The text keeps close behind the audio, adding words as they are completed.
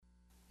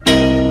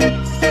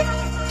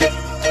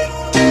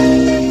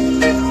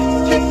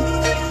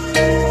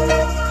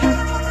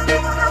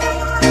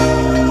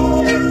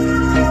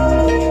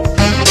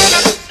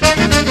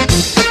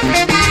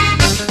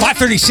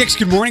6:36.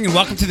 Good morning and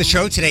welcome to the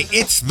show. Today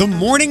it's the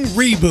morning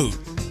reboot.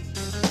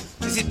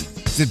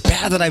 Is it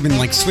bad that I've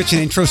been switching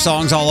intro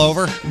songs all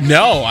over?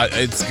 No,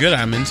 it's good.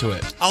 I'm into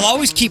it. I'll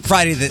always keep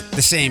Friday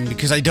the same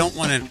because I don't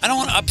want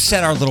to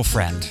upset our little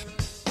friend.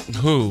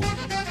 Who?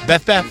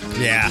 Beth?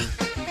 Yeah.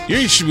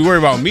 You should be worried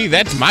about me.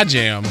 That's my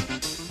jam.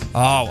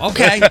 Oh,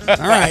 okay.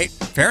 All right.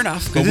 Fair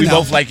enough. Good But to we know.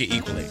 both like it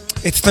equally.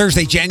 It's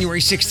Thursday,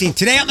 January 16th.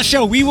 Today on the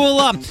show, we will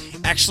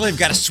actually I've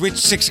got to switch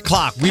 6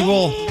 o'clock.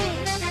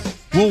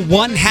 Well,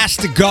 one has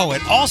to go.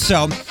 And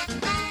also,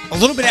 a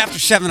little bit after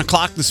 7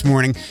 o'clock this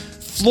morning,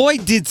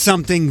 Floyd did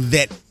something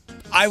that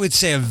I would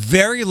say a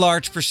very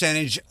large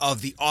percentage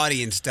of the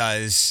audience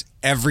does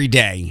every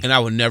day. And I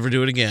would never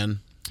do it again.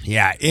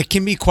 Yeah, it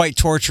can be quite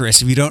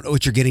torturous if you don't know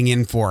what you're getting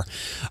in for.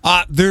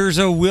 There's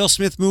a Will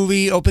Smith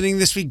movie opening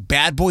this week,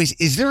 Bad Boys.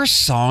 Is there a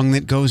song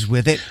that goes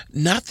with it?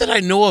 Not that I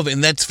know of.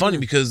 And that's funny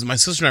because my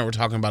sister and I were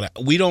talking about it.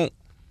 We don't,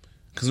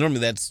 because normally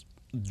that's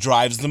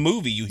drives the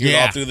movie. You hear it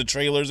all through the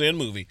trailers and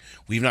movie.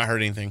 We've not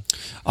heard anything.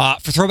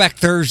 For Throwback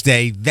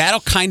Thursday,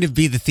 that'll kind of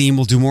be the theme.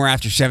 We'll do more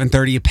after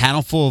 7:30, a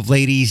panel full of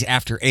ladies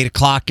after 8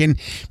 o'clock, and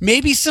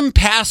maybe some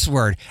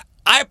password.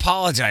 I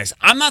apologize.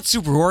 I'm not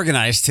super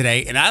organized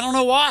today, and I don't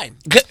know why.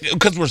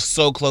 Because we're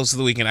so close to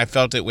the weekend. I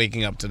felt it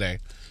waking up today.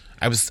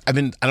 I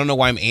don't know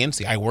why I'm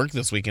antsy. I work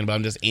this weekend, but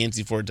I'm just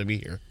antsy for it to be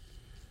here.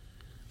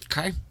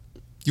 Okay.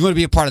 You want to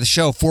be a part of the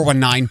show,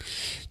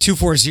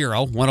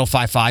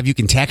 419-240-1055. You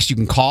can text, you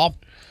can call,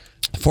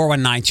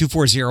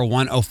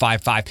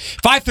 419-240-1055.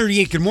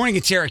 5:38, good morning,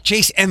 it's Eric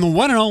Chase and the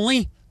one and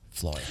only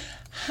Floyd.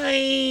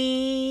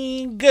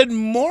 Hi, good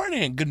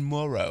morning, good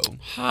morrow.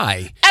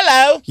 Hi.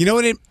 Hello. You know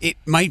what it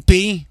might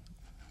be?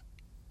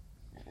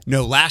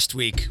 No, last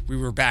week we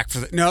were back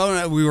for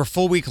no, we were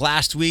full week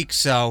last week.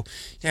 So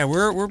yeah,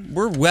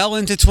 we're well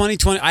into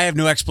 2020. I have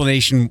no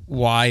explanation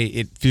why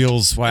I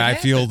feel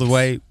the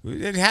way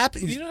it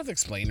happens. You don't have to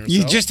explain yourself.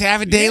 You just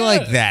have a day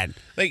like that.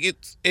 Like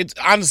it's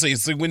honestly,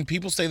 it's like when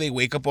people say they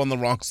wake up on the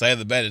wrong side of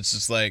the bed. It's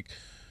just like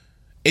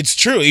it's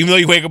true. Even though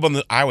I wake up on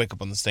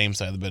the same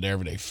side of the bed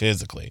every day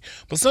physically,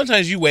 but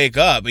sometimes you wake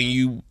up and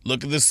you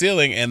look at the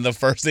ceiling and the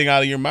first thing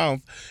out of your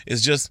mouth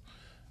is just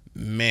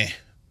meh.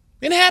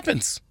 It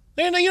happens.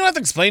 You don't have to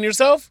explain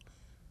yourself.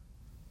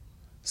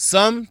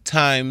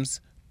 Sometimes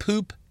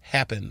poop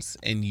happens,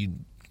 and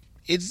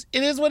it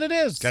is what it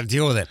is. Got to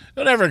deal with it.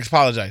 Don't ever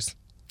apologize.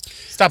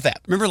 Stop that.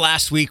 Remember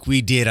last week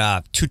we did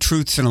 2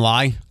 truths and a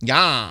lie?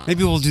 Yeah.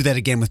 Maybe we'll do that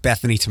again with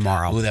Bethany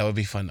tomorrow. Oh, that would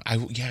be fun. I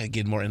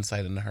get more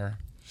insight into her.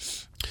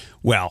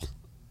 Well,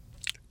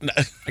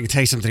 I can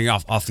tell you something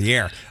off the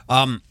air.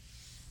 Did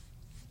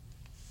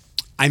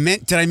I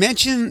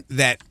mention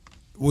that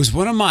was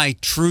one of my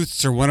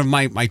truths or one of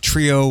my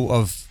trio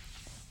of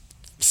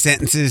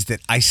sentences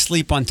that I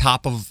sleep on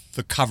top of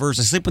the covers?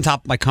 I sleep on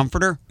top of my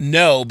comforter?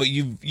 No, but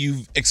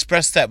you've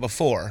expressed that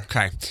before.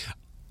 Okay.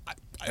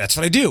 That's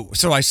what I do.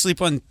 So I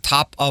sleep on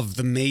top of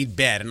the made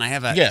bed, and I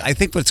have I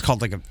think what it's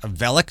called, like a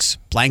Velux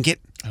blanket.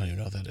 I don't even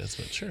know what that is,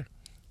 but sure.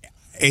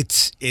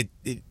 It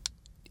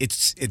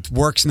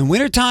works in the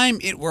wintertime.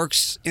 It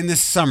works in the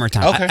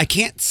summertime. Okay. I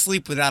can't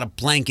sleep without a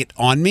blanket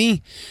on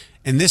me,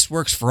 and this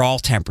works for all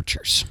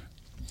temperatures.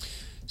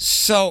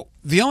 So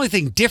the only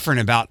thing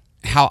different about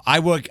how I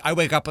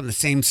wake up on the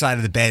same side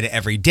of the bed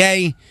every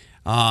day,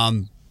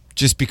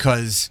 just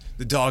because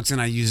the dogs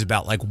and I use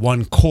about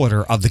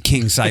 1/4 of the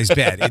king size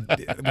bed.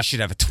 We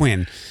should have a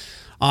twin.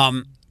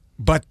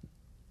 But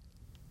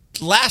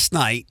last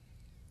night,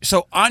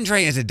 so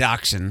Andre is a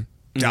dachshund,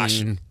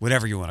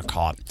 whatever you want to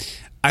call it.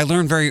 I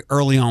learned very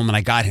early on when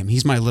I got him.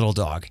 He's my little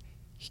dog.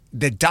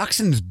 The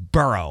dachshunds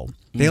burrow.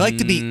 They like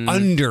to be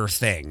under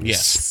things.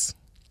 Yes.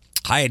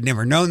 I had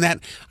never known that.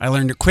 I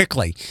learned it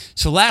quickly.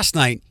 So last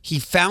night, he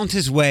found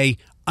his way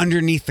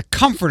underneath the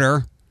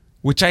comforter,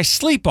 which I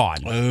sleep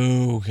on.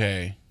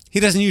 Okay. He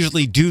doesn't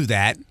usually do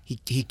that.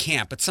 He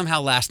can't, but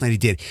somehow last night he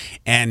did.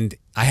 And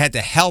I had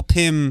to help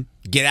him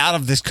get out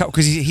of this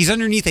because he's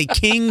underneath a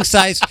king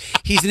size.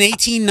 He's an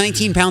 18,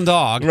 19-pound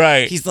dog.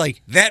 Right. He's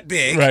like that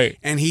big. Right.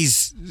 And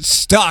he's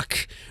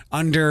stuck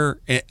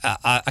under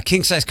a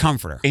king size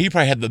comforter. He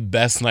probably had the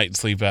best night's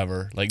sleep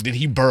ever. Did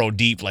he burrow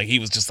deep? He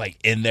was just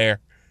in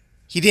there.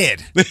 He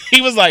did. he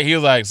was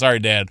like, sorry,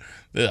 Dad.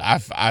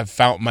 I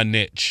found my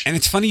niche. And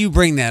it's funny you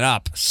bring that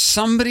up.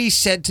 Somebody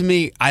said to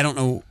me, I don't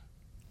know,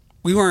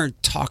 we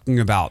weren't talking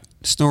about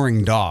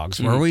snoring dogs,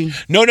 were we?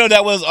 No,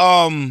 that was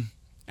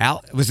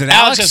Was it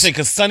Alex? Alex?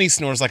 Because Sonny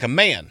snores like a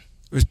man.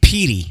 It was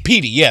Petey.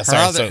 Petey, yes.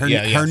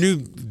 Her new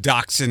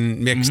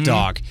dachshund mixed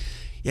dog.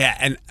 Yeah,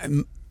 and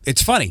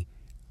it's funny.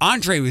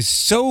 Andre was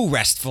so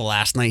restful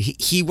last night.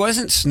 He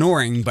wasn't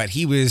snoring, but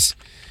he was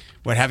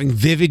having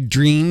vivid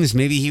dreams.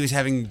 Maybe he was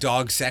having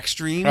dog sex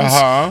dreams.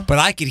 But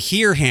I could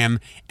hear him,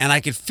 and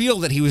I could feel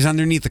that he was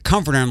underneath the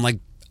comforter. I'm like,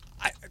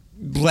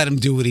 let him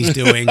do what he's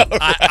doing.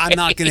 I'm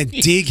not going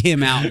to dig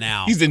him out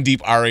now. He's in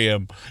deep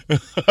REM.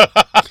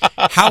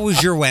 How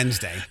was your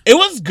Wednesday? It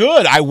was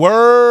good. I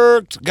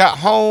worked, got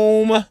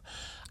home.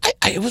 I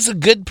It was a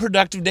good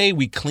productive day.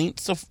 We cleaned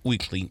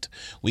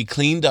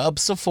up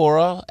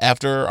Sephora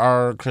after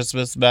our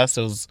Christmas mess.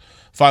 It was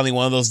finally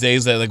one of those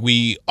days that like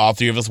we all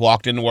three of us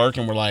walked into work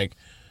and we're like,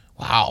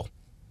 wow.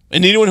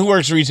 And anyone who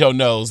works retail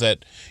knows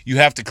that you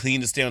have to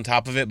clean to stay on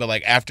top of it. But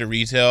like after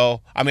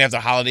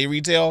holiday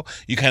retail,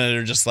 you kind of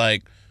are just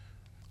like,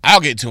 I'll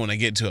get to it when I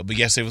get to it. But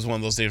yesterday was one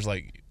of those days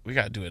like, we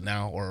got to do it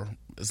now or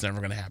it's never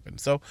going to happen.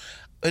 So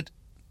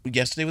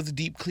yesterday was a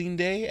deep clean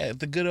day at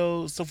the good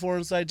old Sephora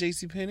inside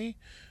JCPenney.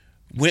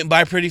 Went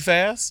by pretty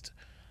fast.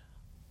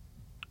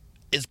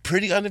 It's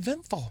pretty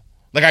uneventful.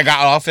 Like I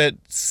got off at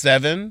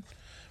 7,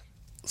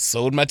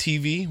 sold my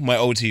TV, my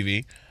old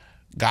TV.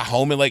 Got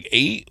home at like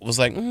 8. Was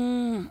like,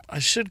 I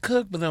should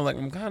cook, but then I'm like,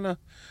 I'm kind of.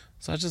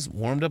 So I just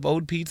warmed up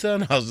old pizza,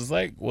 and I was just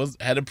like,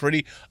 had a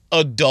pretty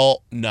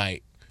adult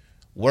night.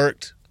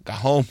 Worked, got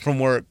home from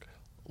work,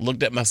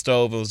 looked at my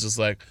stove. It was just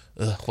like,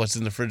 what's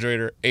in the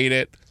refrigerator? Ate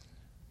it.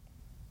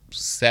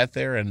 Sat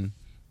there and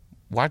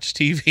watched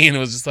TV, and it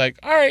was just like,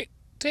 all right,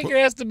 take your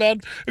ass to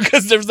bed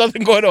because there's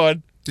nothing going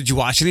on. Did you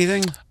watch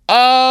anything?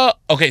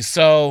 Okay,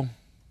 so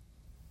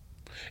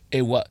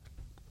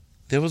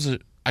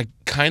I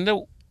kind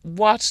of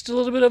watched a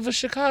little bit of a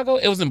Chicago.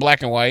 It was in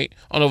black and white.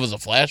 I don't know if it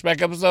was a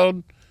flashback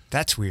episode.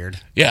 That's weird.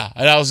 Yeah,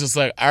 and I was just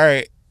like, all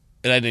right.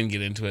 And I didn't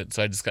get into it,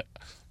 so I just got,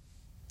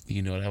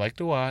 you know what I like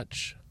to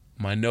watch?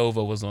 My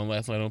Nova was on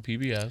last night on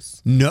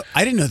PBS. No,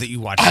 I didn't know that you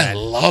watched that. I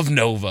love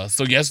Nova.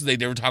 So yesterday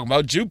they were talking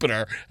about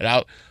Jupiter,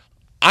 and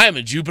I am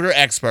a Jupiter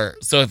expert.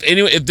 So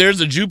if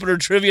there's a Jupiter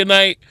trivia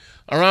night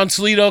around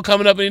Toledo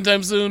coming up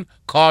anytime soon,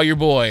 call your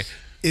boy.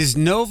 Is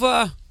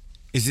Nova,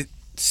 is it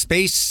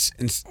space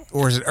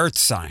or is it earth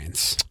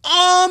science?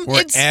 Or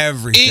It's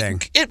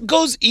everything? It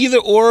goes either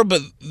or,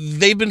 but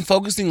they've been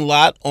focusing a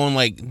lot on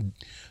like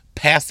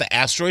past the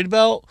asteroid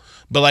belt.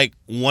 But like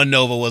one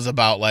Nova was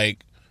about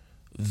like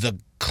the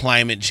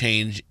climate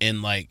change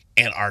in like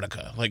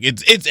Antarctica. Like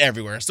it's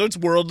everywhere. So it's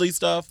worldly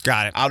stuff.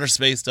 Got it. Outer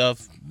space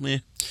stuff. Meh.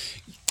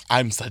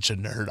 I'm such a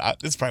nerd.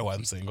 That's probably why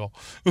I'm single.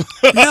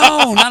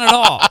 No, not at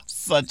all.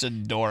 Such a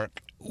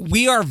dork.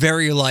 We are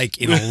very alike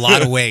in a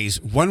lot of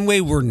ways. One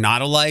way we're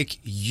not alike,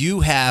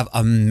 you have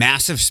a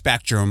massive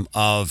spectrum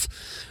of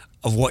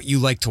what you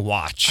like to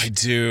watch. I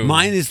do.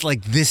 Mine is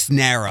like this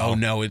narrow. Oh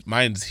no,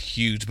 mine's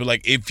huge. But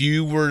like if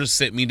you were to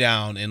sit me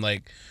down and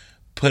like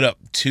put up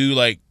 2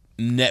 like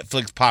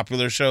Netflix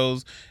popular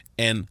shows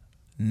and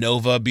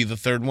Nova be the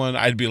third one,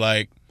 I'd be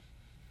like,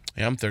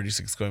 yeah, I'm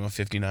 36 going on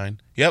 59.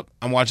 Yep,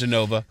 I'm watching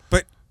Nova.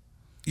 But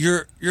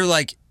you're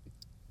like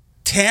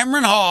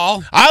Tamron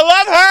Hall. I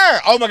love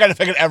her. Oh my God, if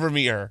I could ever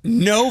meet her.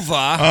 Nova.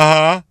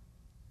 Uh-huh.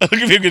 Look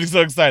at me getting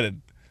so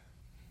excited.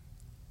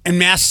 And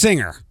Masked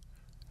Singer.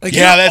 Like,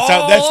 yeah,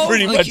 that's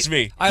pretty much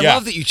me. I Yeah.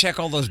 love that you check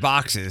all those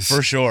boxes.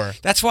 For sure.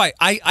 That's why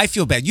I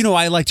feel bad. You know,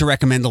 I like to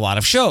recommend a lot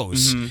of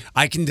shows. Mm-hmm.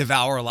 I can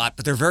devour a lot,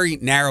 but they're very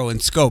narrow in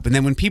scope. And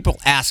then when people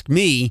ask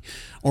me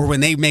or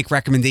when they make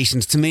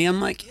recommendations to me, I'm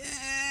like,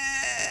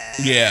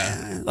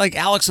 Yeah. Like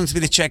Alex wants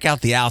me to check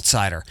out The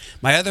Outsider.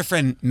 My other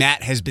friend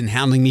Matt has been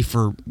hounding me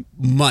for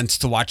months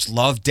to watch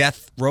Love,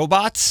 Death,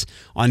 Robots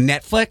on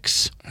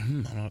Netflix.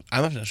 I'm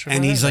not sure.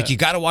 And he's like, you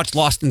got to watch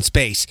Lost in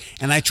Space.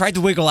 And I tried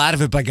to wiggle out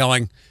of it by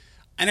going,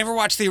 I never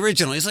watched the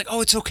original. He's like, oh,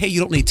 it's okay.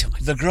 You don't need to.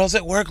 The girls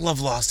at work love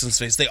Lost in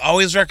Space. They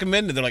always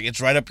recommend it. They're like, it's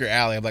right up your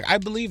alley. I'm like, I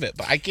believe it,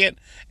 but I can't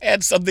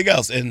add something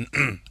else. And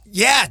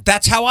Yeah,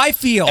 that's how I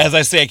feel. as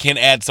I say, I can't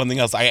add something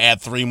else. I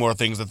add 3 more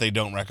things that they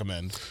don't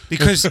recommend.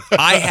 Because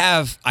I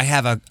have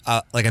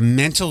a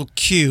mental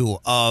queue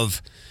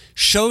of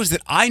shows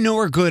that I know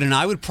are good and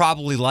I would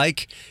probably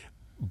like,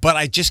 but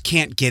I just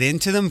can't get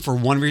into them for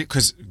one reason,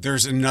 because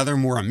there's another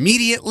more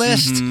immediate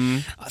list,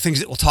 things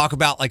that we'll talk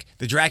about, like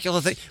the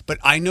Dracula thing. But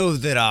I know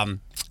that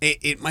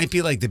it might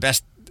be like the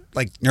best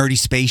like nerdy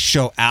space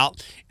show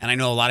out, and I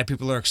know a lot of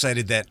people are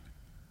excited that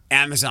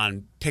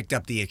Amazon picked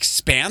up The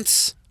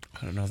Expanse.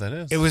 I don't know what that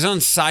is. It was on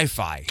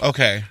Sci-Fi.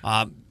 Okay.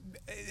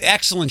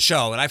 Excellent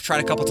show, and I've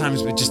tried a couple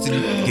times, but just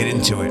didn't get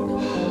into it.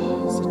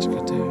 Such a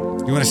good day.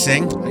 You want to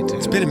sing? I do.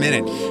 It's been a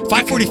minute.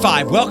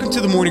 5:45. Welcome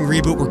to the Morning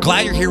Reboot. We're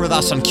glad you're here with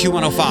us on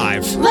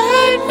Q105.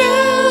 Right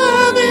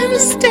now, I'm in a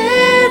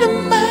state of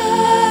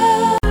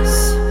mind.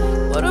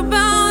 What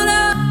about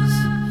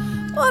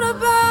us? What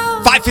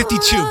about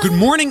 5:52. Good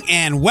morning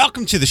and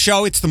welcome to the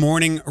show. It's the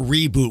Morning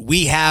Reboot.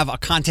 We have a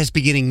contest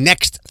beginning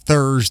next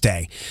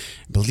Thursday.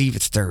 I believe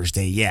it's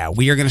Thursday. Yeah,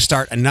 we are going to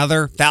start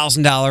another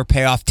 $1,000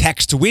 payoff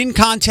text to win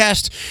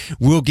contest.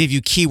 We'll give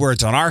you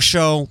keywords on our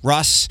show.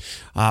 Russ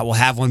will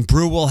have one.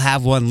 Brew will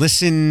have one.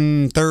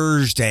 Listen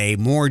Thursday.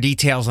 More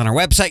details on our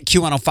website,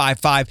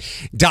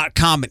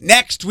 Q1055.com. But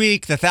next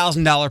week, the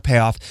 $1,000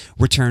 payoff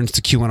returns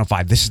to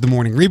Q105. This is the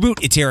Morning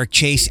Reboot. It's Eric,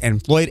 Chase,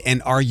 and Floyd.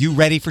 And are you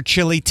ready for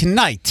chili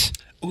tonight?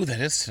 Ooh, that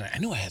is tonight. I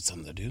knew I had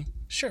something to do.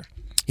 Sure.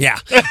 Yeah.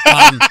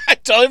 I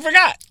totally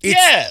forgot.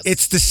 Yes.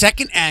 It's the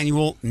second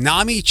annual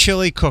NAMI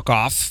Chili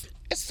Cook-Off.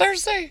 It's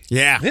Thursday.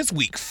 Yeah. This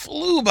week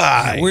flew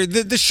by.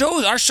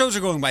 Our shows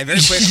are going by very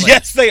quickly.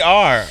 Yes, they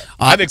are.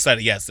 I'm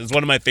excited. Yes, it's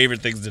one of my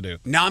favorite things to do.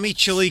 NAMI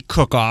Chili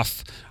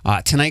Cook-Off.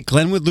 Tonight,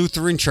 Glenwood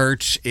Lutheran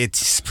Church.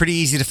 It's pretty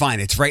easy to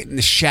find. It's right in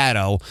the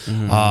shadow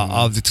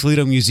of the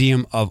Toledo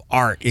Museum of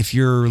Art. If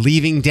you're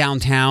leaving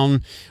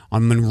downtown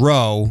on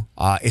Monroe,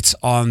 it's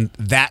on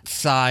that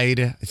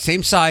side,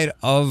 same side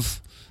of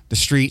the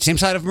street, same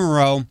side of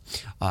Monroe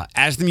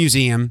as the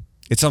museum.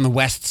 It's on the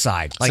west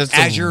side, like So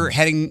as you're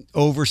heading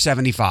over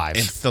 75.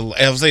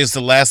 I would say it's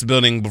the last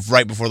building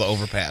right before the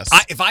overpass.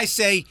 If I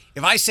say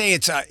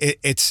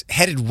it's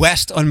headed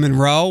west on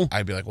Monroe,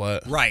 I'd be like,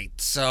 what? right?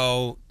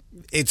 So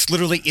it's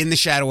literally in the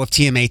shadow of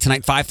TMA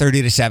tonight, 5:30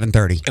 to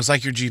 7:30. It's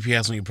like your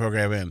GPS when you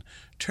program in.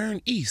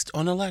 Turn east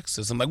on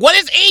Alexis. I'm like, what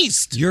is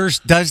east? Yours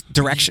does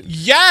direction.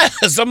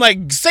 Yes. I'm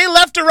like, say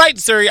left or right,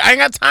 Siri. I ain't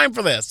got time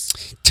for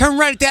this. Turn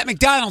right at that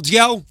McDonald's,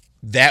 yo.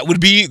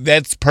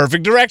 That's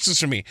perfect directions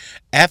for me.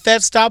 At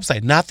that stop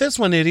sign. Not this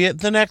one, idiot.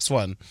 The next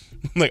one.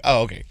 I'm like,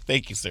 oh, okay.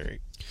 Thank you,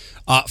 Siri.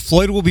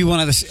 Floyd will be one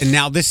of the, and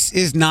now this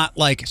is not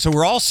like, so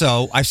we're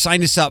also, I've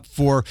signed us up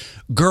for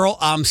Girl,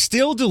 I'm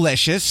Still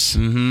Delicious.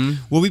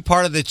 We'll be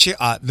part of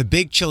the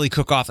big chili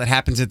cook-off that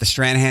happens at the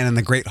Stranahan and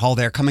the Great Hall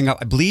there coming up.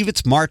 I believe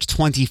it's March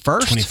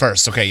 21st.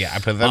 21st. Okay, yeah. I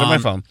put that on my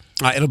phone.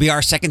 It'll be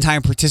our second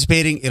time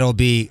participating. It'll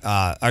be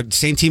our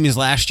same team as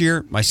last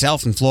year,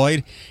 myself and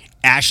Floyd.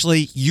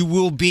 Ashley, you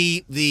will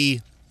be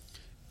the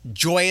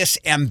joyous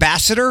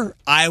ambassador.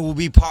 I will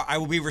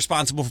be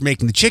responsible for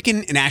making the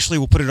chicken, and Ashley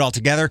will put it all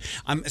together.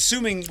 I'm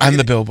assuming I'm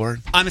the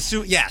billboard. I'm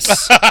assuming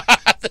yes.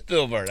 The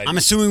billboard. I'm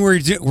assuming we're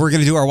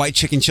going to do our white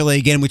chicken chili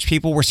again, which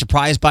people were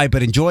surprised by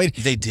but enjoyed.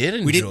 They did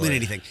enjoy. We didn't win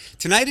anything.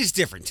 Tonight is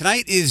different.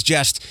 Tonight is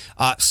just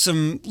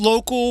some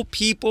local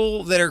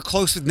people that are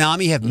close with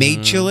NAMI have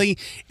made chili,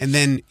 and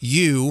then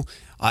you,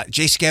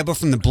 Jay Scabba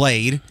from The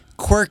Blade,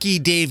 Quirky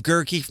Dave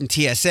Gerke from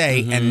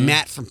TSA, and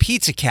Matt from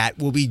Pizza Cat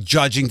will be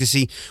judging to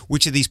see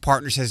which of these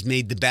partners has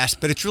made the best.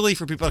 But it's really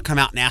for people to come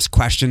out and ask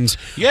questions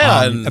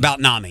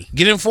about NAMI.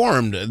 Get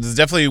informed. It's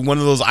definitely one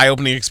of those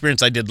eye-opening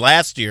experiences I did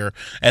last year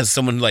as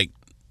someone like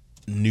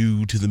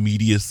new to the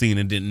media scene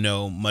and didn't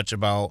know much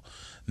about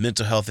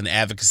mental health and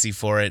advocacy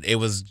for it. It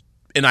was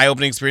an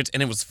eye-opening experience,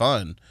 and it was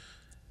fun.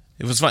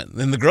 It was fun.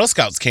 And the Girl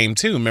Scouts came,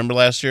 too. Remember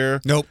last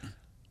year? Nope.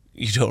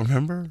 You don't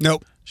remember?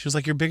 Nope. She was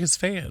like your biggest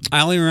fan.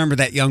 I only remember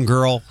that young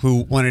girl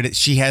who wanted it.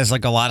 She has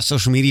like a lot of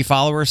social media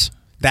followers.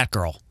 That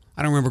girl.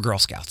 I don't remember Girl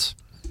Scouts.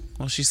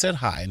 Well, she said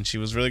hi, and she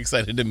was really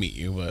excited to meet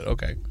you, but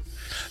okay.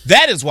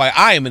 That is why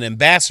I am an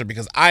ambassador,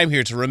 because I'm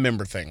here to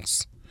remember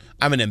things.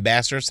 I'm an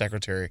ambassador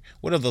secretary.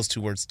 What are those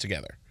two words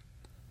together?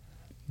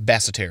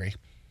 Bassatary.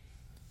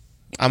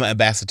 I'm an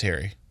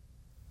ambassador.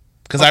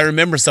 Because I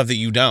remember stuff that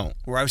you don't.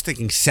 Where I was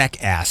thinking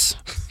sec ass.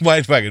 Why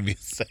am I going to be a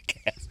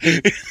sick ass?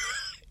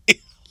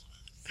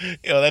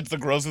 Yo, that's the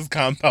grossest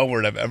compound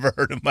word I've ever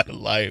heard in my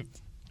life.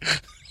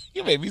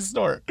 You made me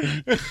snort.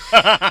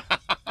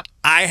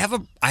 I have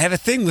a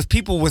thing with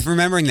people with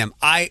remembering them.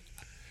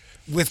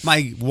 With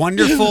my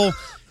wonderful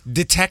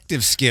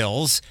detective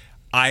skills,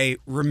 I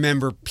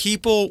remember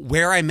people,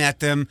 where I met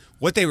them,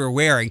 what they were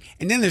wearing,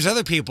 and then there's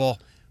other people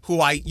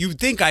who you'd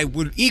think I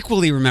would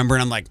equally remember,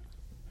 and I'm like,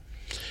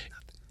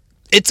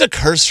 it's a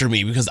curse for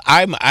me because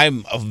I'm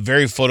a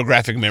very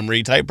photographic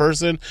memory type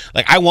person.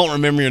 Like, I won't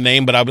remember your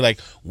name, but I'll be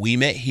like, we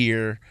met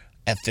here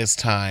at this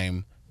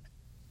time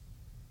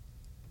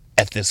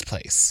at this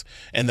place.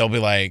 And they'll be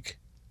like,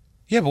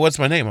 yeah, but what's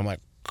my name? I'm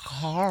like,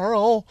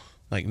 Carl.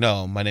 Like,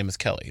 no, my name is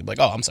Kelly. I'm like,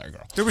 oh, I'm sorry,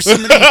 girl. There was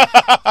somebody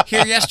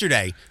here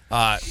yesterday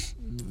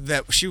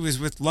that she was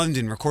with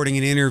London recording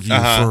an interview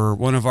for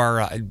one of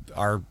our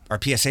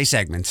PSA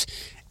segments.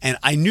 And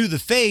I knew the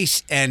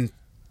face, and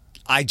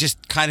I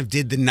just kind of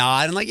did the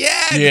nod and like,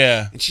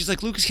 yeah. And she's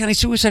like, Lucas County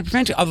Suicide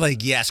Prevention. I'm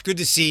like, yes, good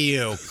to see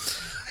you.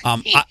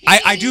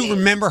 I do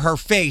remember her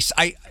face.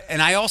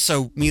 I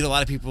also meet a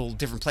lot of people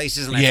different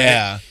places, and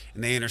and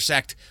they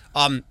intersect.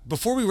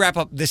 Before we wrap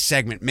up this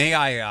segment, may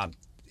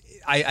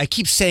I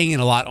keep saying it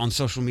a lot on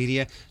social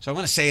media, so I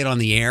want to say it on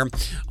the air.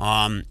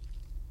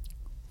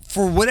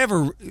 For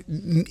whatever,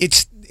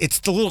 it's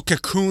the little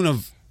cocoon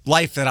of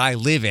life that I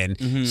live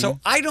in. So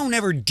I don't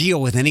ever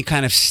deal with any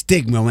kind of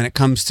stigma when it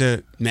comes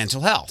to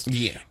mental health.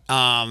 Yeah.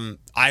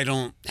 I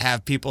don't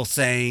have people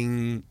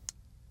saying,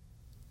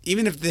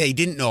 even if they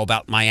didn't know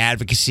about my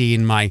advocacy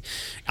and my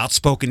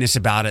outspokenness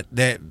about it,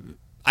 that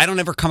I don't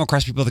ever come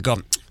across people that go,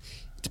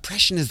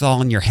 depression is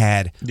all in your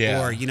head.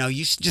 Yeah. Or,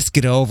 you should just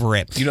get over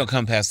it. You don't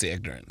come past the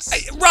ignorance.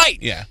 Right.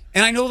 Yeah.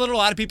 And I know that a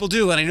lot of people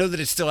do, and I know that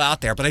it's still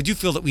out there, but I do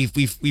feel that we've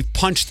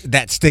punched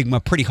that stigma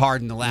pretty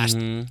hard in the last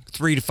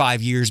 3 to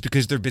 5 years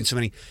because there have been so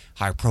many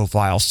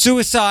high-profile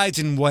suicides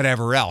and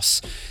whatever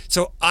else.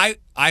 So I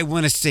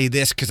want to say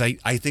this because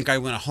I think I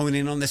want to hone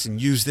in on this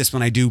and use this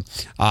when I do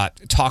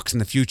talks in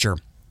the future.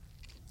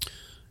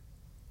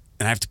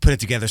 And I have to put it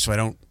together so I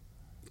don't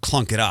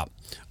clunk it up.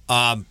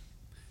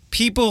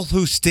 People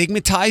who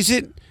stigmatize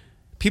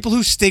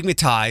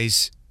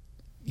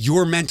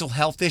your mental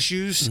health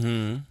issues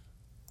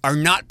are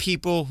not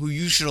people who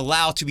you should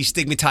allow to be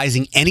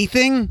stigmatizing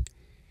anything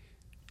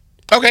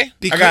Okay,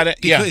 I got it.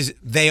 Yeah. Because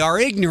they are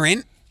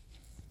ignorant.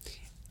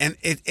 And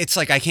it's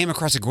like I came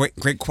across a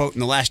great quote in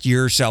the last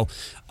year or so.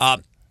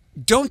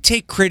 Don't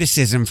take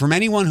criticism from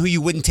anyone who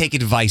you wouldn't take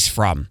advice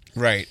from.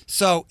 Right.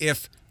 So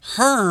if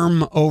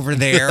Herm over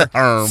there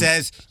Herm.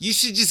 says you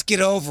should just get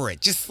over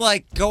it, just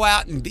like go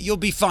out and you'll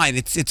be fine.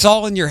 It's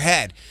all in your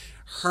head.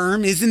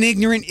 Herm is an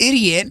ignorant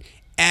idiot,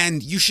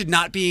 and you should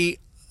not be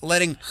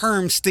letting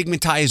Herm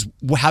stigmatize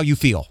how you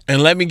feel.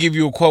 And let me give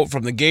you a quote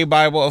from the Gay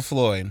Bible of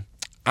Floyd.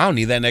 I don't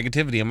need that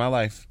negativity in my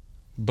life.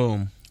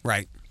 Boom.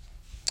 Right.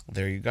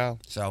 There you go.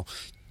 So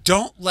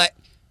don't let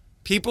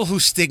people who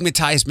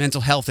stigmatize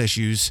mental health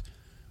issues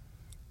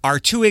are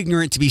too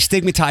ignorant to be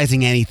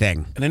stigmatizing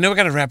anything. And I know we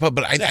got to wrap up,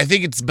 but I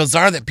think it's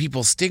bizarre that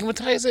people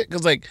stigmatize it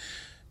because, like,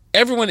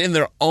 everyone in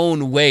their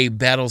own way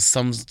battles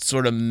some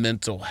sort of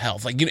mental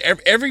health. Like, you know,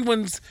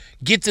 everyone's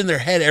gets in their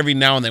head every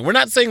now and then. We're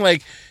not saying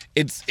like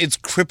it's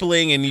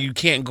crippling and you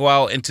can't go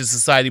out into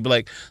society, but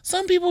like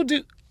some people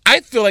do.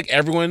 I feel like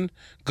everyone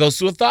goes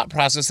through a thought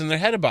process in their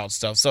head about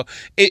stuff. So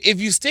if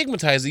you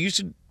stigmatize it, you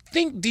should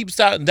think deep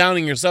down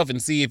in yourself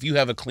and see if you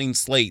have a clean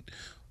slate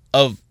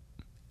of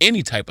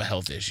any type of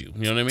health issue.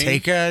 You know what I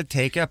mean?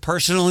 Take a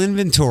personal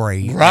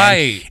inventory.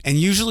 Right. And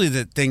usually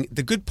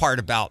the good part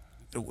about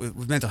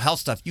with mental health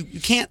stuff, you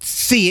can't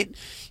see it.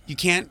 You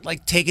can't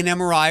like take an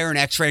MRI or an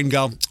X-ray and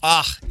go,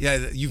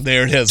 you've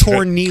There it is.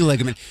 torn knee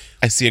ligament.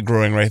 I see it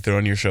growing right there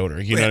on your shoulder.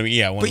 You know what I mean?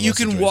 Yeah. one But of you those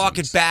can walk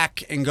it situations.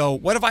 back and go,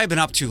 what have I been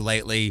up to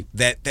lately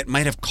that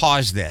might have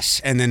caused this?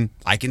 And then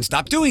I can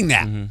stop doing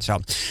that. Mm-hmm. So,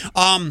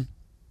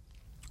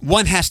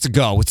 one has to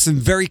go with some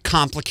very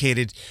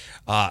complicated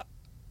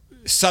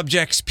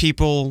subjects,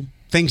 people,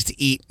 things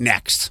to eat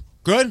next.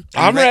 Good?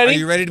 I'm ready. Are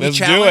you ready to Let's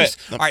be do challenged?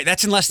 it. All right,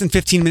 that's in less than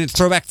 15 minutes.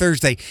 Throwback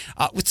Thursday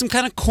with some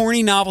kind of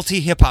corny novelty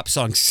hip-hop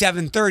song.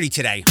 7:30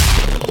 today.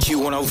 But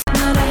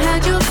I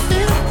had your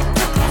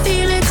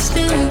feel it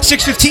still.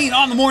 6:15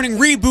 on the morning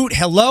reboot.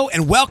 Hello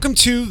and welcome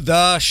to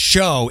the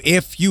show.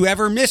 If you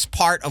ever miss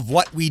part of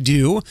what we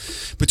do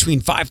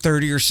between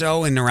 5:30 or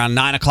so and around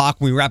 9 o'clock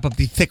when we wrap up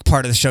the thick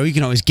part of the show, you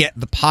can always get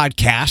the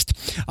podcast.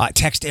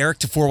 Text Eric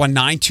to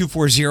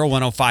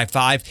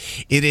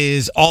 419-240-1055. It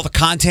is all the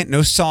content,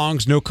 no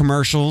songs, no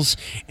commercials,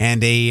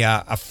 and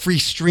a free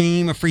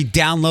stream, a free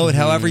download,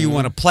 however you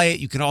want to play it.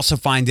 You can also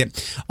find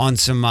it on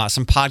some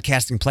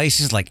podcasting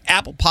places like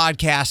Apple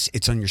Podcasts.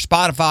 It's on your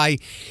Spotify.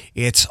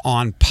 It's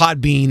on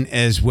Podbean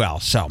as well.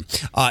 So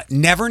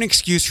never an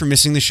excuse for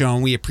missing the show,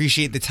 and we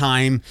appreciate the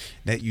time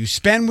that you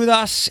spend with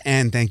us,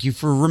 and thank you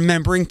for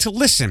remembering to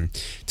listen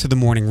to the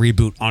morning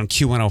reboot on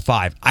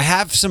Q105. I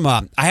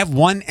have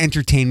one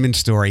entertainment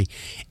story,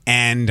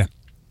 and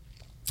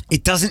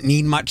it doesn't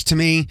mean much to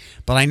me,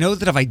 but I know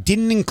that if I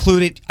didn't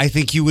include it, I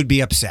think you would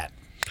be upset.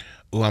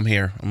 Oh, I'm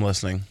here. I'm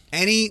listening.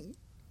 Any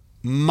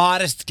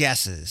modest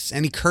guesses,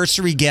 any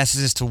cursory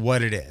guesses as to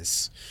what it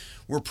is?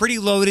 We're pretty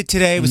loaded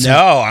today. With some-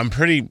 No, I'm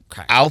pretty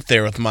out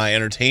there with my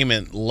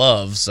entertainment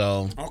love,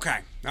 so. Okay.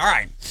 All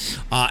right.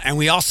 And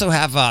we also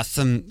have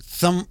something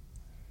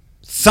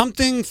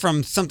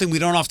from something we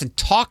don't often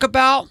talk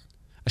about,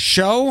 a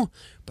show,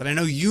 but I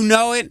know you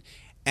know it,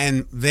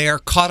 and they're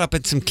caught up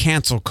in some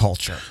cancel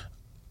culture.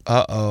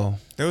 Uh-oh.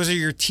 Those are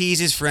your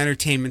teases for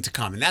entertainment to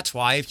come, and that's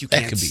why if you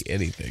can't, That could be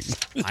anything.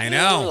 I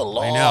know, Oh,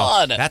 I know.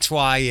 Lord. That's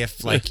why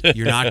if like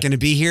you're not going to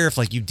be here, if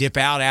like you dip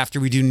out after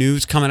we do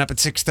news coming up at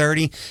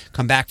 6:30,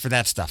 come back for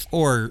that stuff,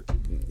 or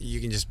you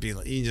can just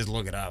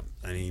look it up.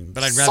 I mean,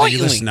 but I'd rather you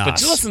listen to But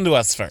us. you listen to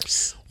us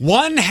first.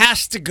 One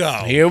has to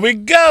go. Here we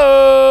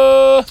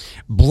go.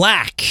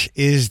 Black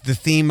is the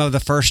theme of the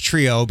first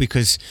trio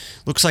because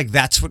looks like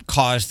that's what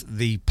caused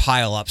the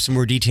pile up. Some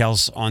more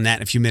details on that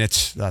in a few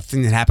minutes. The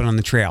thing that happened on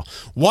the trail.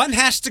 One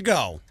has to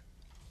go.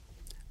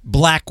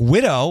 Black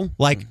Widow,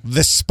 like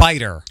the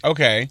spider.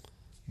 Okay.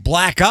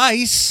 Black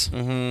Ice.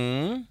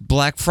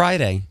 Black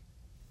Friday.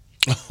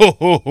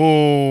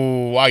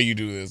 Oh, why you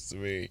do this to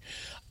me?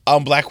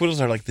 Black widows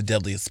are like the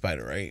deadliest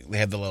spider, right? They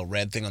have the little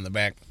red thing on the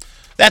back.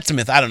 That's a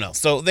myth. I don't know.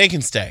 So they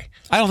can stay.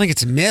 I don't think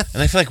it's a myth.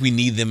 And I feel like we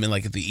need them in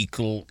like the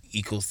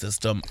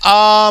ecosystem.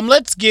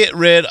 Let's get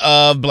rid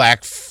of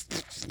Black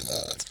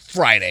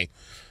Friday.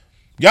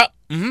 Yup.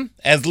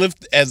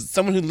 As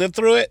someone who lived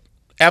through it,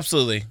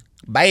 absolutely.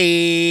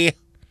 Bye.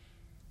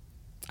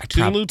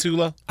 Toodaloo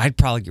Tula. I'd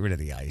probably get rid of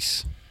the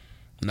ice.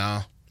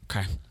 Nah.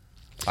 Okay.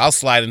 I'll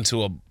slide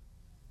into a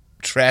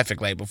traffic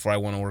light before I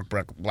want to work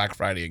Black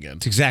Friday again.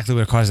 It's exactly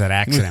what caused that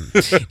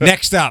accident.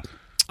 Next up,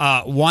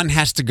 one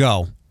has to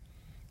go.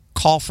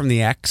 Call from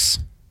the ex.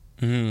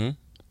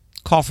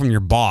 Call from your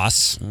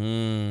boss. Call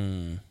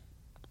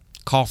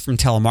from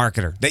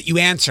telemarketer that you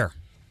answer.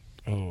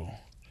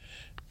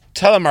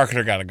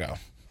 Telemarketer gotta go.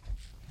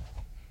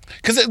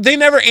 Because they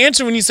never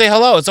answer when you say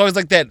hello. It's always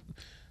like that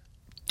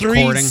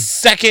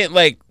 3-second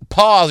like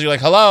pause. You're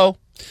like, hello.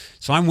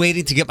 So I'm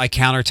waiting to get my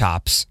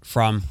countertops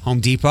from Home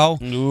Depot.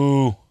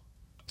 Ooh.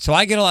 So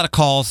I get a lot of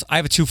calls. I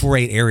have a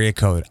 248 area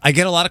code. I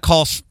get a lot of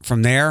calls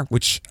from there,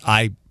 which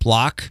I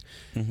block.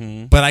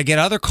 But I get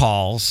other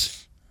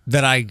calls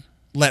that I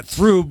let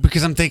through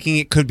because I'm thinking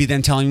it could be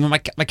them telling me my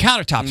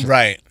countertops are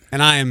Right.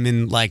 and I am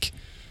in like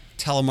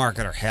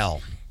telemarketer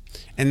hell.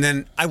 And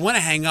then I want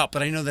to hang up,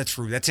 but I know that's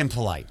rude. That's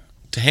impolite.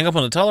 To hang up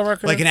on a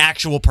telemarketer? Like an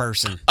actual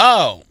person.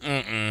 Oh.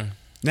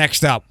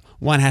 Next up,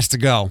 one has to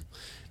go.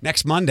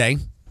 Next Monday,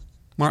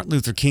 Martin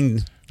Luther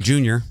King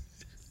Jr.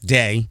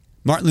 Day.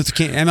 Martin Luther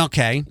King,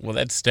 MLK, Well,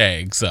 that's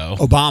Stag, so.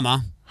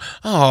 Obama,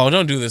 Oh,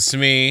 don't do this to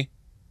me.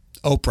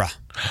 Oprah.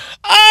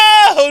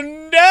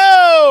 Oh,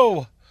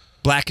 no!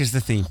 Black is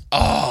the theme.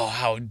 Oh,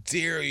 how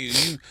dare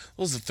you.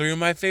 Those are three of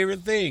my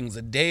favorite things.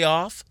 A day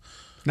off,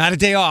 Not a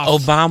day off.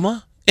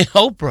 Obama, and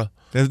Oprah.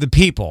 They're the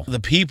people. The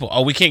people.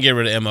 Oh, we can't get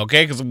rid of MLK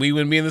because we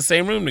wouldn't be in the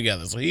same room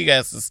together, so he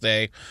has to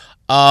stay.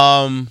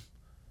 Damn,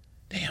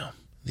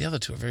 the other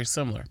two are very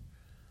similar.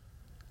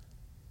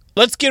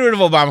 Let's get rid of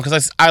Obama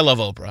because I love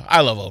Oprah. I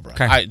love Oprah.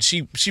 Okay.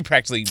 She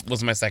practically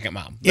was my second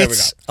mom. There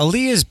It's we go.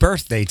 Aaliyah's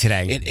birthday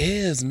today. It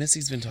is.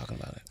 Missy's been talking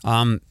about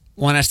it.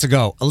 One has to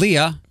go.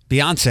 Aaliyah,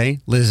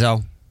 Beyonce,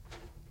 Lizzo.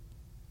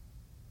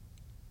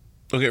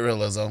 We'll get rid of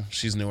Lizzo.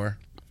 She's newer.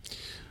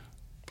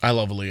 I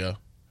love Aaliyah.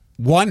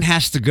 One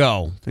has to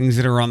go. Things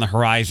that are on the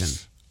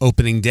horizon.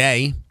 Opening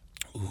day,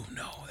 Ooh,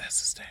 no, that's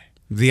the stay.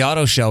 the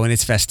auto show and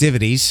its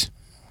festivities,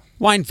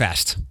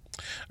 Winefest.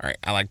 All right,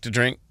 I like to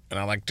drink, and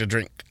I like to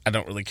drink. I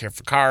don't really care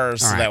for cars,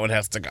 so All right. that one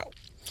has to go.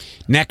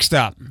 Next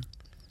up,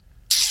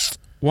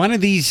 one of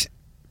these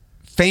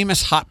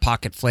famous Hot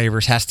Pocket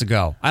flavors has to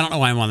go. I don't know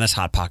why I'm on this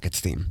Hot Pockets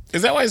theme.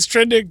 Is that why it's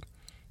trending?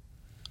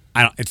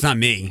 It's not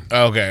me.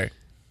 Okay.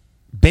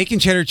 Bacon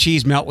cheddar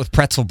cheese melt with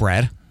pretzel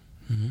bread.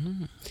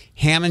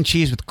 Ham and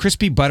cheese with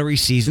crispy, buttery,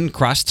 seasoned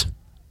crust.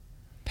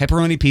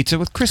 Pepperoni pizza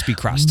with crispy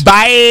crust.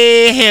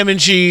 Bye, ham and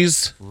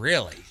cheese.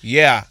 Really?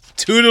 Yeah.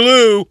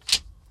 Toodaloo.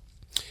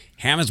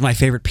 Ham is my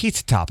favorite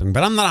pizza topping,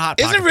 but I'm not a Hot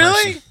Is Pocket it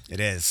really? person. It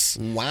is.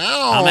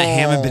 Wow. I'm a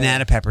ham and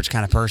banana peppers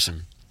kind of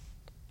person.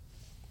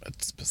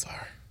 That's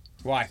bizarre.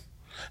 Why?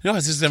 No, I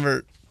just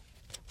never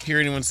hear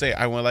anyone say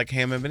I want like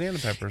ham and banana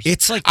peppers.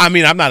 It's like, I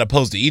mean, I'm not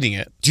opposed to eating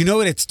it. do you know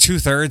what it's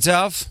 2/3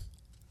 of?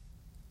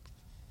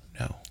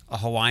 No. A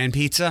Hawaiian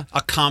pizza?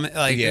 A common,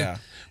 like, Yeah.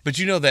 But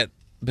you know that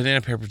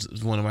banana peppers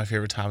is one of my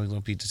favorite toppings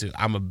on pizza too.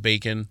 I'm a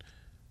bacon,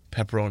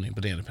 pepperoni,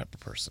 banana pepper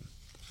person.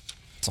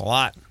 it's a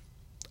lot.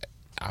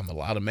 I'm a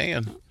lot of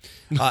man.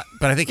 But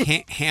I think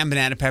ham,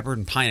 banana pepper,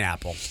 and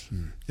pineapple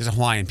is a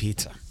Hawaiian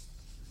pizza.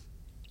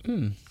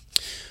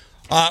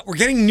 We're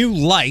getting new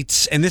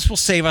lights, and this will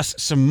save us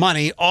some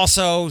money.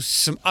 Also,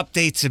 some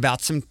updates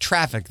about some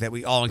traffic that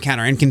we all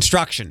encounter in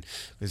construction.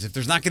 Because if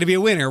there's not going to be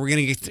a winter, we're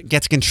going to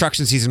get to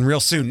construction season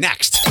real soon.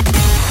 Next.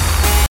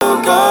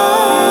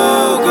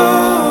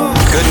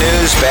 Good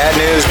news, bad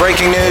news,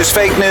 breaking news,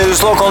 fake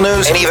news, local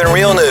news, and even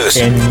real news.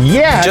 And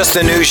yeah, Just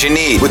the news you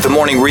need with the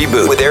Morning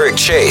Reboot with Eric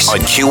Chase on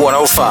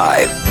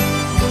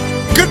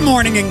Q105. Good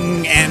morning,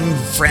 and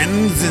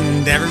friends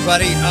and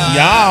everybody.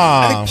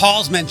 Yeah. I think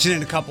Paul's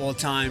mentioned it a couple of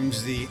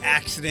times, the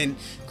accident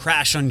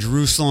crash on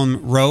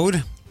Jerusalem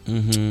Road.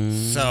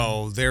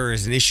 So there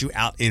is an issue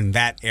out in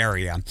that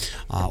area.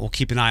 We'll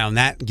keep an eye on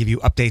that and give you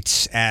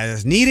updates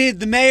as needed.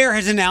 The mayor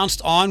has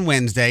announced on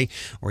Wednesday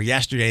or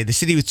yesterday the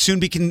city would soon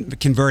be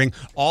converting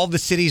all the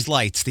city's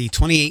lights, the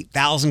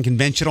 28,000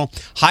 conventional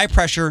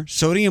high-pressure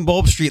sodium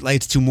bulb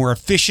streetlights, to more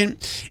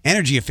efficient,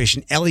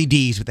 energy-efficient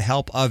LEDs with the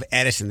help of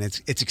Edison.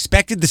 It's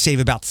expected to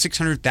save about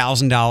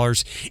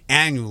 $600,000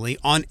 annually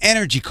on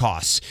energy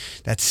costs.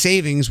 That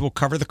savings will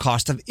cover the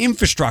cost of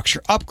infrastructure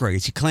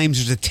upgrades. He claims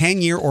there's a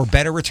 10-year or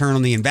better return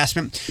on the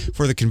investment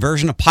for the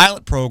conversion. A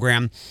pilot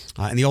program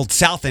in the Old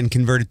South End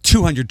converted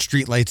 200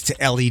 streetlights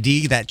to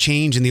LED. That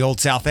change in the Old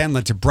South End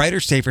led to brighter,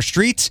 safer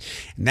streets,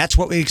 and that's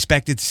what we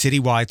expected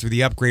citywide through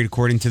the upgrade,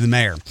 according to the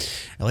mayor.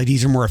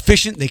 LEDs are more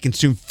efficient. They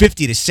consume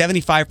 50 to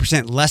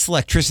 75% less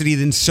electricity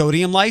than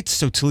sodium lights,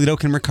 so Toledo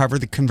can recover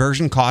the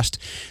conversion cost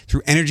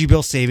through energy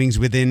bill savings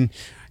within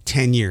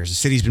 10 years. The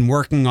city's been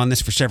working on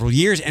this for several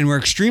years, and we're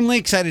extremely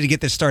excited to get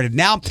this started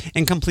now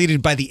and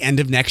completed by the end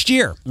of next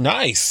year.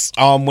 Nice.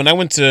 When I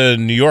went to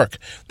New York,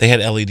 they had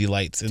LED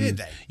lights, and Did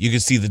they? you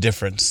could see the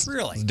difference.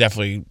 Really? It's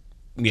definitely,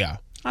 yeah.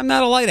 I'm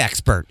not a light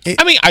expert.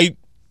 I mean,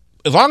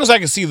 as long as I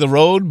could see the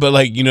road, but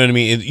like, you know what I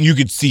mean, you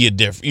could see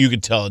you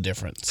could tell a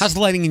difference. How's the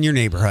lighting in your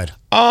neighborhood?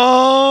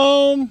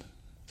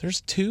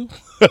 There's two.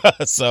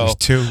 So There's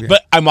two, yeah.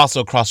 But I'm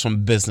also across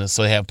from business,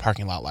 so they have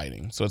parking lot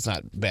lighting, so it's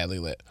not badly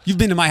lit. You've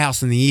been to my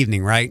house in the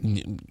evening, right?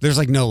 There's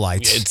like no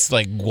lights. It's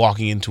like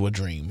walking into a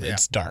dream.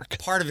 It's dark.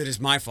 Part of it is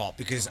my fault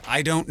because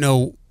I don't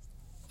know.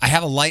 I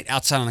have a light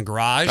outside on the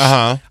garage.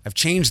 I've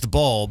changed the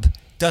bulb,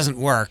 doesn't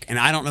work, and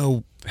I don't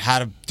know how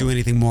to do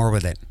anything more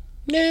with it.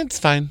 Yeah, it's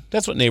fine.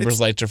 That's what neighbors'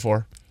 lights are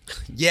for.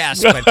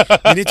 Yes, but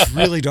it's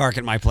really dark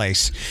at my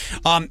place.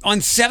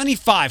 On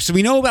 75, so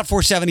we know about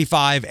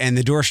 475 and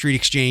the Dorr Street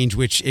Exchange,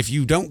 which if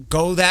you don't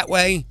go that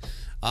way,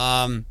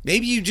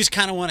 maybe you just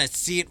kind of want to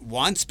see it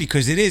once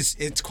because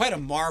it's quite a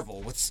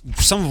marvel with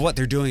some of what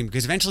they're doing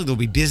because eventually there'll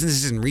be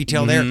businesses and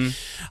retail there.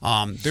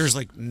 There's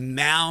like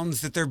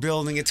mounds that they're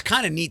building. It's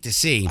kind of neat to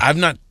see. I've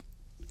not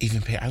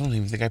even paid. I don't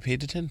even think I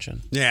paid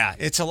attention. Yeah,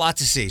 it's a lot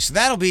to see. So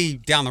that'll be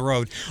down the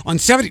road. On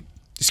 70,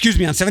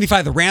 on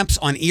 75, the ramps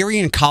on Erie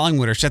and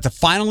Collingwood are set to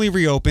finally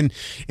reopen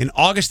in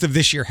August of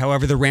this year.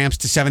 However, the ramps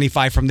to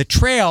 75 from the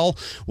trail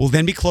will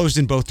then be closed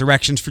in both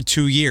directions for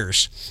 2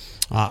 years.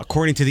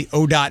 According to the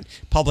ODOT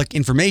Public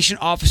Information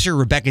Officer,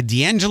 Rebecca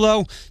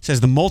D'Angelo,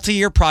 says the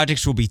multi-year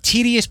projects will be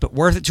tedious but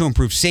worth it to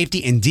improve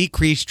safety and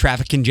decrease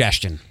traffic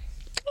congestion.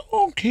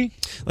 Okay.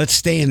 Let's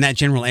stay in that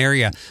general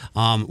area.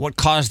 What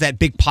caused that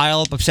big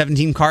pileup of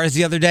 17 cars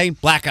the other day?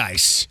 Black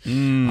ice.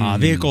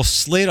 Vehicle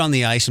slid on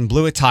the ice and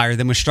blew a tire,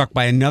 then was struck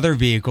by another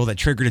vehicle that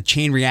triggered a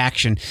chain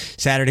reaction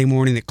Saturday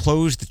morning that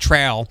closed the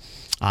trail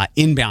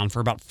inbound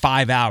for about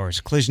 5 hours.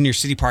 A collision near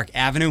City Park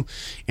Avenue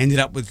ended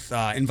up with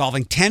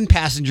involving 10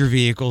 passenger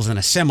vehicles and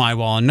a semi,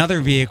 while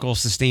another vehicle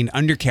sustained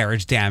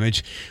undercarriage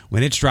damage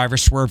when its driver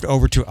swerved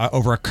over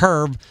a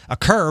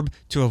curb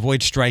to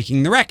avoid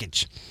striking the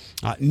wreckage.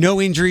 No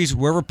injuries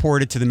were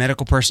reported to the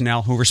medical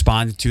personnel who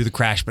responded to the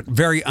crash, but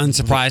very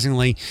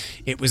unsurprisingly,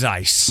 it was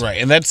ice.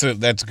 Right, and that's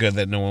good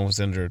that no one was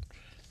injured,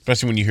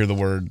 especially when you hear the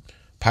word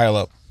pile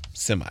up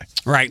semi.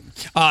 Right.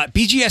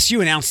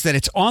 BGSU announced that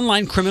its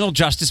online criminal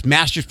justice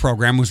master's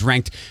program was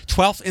ranked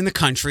 12th in the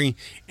country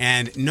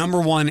and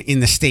number 1 in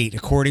the state,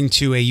 according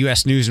to a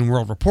U.S. News and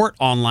World Report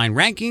online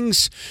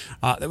rankings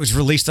that was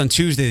released on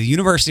Tuesday. The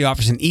university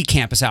offers an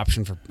e-campus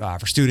option for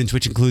students,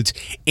 which includes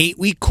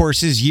 8-week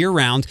courses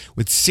year-round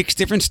with 6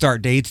 different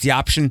start dates. The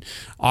option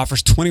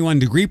offers 21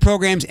 degree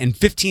programs and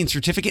 15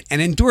 certificate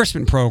and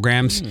endorsement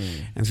programs.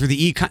 And through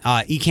the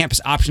e-campus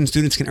option,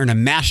 students can earn a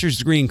master's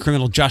degree in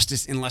criminal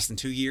justice in less than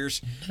 2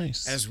 years.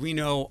 Nice. As we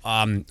know,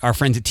 our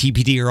friends at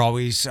TPD are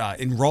always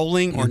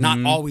enrolling, or not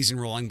always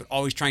enrolling, but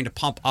always trying to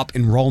pump up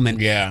enrollment.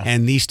 Yeah.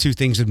 And these two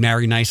things would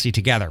marry nicely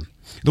together.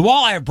 The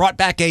Walleye have brought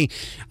back a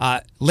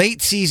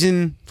late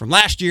season from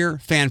last year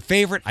fan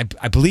favorite.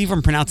 I believe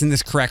I'm pronouncing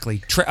this correctly.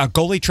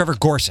 Goalie Trevor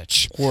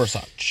Gorsuch.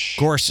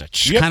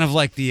 Gorsuch. Yep. Kind of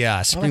like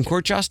the Supreme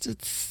Court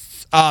justice.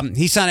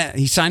 He's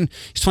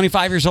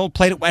 25 years old,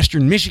 played at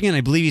Western Michigan.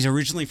 I believe he's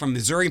originally from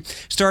Missouri.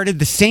 Started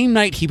the same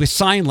night he was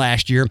signed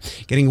last year,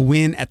 getting a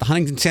win at the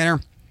Huntington Center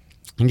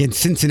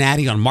against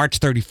Cincinnati on March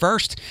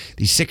 31st.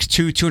 The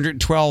 6'2",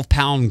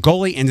 212-pound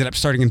goalie ended up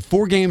starting in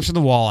 4 games for the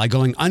Walleye,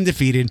 going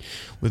undefeated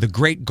with a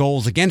great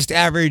goals against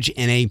average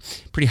and a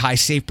pretty high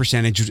save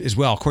percentage as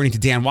well. According to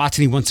Dan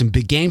Watson, he won some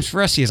big games for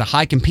us. He has a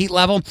high compete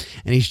level,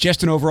 and he's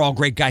just an overall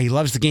great guy. He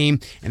loves the game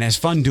and has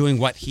fun doing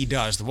what he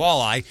does. The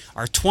Walleye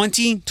are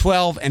 20,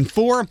 12, and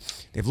 4.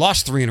 They've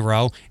lost 3 in a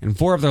row, and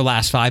 4 of their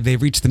last 5.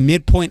 They've reached the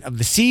midpoint of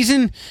the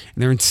season, and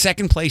they're in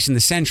second place in the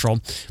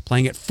Central,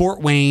 playing at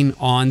Fort Wayne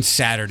on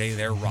Saturday,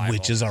 their rival.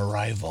 Which is our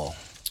rival.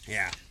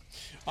 Yeah.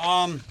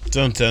 Dun,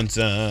 dun,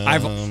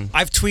 dun.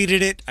 I've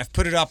tweeted it. I've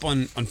put it up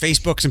on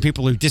Facebook. Some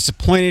people are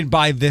disappointed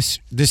by this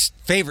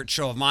favorite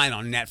show of mine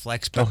on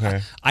Netflix, but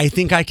Okay. I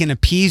think I can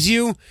appease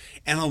you.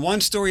 And the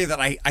one story that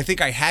I think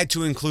I had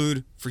to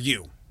include for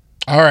you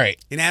All right.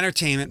 in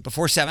entertainment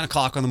before 7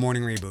 o'clock on the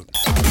morning reboot.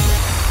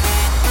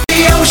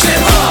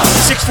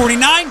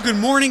 6:49. Good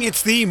morning.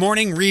 It's the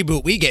morning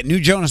reboot. We get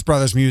new Jonas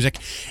Brothers music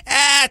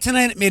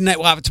tonight at midnight.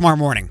 We'll have it tomorrow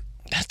morning.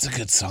 That's a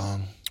good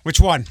song. Which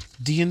one?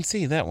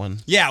 DNC, that one.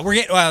 Yeah, we're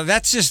getting.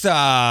 That's just.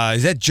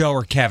 Is that Joe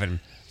or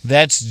Kevin?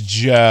 That's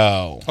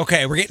Joe.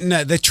 Okay, we're getting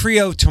the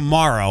trio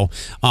tomorrow.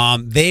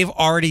 They've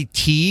already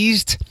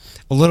teased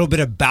a little bit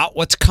about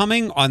what's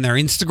coming on their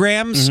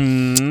Instagrams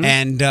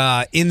and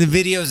in the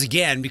videos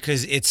again,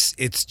 because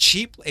it's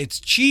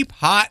cheap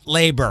hot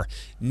labor.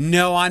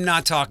 No, I'm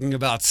not talking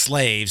about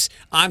slaves.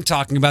 I'm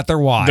talking about their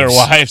wives. Their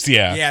wives,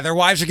 yeah. Yeah, their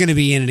wives are going to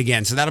be in it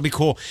again, so that'll be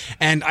cool.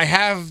 And I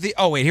have the.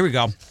 Oh wait, here we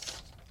go.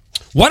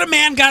 What a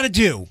man got to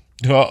do.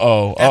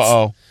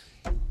 Uh-oh.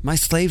 My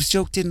slaves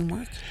joke didn't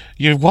work.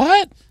 You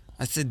what?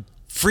 I said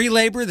free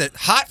labor,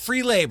 hot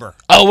free labor.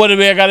 Oh, what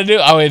did I got to do?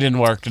 Oh, it didn't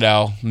work.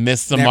 No.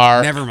 Missed the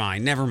mark. Never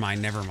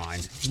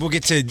mind. We'll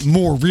get to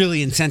more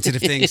really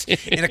insensitive things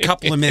in a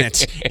couple of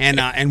minutes,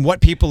 and what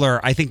people are,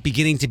 I think,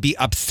 beginning to be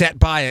upset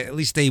by. At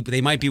least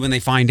they might be when they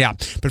find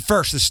out. But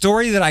first, the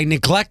story that I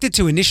neglected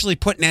to initially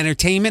put in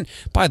entertainment.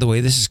 By the way,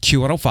 this is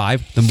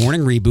Q105, the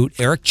morning reboot.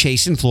 Eric,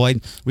 Chase, and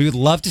Floyd. We would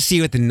love to see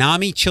you at the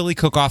Nami Chili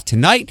Cook-Off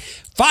tonight,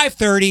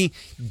 5:30.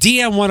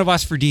 DM one of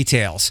us for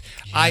details.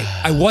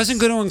 Yes. I wasn't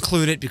going to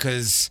include it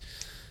because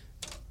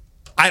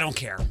I don't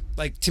care.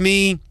 Like, to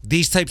me,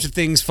 these types of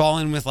things fall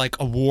in with, like,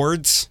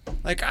 awards.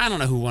 Like, I don't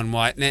know who won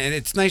what. And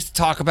it's nice to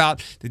talk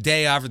about the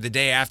day of or the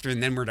day after,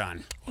 and then we're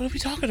done. What are we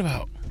talking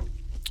about?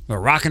 The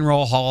Rock and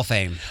Roll Hall of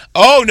Fame.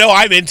 Oh, no,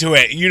 I'm into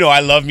it. You know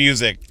I love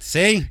music.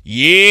 See?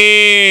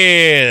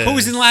 Yeah. Who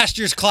was in last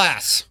year's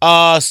class?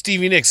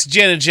 Stevie Nicks,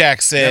 Janet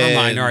Jackson. Never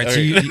mind. All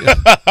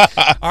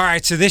right. All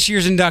right, so this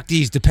year's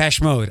inductees,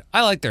 Depeche Mode.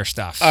 I like their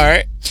stuff. All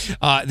right.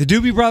 The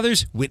Doobie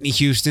Brothers, Whitney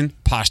Houston,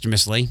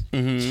 posthumously.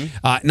 9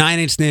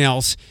 Inch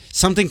Nails,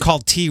 Something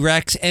Called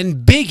T-Rex, and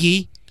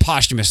Biggie,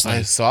 posthumously.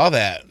 I saw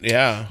that.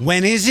 Yeah.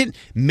 When is it?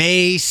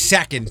 May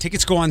 2nd.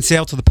 Tickets go on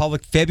sale to the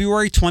public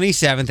February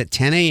 27th at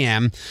 10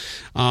 a.m.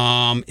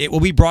 It will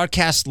be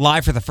broadcast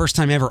live for the first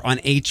time ever on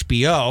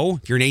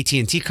HBO. If you're an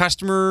AT&T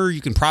customer,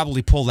 you can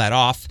probably pull that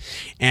off.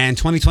 And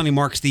 2020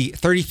 marks the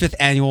 35th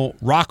annual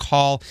Rock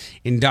Hall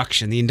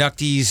induction. The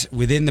inductees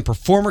within the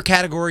performer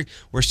category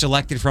were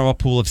selected from a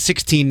pool of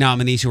 16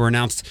 nominees who were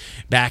announced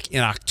back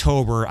in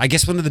October. I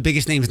guess one of the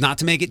biggest names not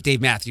to make it,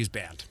 Dave Matthews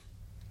Band.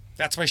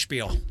 That's my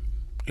spiel.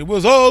 It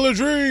was all a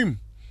dream.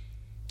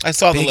 I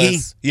saw the Biggie?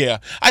 list. Yeah.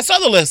 I saw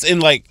the list,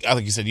 and like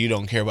you said, you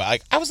don't care,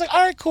 but I was like,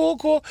 all right,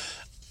 cool.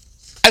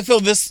 I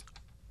feel this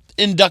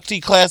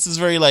inductee class is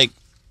very like,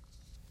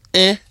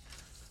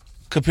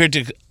 compared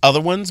to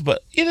other ones,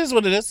 but it is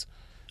what it is.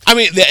 I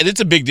mean,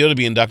 it's a big deal to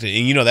be inducted,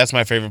 and that's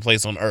my favorite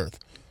place on earth.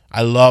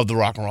 I love the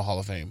Rock and Roll Hall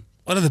of Fame.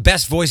 One of the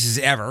best voices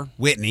ever,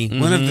 Whitney.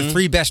 One of the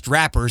 3 best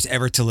rappers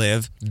ever to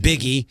live,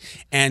 Biggie,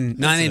 and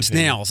Nine Inch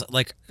Nails.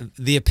 Like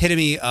the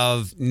epitome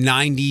of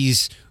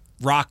 90s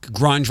rock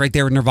grunge right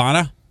there with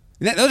Nirvana.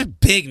 Those are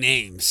big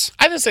names.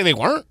 I didn't say they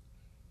weren't.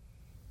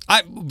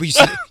 But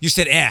you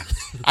said eh.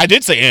 I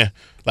did say eh.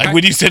 Like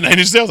when you said Nine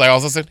Inch Nails, I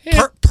also said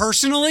eh.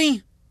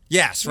 Personally,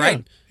 yes,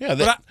 right? Yeah.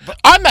 But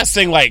I'm not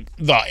saying like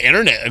the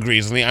internet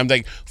agrees with me. I'm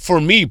like, for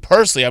me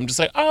personally, I'm just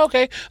like, oh,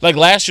 okay. Like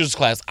last year's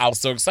class, I was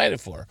so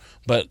excited for.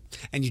 But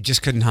and you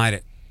just couldn't hide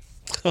it.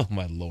 oh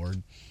my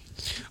Lord.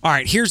 All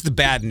right, here's the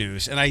bad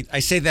news. And I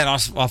say that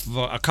off of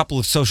a couple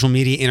of social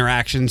media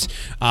interactions.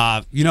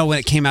 When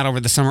it came out over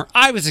the summer,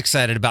 I was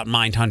excited about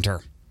Mindhunter.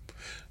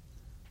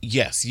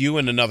 Yes, you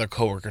and another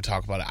coworker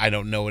talk about it. I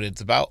don't know what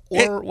it's about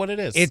or what it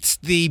is. It's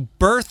the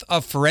birth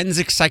of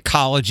forensic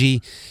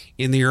psychology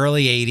in the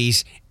early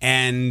 80s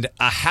and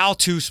a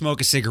how-to smoke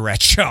a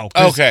cigarette show.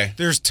 'Cause Okay.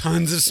 There's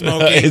tons of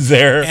smoking. Is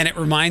there? And it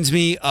reminds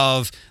me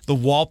of the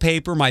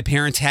wallpaper my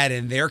parents had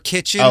in their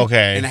kitchen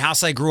Okay. in the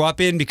house I grew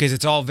up in because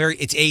it's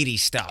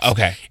 80s stuff.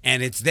 Okay.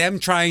 And it's them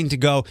trying to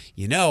go,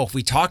 if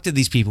we talk to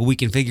these people, we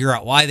can figure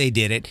out why they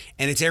did it.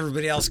 And it's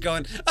everybody else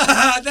going,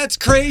 that's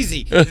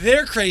crazy.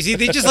 They're crazy.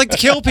 They just like to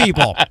kill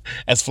people.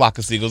 As Flock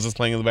of Seagulls is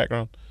playing in the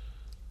background.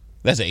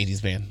 That's an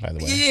 80s band, by the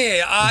way.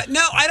 Yeah.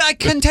 No, I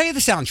couldn't tell you the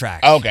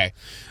soundtrack. Okay.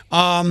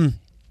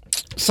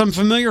 Some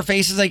familiar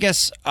faces, I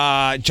guess.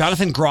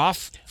 Jonathan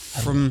Groff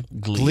from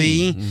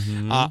Glee.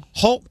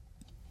 Hope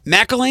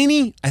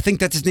McElhaney, I think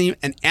that's his name,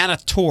 and Anna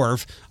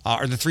Torv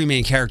are the 3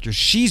 main characters.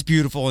 She's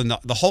beautiful, and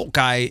the Hulk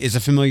guy is a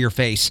familiar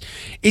face.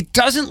 It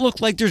doesn't look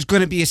like there's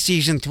going to be a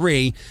season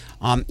 3,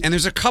 and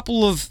there's a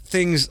couple of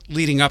things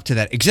leading up to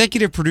that.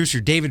 Executive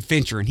producer David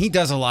Fincher, and he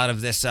does a lot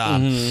of this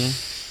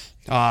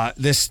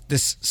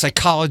this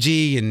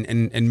psychology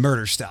and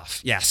murder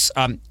stuff. Yes.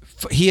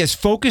 He has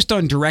focused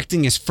on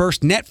directing his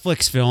first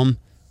Netflix film,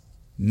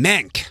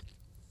 Mank.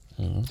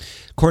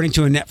 According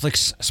to a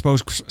Netflix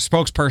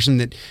spokesperson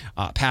that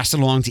passed it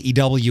along to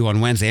EW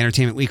on Wednesday,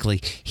 Entertainment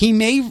Weekly, he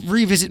may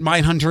revisit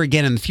Mindhunter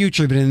again in the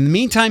future, but in the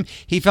meantime,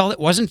 he felt it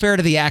wasn't fair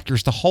to the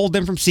actors to hold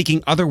them from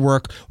seeking other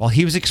work while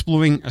he was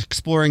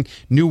exploring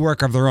new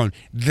work of their own.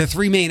 The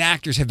 3 main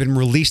actors have been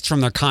released from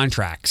their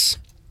contracts.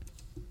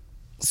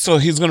 So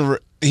if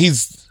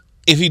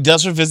he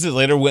does revisit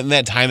later, wouldn't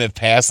that time have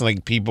passed and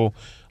like people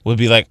would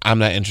be like, I'm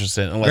not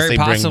interested unless Very they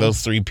possible. bring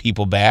those 3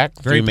 people back,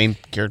 3 main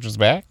characters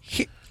back?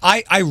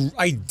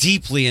 I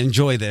deeply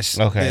enjoy this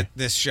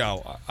this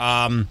show.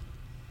 How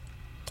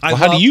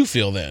do you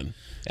feel then,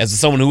 as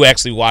someone who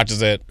actually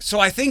watches it? So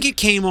I think it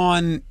came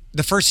on.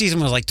 The first season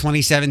was like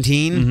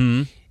 2017.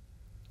 Mm-hmm.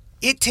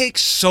 It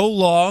takes so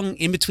long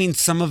in between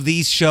some of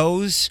these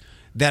shows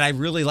that I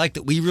really like,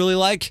 that we really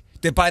like,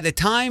 that by the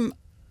time,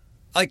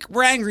 like,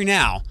 we're angry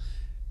now,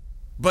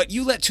 but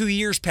you let 2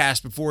 years pass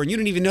before, and you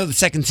didn't even know the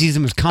second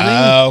season was coming.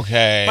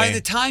 Okay. By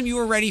the time you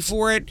were ready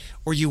for it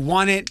or you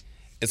want it,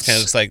 it's kind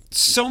of just like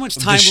so much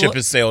time. The ship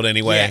has sailed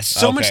anyway. Yeah,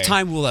 so much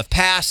time will have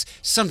passed.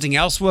 Something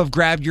else will have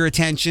grabbed your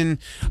attention.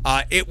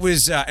 It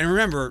was, and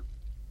remember,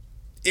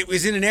 it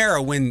was in an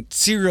era when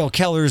serial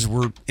killers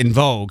were in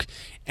vogue,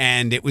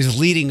 and it was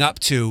leading up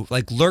to,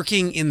 like,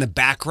 lurking in the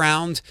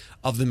background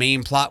of the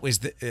main plot was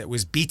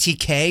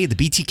BTK, the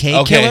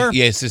BTK killer.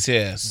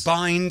 Yes.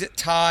 Bind,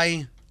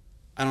 tie.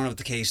 I don't know what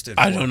the case stood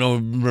for. I don't know.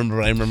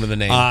 I remember the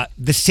name.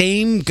 The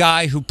same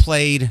guy who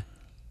played.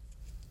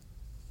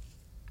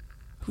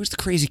 Who's the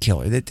crazy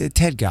killer? The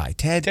Ted guy.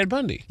 Ted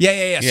Bundy.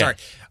 Yeah. Sorry.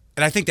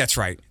 And I think that's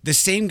right. The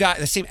same guy,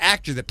 the same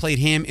actor that played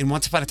him in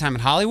Once Upon a Time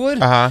in Hollywood.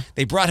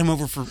 They brought him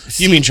over for.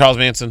 You mean Charles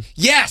Manson?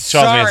 Yes.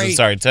 Charles Manson.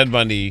 Sorry, Ted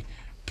Bundy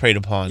preyed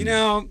upon.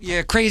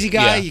 Crazy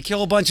guy. Yeah. You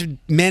kill a bunch of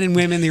men and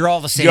women. They're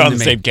all the same. You're on to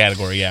the me. same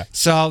category. Yeah.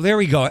 So there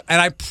we go.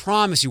 And I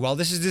promise you, while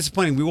this is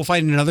disappointing, we will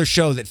find another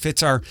show that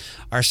fits our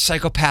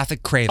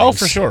psychopathic cravings.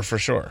 Oh, for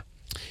sure.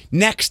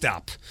 Next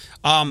up,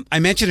 I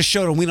mentioned a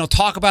show that we don't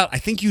talk about. I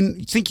think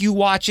you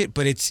watch it,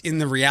 but it's in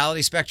the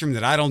reality spectrum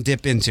that I don't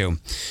dip into.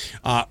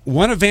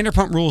 One of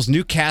Vanderpump Rules'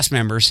 new cast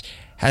members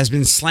has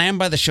been slammed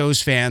by the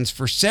show's fans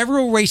for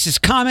several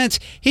racist comments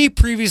he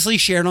previously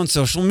shared on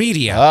social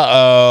media.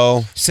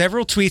 Uh-oh.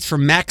 Several tweets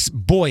from Max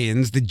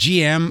Boyens, the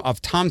GM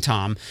of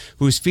TomTom,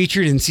 who is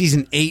featured in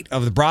season 8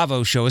 of the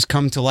Bravo show, has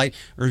come to light,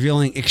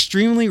 revealing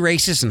extremely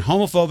racist and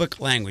homophobic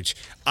language.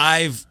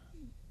 I've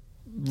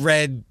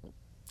read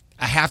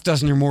a half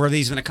dozen or more of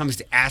these when it comes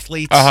to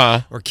athletes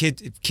or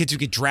kids who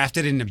get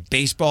drafted into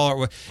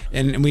baseball,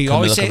 and we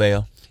always say.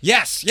 Cabello.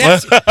 Yes.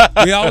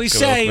 We always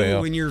say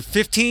when you're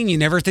 15, you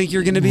never think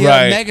you're going to be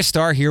Right. a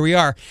megastar. Here we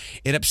are.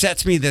 It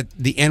upsets me that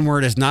the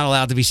N-word is not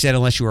allowed to be said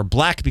unless you are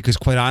black because,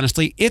 quite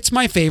honestly, it's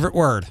my favorite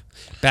word.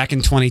 Back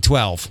in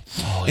 2012.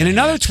 In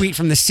another tweet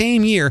from the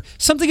same year,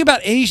 something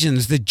about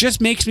Asians that just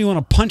makes me want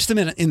to punch them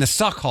in the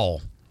suck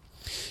hole.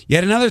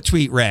 Yet another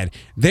tweet read,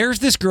 "There's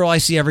this girl I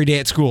see every day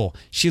at school.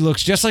 She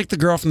looks just like the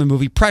girl from the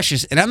movie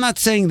Precious, and I'm not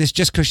saying this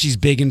just because she's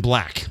big and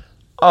black."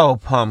 Oh,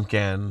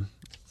 pumpkin.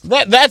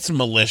 That's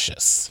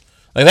malicious.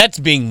 Like, that's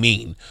being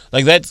mean.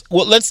 Like, that's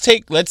let's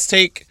take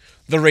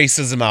the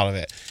racism out of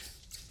it.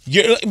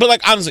 But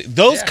like, honestly,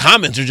 those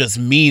comments are just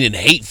mean and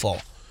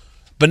hateful.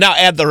 But now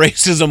add the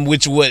racism,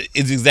 which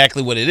is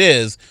exactly what it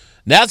is.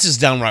 Now it's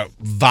just downright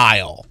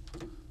vile.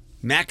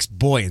 Max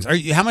Boyens.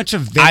 How much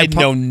of I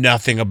know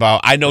nothing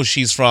about. I know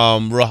she's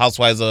from Real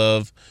Housewives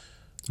of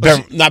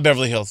not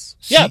Beverly Hills.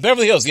 Yeah,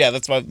 Beverly Hills. Yeah,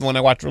 that's the one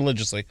I watch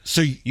religiously.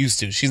 So used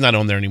to. She's not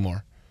on there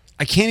anymore.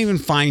 I can't even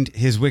find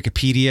his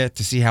Wikipedia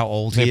to see how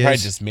old They he probably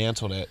is.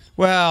 dismantled it.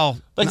 Well,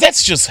 Like,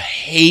 that's just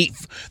hate.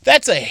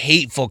 That's a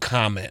hateful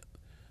comment.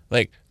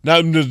 Like,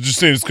 not just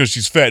saying it's because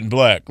she's fat and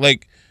black.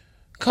 Like,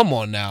 come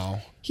on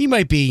now. he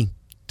might be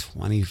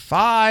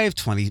 25,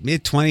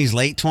 mid-20s,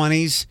 late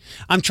 20s.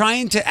 I'm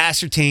trying to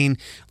ascertain,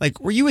 like,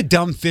 were you a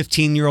dumb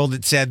 15-year-old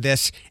that said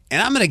this?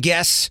 And I'm going to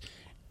guess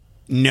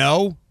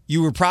no.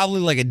 You were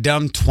probably like a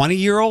dumb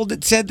 20-year-old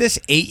that said this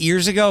 8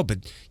 years ago, but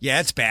yeah,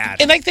 it's bad.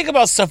 And I think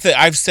about stuff that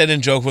I've said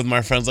and joked with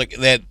my friends, like,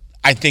 that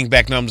I think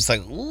back now, I'm just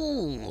like,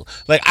 ooh.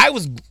 Like, I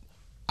was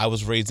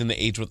raised in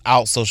the age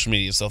without social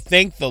media, so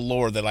thank the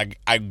Lord that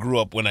I grew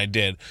up when I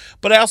did.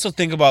 But I also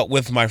think about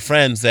with my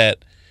friends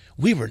that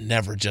we were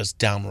never just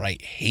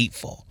downright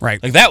hateful.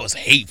 Right. Like, that was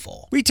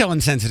hateful. We tell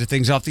insensitive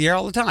things off the air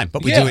all the time,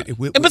 but we Yeah. do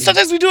it. But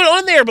sometimes we do it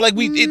on there, but like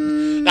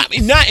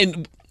not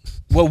in.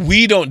 Well,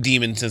 we don't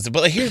deem insensitive,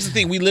 but like, here's the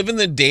thing: we live in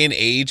the day and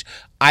age.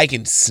 I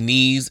can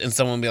sneeze, and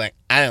someone will be like,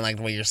 "I didn't like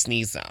the way your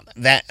sneeze sounded.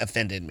 That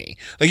offended me."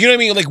 Like, you know what I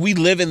mean? Like, we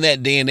live in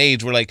that day and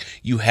age where like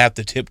you have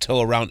to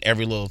tiptoe around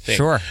every little thing.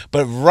 Sure.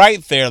 But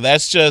right there,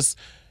 that's just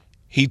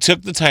he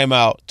took the time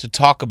out to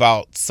talk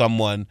about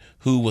someone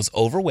who was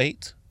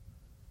overweight.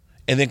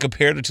 And then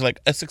compared her to like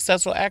a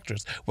successful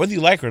actress. Whether you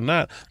like her or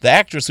not, the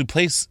actress who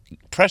plays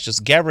Precious,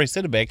 Gabrielle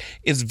Sidibe,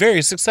 is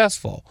very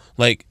successful.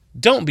 Like,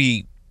 don't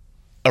be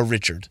a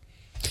Richard.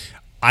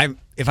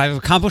 If I've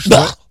accomplished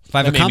That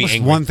made me accomplished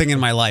angry. one thing in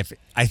my life,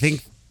 I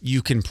think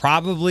you can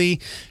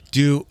probably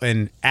do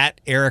an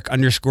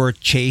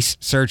 @Eric_Chase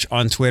search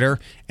on Twitter,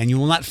 and you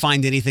will not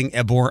find anything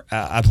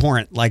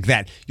abhorrent like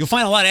that. You'll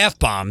find a lot of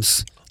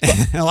F-bombs,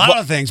 a lot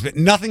of things, but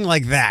nothing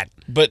like that.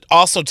 But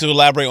also to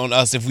elaborate on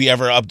us, if we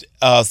ever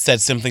said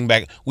something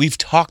back, we've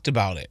talked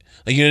about it.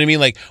 Like, you know what I mean?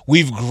 Like,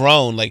 we've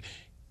grown. Like,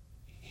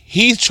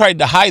 he tried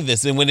to hide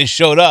this, and when it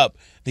showed up,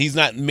 he's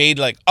not made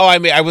like, oh,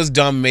 I was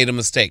dumb, made a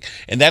mistake.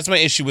 And that's my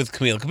issue with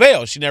Camila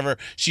Cabello.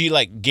 She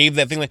like gave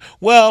that thing like,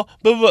 well,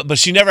 but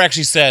she never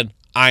actually said,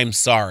 I'm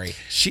sorry.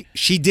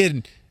 She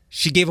did.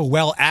 She gave a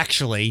well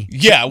actually.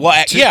 Yeah,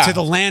 well, to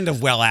the land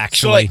of well So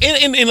actually. like,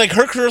 and like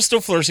her career is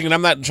still flourishing, and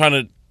I'm not trying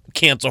to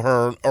cancel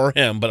her or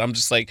him, but I'm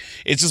just like,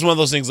 it's just one of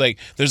those things. Like,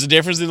 there's a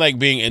difference in like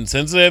being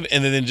insensitive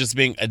and then just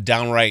being a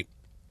downright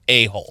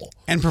a-hole.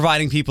 And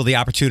providing people the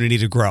opportunity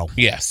to grow.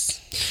 Yes.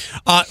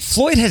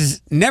 Floyd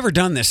has never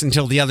done this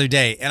until the other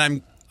day,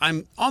 and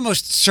I'm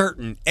almost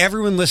certain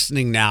everyone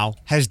listening now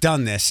has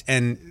done this,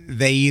 and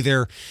you've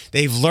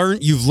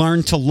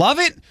learned to love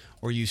it,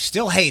 or you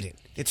still hate it.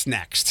 It's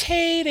next.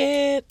 Hate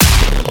it.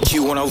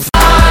 Q105.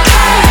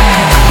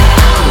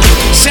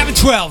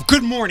 7:12.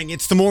 Good morning.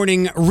 It's the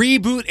morning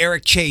reboot.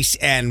 Eric Chase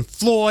and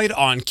Floyd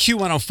on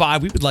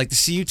Q105. We would like to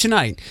see you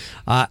tonight.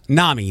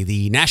 NAMI,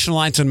 the National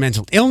Alliance on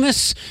Mental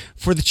Illness,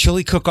 for the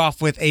chili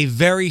cook-off with a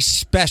very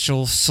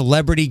special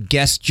celebrity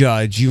guest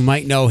judge. You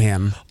might know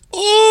him.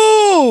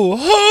 Ooh,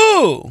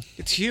 who?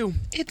 It's you.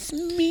 It's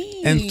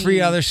me. And 3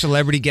 other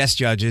celebrity guest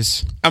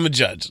judges. I'm a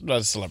judge,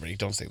 not a celebrity.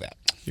 Don't say that.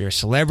 You're a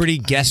celebrity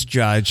guest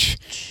judge.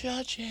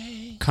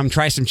 Judging. Come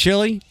try some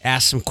chili,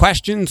 ask some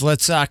questions.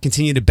 Let's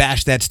continue to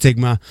bash that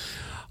stigma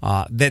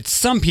that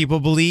some people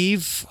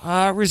believe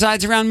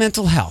resides around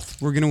mental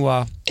health. We're going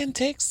to... And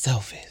take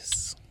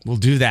selfies. We'll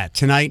do that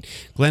tonight.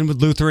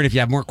 Glenwood Lutheran, if you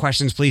have more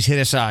questions, please hit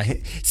us.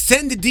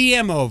 Send a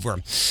DM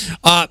over.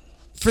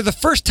 For the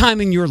first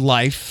time in your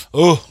life...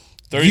 Oh,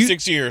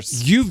 36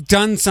 years. You've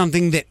done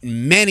something that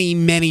many,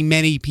 many,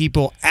 many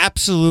people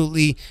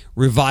absolutely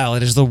revile.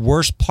 It is the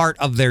worst part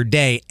of their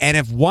day. And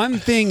if one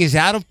thing is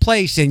out of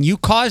place, and you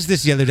caused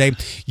this the other day,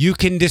 you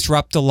can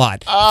disrupt a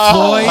lot.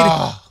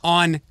 Floyd,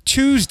 on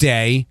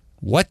Tuesday,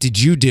 what did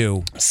you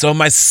do? So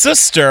my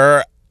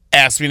sister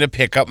asked me to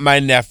pick up my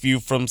nephew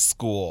from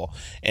school.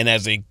 And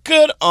as a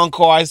good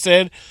uncle, I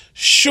said,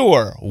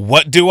 sure,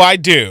 what do I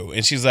do?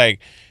 And she's like,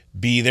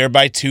 be there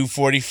by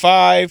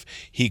 2:45.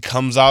 He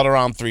comes out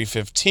around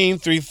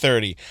 3:15,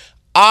 3:30.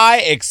 I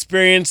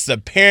experienced the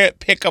parent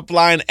pickup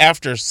line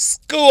after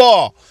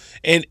school,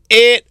 and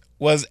it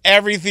was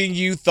everything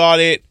you thought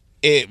it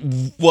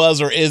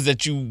was or is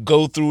that you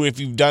go through if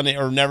you've done it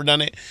or never done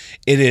it.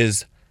 It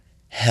is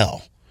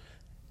hell.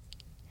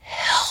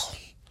 Hell.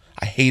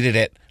 I hated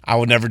it. I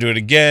would never do it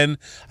again.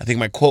 I think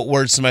my quote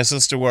words to my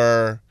sister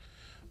were,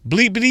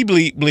 bleep, bleep,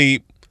 bleep,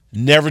 bleep,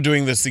 never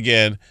doing this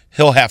again.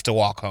 He'll have to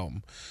walk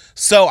home.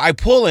 So I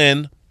pull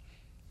in.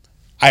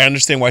 I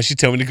understand why she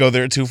told me to go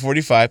there at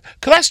 2:45,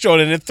 because I strolled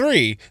in at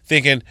 3,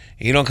 thinking,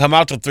 you don't come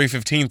out till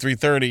 3:15,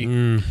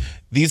 3:30.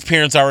 These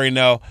parents already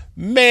know.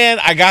 Man,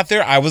 I got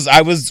there. I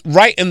was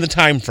right in the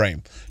time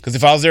frame, because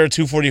if I was there at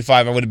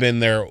 2:45, I would have been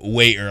there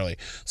way early.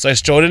 So I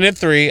strolled in at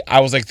 3. I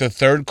was like the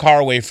third car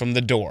away from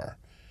the door.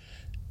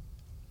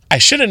 I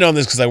should have known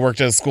this because I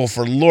worked at a school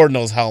for Lord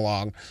knows how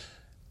long,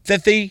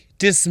 that they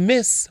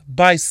dismiss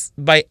by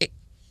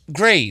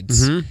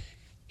grades.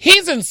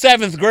 He's in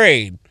 7th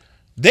grade.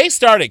 They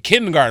start at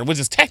kindergarten, which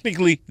is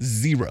technically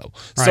 0.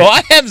 Right. So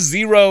I have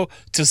 0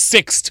 to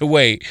 6 to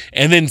wait,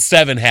 and then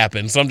 7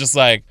 happens. So I'm just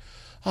like,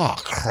 oh,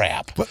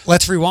 crap. But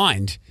let's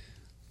rewind.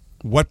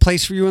 What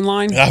place were you in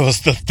line? I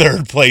was the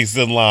 3rd place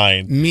in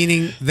line.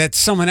 Meaning that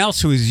someone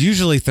else who is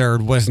usually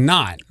 3rd was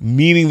not.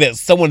 Meaning that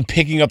someone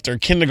picking up their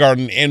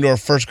kindergarten and or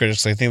 1st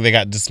graders, so I think they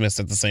got dismissed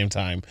at the same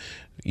time.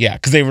 Yeah,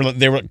 because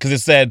because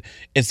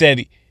it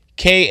said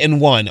K and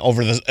 1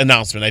 over the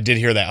announcement. I did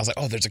hear that. I was like,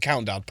 oh, there's a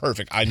countdown.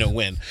 Perfect. I know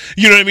when.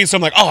 You know what I mean? So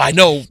I'm like, oh, I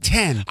know.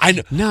 10, I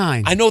know,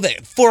 9. I know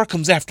that 4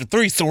 comes after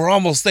 3, so we're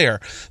almost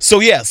there. So,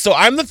 yeah. So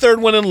I'm the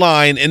 3rd one in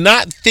line, and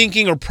not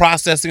thinking or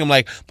processing. I'm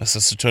like, my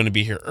sister's trying to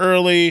be here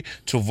early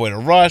to avoid a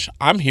rush.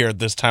 I'm here at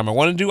this time I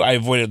want to do. I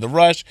avoided the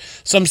rush.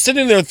 So I'm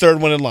sitting there 3rd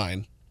one in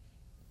line.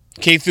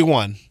 K through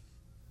 1.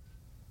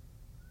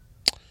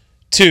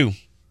 2.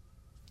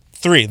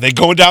 3. They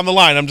going down the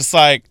line. I'm just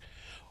like,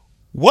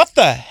 what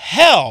the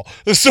hell?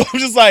 So I'm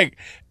just like,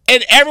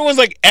 and everyone's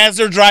like, as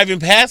they're driving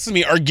past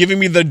me, are giving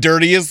me the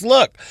dirtiest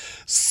look.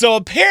 So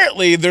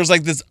apparently there's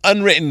like this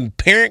unwritten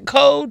parent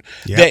code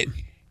that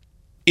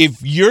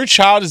if your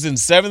child is in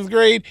 7th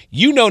grade,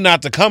 you know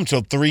not to come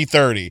till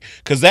 3:30,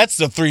 because that's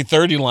the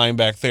 3:30 line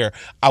back there.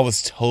 I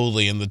was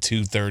totally in the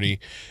 2:30,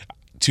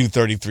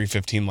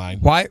 3:15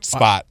 line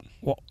spot.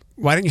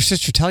 Why didn't your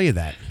sister tell you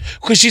that?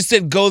 Because she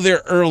said go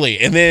there early.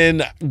 And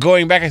then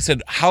going back, I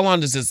said, how long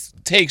does this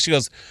take? She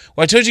goes,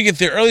 well, I told you to get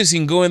there early so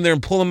you can go in there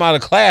and pull them out of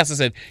class. I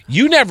said,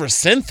 you never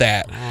sent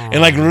that.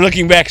 And like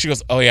looking back, she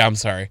goes, oh yeah, I'm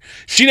sorry.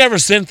 She never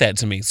sent that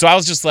to me. So I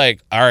was just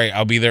like, all right,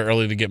 I'll be there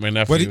early to get my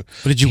nephew. What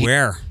did you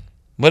wear?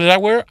 What did I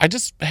wear? I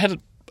just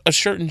had a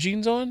shirt and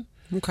jeans on.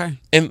 Okay.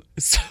 And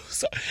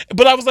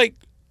but I was like,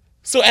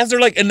 so as they're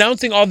like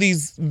announcing all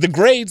the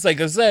grades, like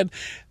I said,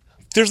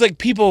 there's like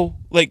people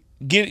like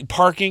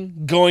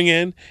parking, going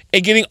in,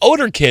 and getting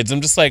older kids.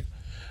 I'm just like,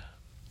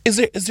 is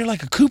there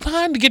like a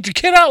coupon to get your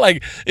kid out?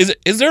 Like,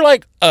 is there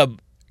like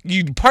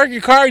you park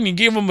your car and you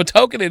give them a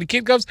token and the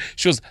kid comes?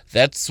 She goes,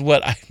 that's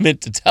what I meant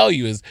to tell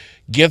you is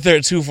get there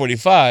at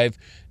 2:45.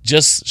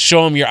 Just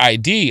show them your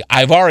ID.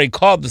 I've already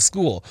called the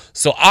school.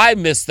 So I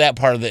missed that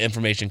part of the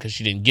information because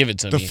she didn't give it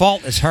to me. The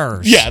fault is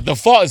hers. Yeah, the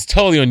fault is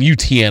totally on you,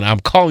 TN. I'm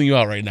calling you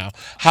out right now.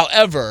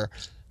 However,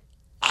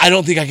 I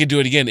don't think I could do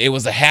it again. It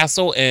was a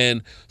hassle,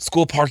 and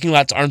school parking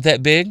lots aren't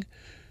that big.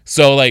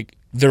 So, like,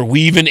 they're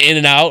weaving in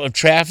and out of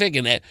traffic,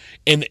 and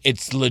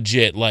it's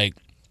legit like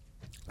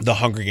the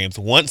Hunger Games.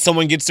 Once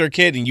someone gets their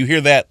kid and you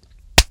hear that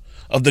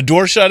of the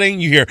door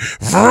shutting, you hear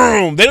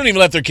vroom. They don't even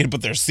let their kid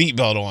put their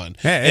seatbelt on.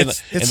 Yeah,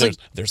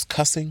 there's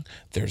cussing,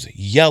 there's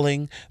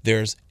yelling,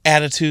 there's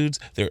attitudes.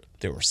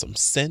 There were some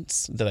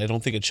scents that I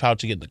don't think a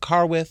child should get in the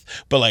car with.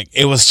 But like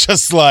it was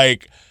just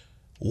like,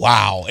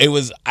 wow. It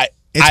was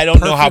I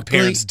don't know how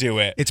parents do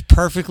it. It's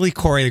perfectly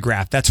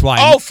choreographed. That's why.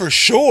 Oh, for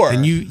sure.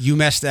 And you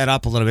messed that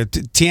up a little bit.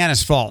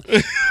 Tiana's fault.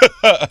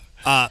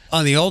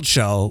 On the old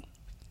show,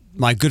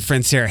 my good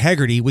friend Sarah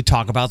Hegarty would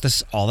talk about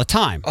this all the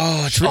time.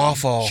 Oh, it's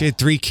awful. She had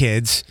 3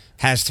 kids,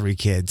 has 3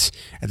 kids.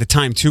 At the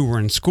time, 2 were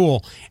in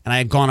school. And I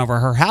had gone over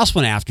her house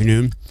one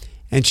afternoon,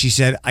 and she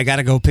said, I got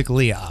to go pick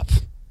Leah up.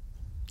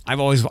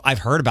 I've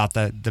heard about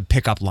the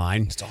pickup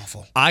line. It's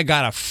awful. I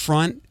got a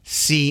front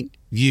seat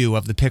view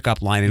of the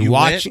pickup line and You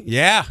watching. went?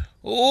 Yeah.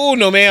 Oh,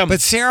 no, ma'am.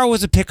 But Sarah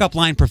was a pickup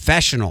line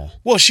professional.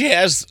 Well,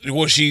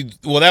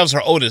 that was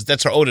her oldest.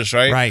 That's her oldest,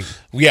 right? Right.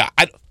 Yeah.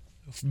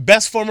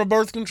 Best form of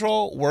birth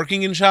control,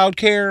 working in child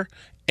care,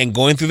 and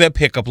going through that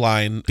pickup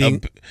line.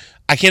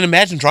 I can't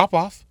imagine drop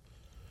off.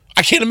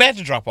 I'm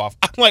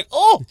like,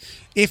 oh.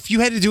 If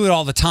you had to do it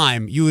all the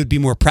time, you would be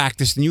more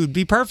practiced and you would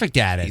be perfect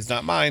at it. He's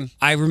not mine.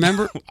 I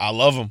remember. I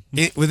love him.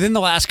 Within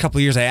the last couple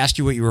of years, I asked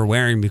you what you were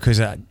wearing because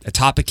a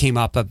topic came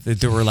up that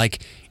there were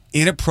like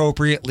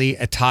inappropriately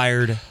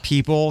attired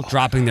people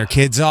dropping their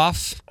kids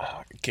off.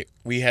 Okay,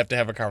 we have to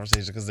have a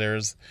conversation because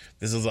this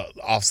is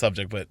off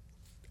subject, but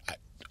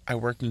I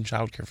worked in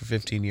childcare for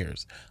 15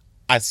 years.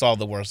 I saw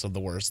the worst of the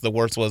worst. The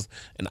worst was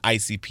an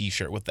ICP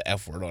shirt with the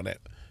F word on it,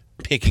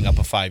 picking up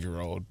a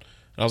 5-year-old.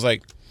 And I was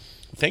like,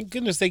 thank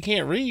goodness they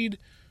can't read.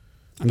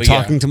 I'm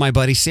talking to my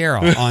buddy Sarah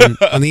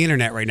on the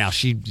internet right now.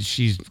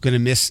 She's going to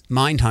miss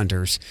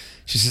Mindhunters.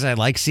 She says, I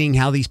like seeing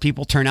how these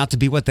people turn out to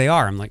be what they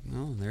are. I'm like,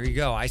 oh, there you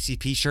go.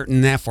 ICP shirt and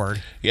an F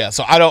word. Yeah,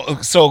 so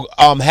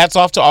hats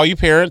off to all you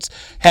parents.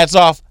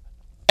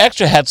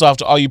 Extra hats off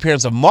to all you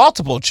parents of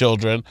multiple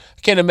children.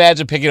 I can't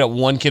imagine picking up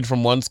one kid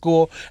from one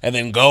school and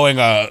then going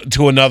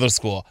to another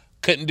school.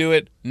 Couldn't do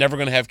it. Never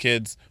going to have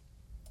kids.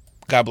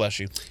 God bless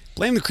you.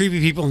 Blame the creepy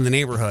people in the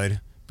neighborhood.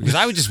 Because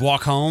I would just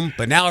walk home,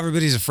 but now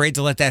everybody's afraid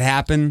to let that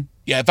happen.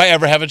 Yeah, if I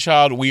ever have a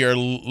child, we are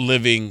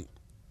living.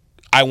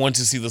 I want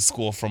to see the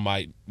school from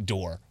my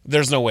door.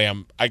 There's no way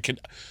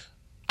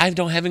I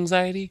don't have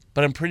anxiety,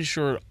 but I'm pretty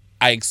sure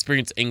I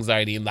experienced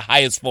anxiety in the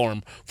highest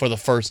form for the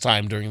first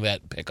time during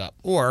that pickup.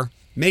 Or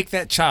make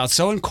that child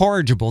so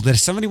incorrigible that if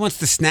somebody wants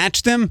to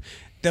snatch them,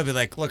 they'll be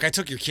like, look, I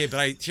took your kid,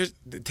 but take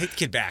the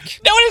kid back.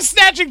 No one is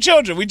snatching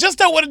children. We just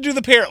don't want to do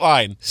the parent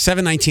line.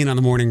 7:19 on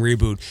the morning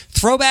reboot.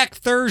 Throwback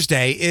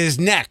Thursday is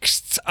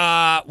next.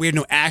 We have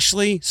no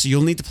Ashley, so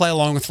you'll need to play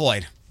along with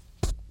Floyd.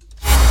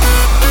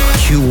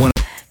 Q1.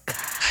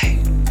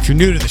 If you're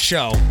new to the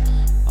show,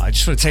 I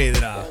just want to tell you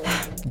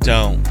that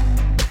Don't.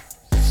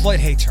 Floyd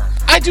hates her.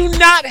 I do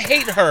not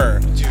hate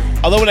her.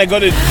 Although when I go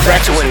to Back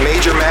breakfast, to when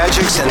Major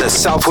Magics and the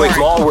Southwick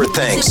Mall were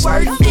things.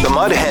 The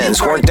Mud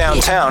Hens weren't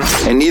downtown,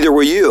 and neither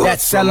were you.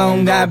 That's how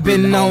long I've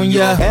been on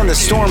ya. And the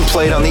Storm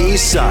played on the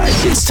east side.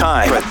 It's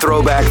time for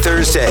Throwback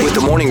Thursday with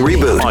the morning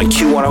reboot on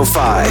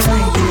Q105.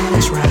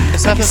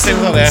 it's not the same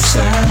without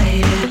Ashley.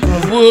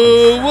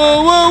 Whoa,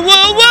 whoa, whoa,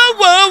 whoa, whoa,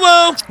 whoa,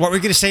 whoa. What were we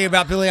going to say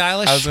about Billie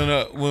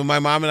Eilish? When my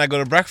mom and I go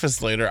to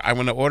breakfast later, I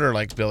want to order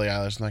like Billie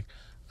Eilish. I'm like,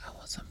 I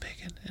want some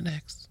bacon and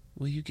eggs.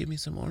 Will you give me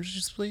some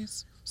oranges,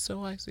 please?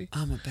 So icy.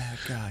 I'm a bad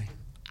guy.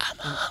 I'm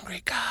a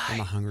hungry guy. I'm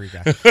a hungry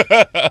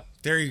guy.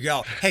 There you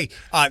go. Hey,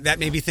 that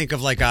made me think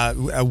of like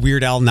a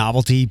Weird Al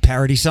novelty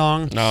parody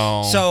song.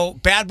 No. So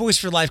Bad Boys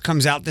for Life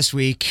comes out this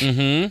week.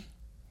 Mm-hmm.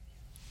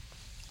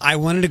 I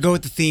wanted to go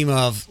with the theme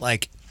of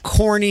like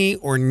corny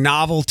or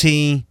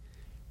novelty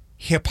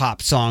hip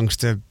hop songs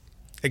to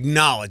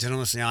acknowledge and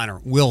honestly honor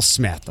Will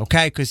Smith,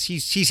 okay? Because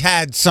he's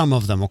had some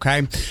of them,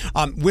 okay?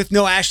 With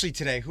no Ashley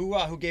today,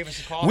 who gave us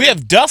a call? We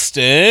have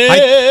Dustin.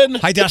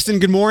 Hi, Dustin.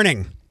 Good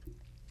morning.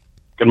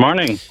 Good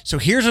morning. So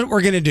here's what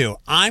we're gonna do.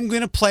 I'm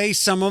gonna play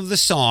some of the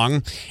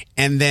song,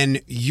 and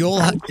then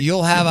you'll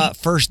have a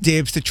first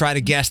dibs to try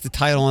to guess the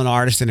title and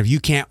artist. And if you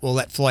can't, we'll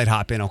let Floyd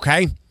hop in,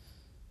 okay?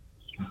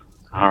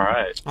 All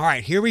right. All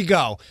right, here we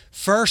go.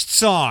 First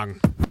song.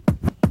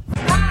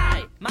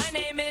 Hi, my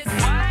name is.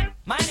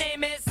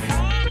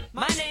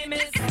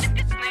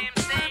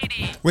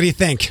 What do you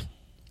think,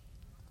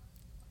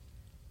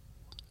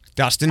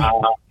 Dustin?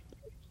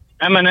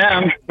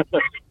 Eminem.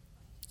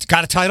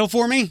 Got a title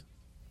for me?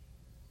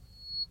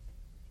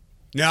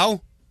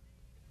 No?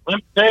 Slim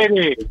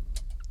Shady.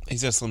 He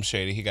said Slim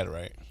Shady. He got it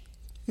right.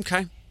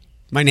 Okay.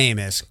 My name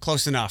is.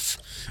 Close enough.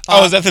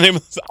 Is that the name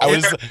of the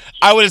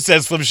I would have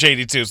said Slim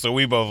Shady too, so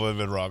we both would have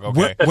been wrong.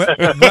 Okay.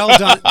 Well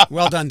done.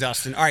 Well done,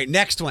 Dustin. All right,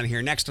 next one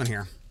here.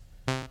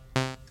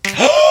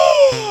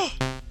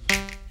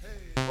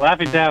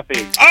 Laffy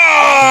Taffy.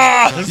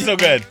 Ah, this is so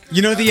good.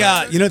 You know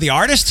the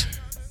artist?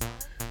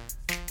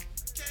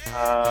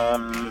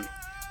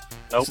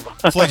 Nope.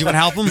 Floyd, you want to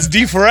help him? It's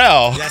D.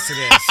 Pharrell. Yes, it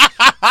is.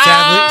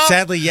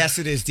 Sadly, yes,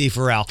 it is D.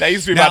 Pharrell. That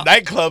used to be Now, my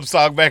nightclub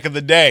song back in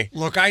the day.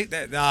 Look, what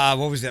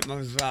was that? It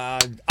was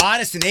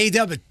Honest and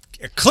A-Dub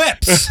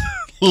Eclipse.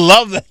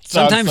 Love that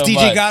song Sometimes so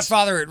DJ much.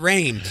 Godfather, it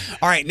rained.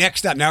 All right,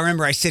 next up. Now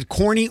remember, I said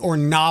corny or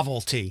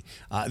novelty.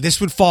 This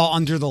would fall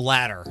under the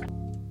latter.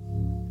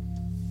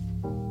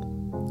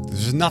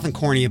 There's nothing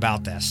corny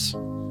about this.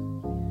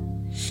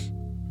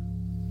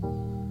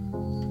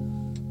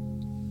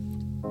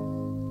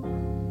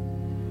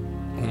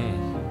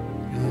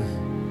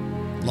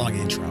 Long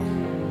intro.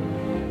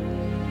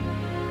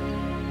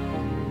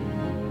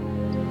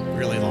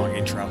 Really long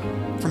intro.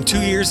 From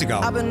 2 years ago.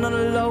 I've been on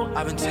the low,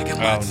 I've been taking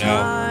my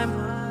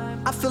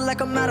time. I feel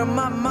like I'm out of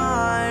my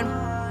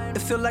mind.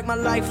 It feel like my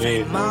life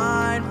ain't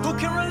mine. Who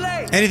can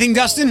relate? Anything,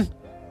 Dustin?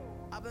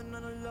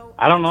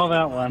 I don't know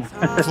that one.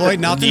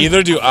 Floyd, nothing?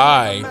 Neither do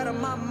I. Out of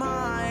my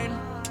mind.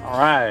 All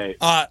right.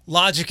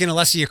 Logic and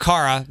Alessia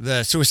Cara,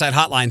 the Suicide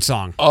Hotline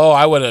song. Oh,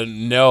 I would have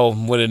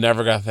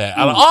never got that.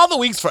 Out of all the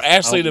weeks for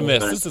Ashley to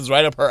miss, this is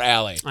right up her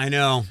alley. I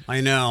know.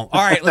 All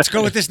right, let's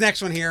go with this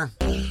next one here.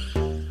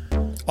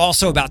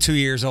 Also about 2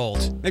 years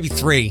old. Maybe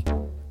 3.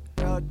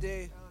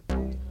 LD,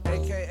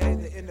 aka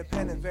the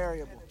independent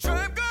variable.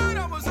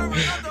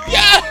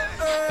 Yeah!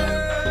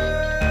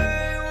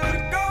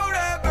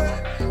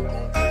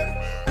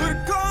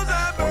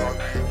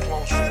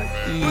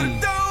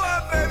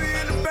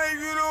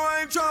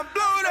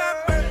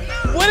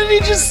 What did he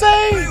just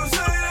say?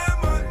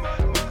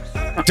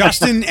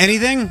 Dustin,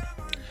 anything?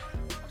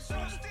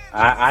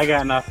 I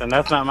got nothing.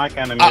 That's not my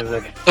kind of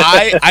music.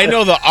 I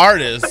know the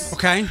artist.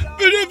 Okay.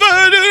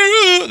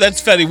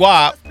 That's Fetty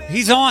Wap.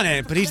 He's on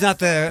it, but he's not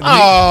the.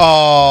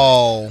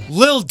 Oh.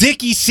 Lil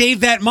Dicky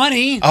saved that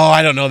money. Oh,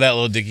 I don't know that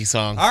Lil Dicky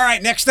song. All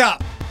right, next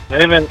up.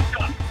 David.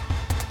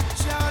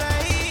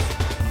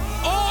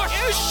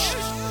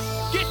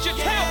 Get your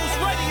towels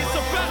ready, it's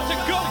about to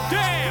go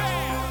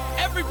down.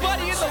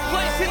 Everybody in the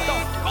place hit the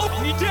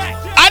open deck.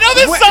 I know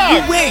this song.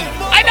 You wait.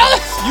 I know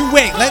this. You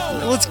wait.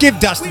 Let's give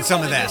Dustin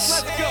some of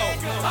this. Let's go.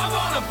 I'm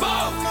on a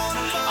boat.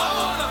 I'm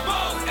on a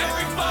boat.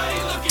 Everybody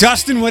look at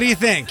Dustin, what do you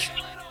think?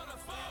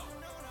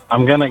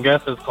 I'm going to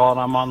guess it's called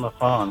I'm on the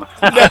phone.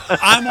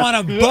 I'm on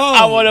a boat.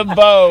 I want a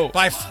boat.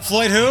 By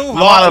Floyd who?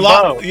 on a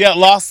boat. Yeah,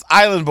 Lost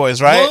Island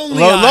Boys, right? Lonely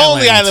Lonely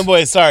Island. Island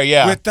Boys. Sorry,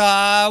 yeah. With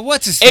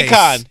what's his face?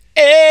 Akon.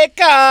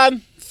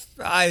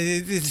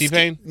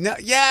 T-Pain? No,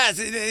 yeah,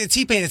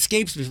 T-Pain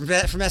escapes me from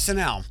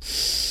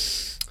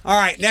SNL. All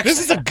right, next. This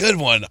is a good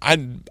one.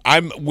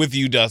 I'm with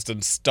you,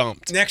 Dustin.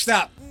 Stumped. Next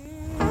up,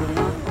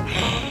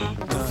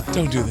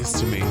 Don't do this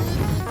to me.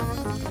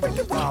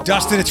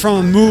 Dustin. It's from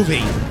a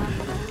movie.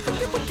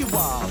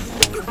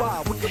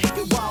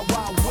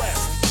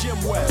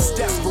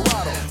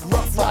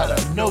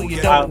 No, you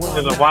Is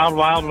it Wild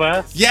Wild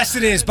West? Yes,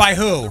 it is. By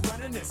who?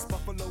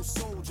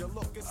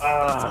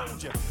 I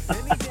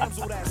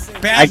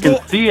Bad can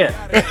Boy- see it.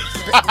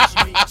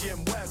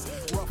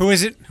 Who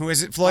is it? Who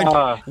is it, Floyd?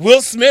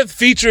 Will Smith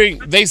featuring,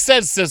 they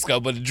said Cisco,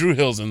 but Drew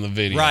Hill's in the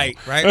video. Right.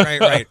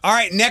 All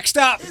right, next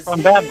up.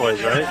 From Bad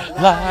Boys, right?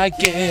 Like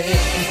it.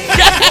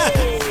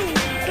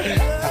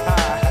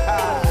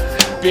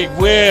 Big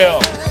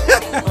Will.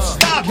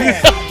 Stop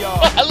it.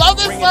 I love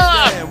this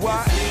song.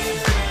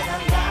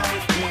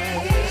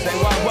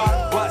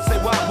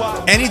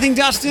 Anything,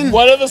 Dustin?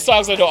 One of the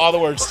songs I know all the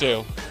words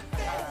to.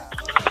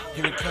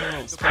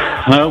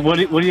 What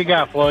do you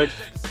got, Floyd?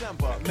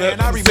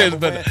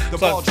 The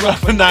ball dropped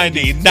for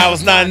 90. Now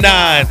it's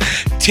 99.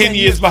 10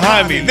 years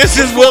behind me. This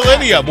is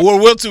Willennium or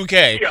Will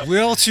 2K.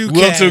 Will 2K.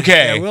 Will 2K.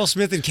 Yeah, Will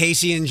Smith and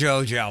Casey and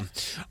JoJo.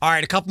 All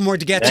right, a couple more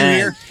to get to Dang.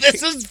 here.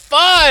 This is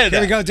fun.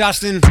 Here we go,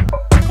 Dustin.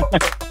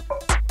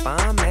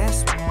 Bomb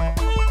ass.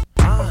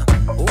 Bomb.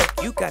 Oh,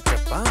 you got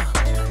the bomb.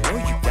 Oh,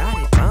 you got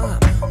it, bomb.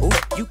 Oh,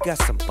 you got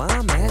some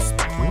bomb ass.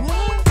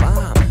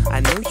 Bomb. I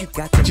know you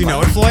got the. Do you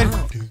know it, Floyd?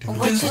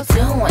 What you doing?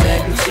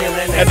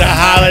 At the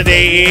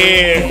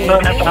Holiday Inn.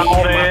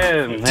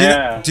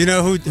 Yeah. Do you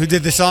know who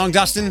did the song,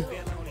 Dustin?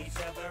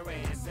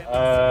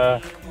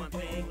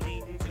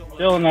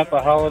 Chilling at the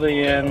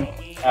Holiday Inn.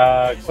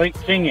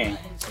 Singing.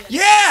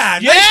 Yeah,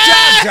 nice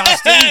Yes! job,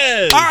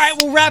 Dustin. All right,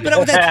 we'll wrap it up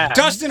with that.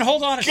 Dustin,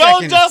 hold on a Go,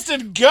 second.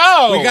 Dustin,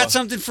 go. We got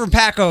something from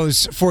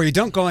Pacos for you.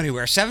 Don't go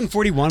anywhere.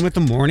 7:41 with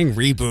the morning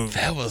reboot.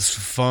 That was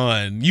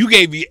fun. You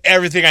gave me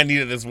everything I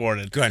needed this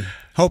morning. Good.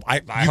 Hope I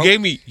You hope.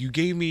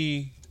 gave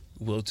me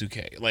Will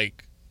 2K.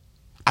 Like,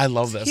 I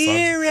love that song.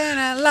 Here and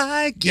I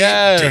like it.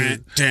 Yes.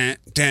 Dun, dun,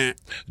 dun.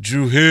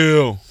 Drew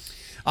Hill.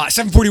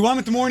 7:41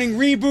 with the morning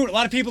reboot. A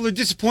lot of people are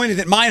disappointed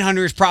that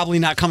Mindhunter is probably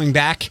not coming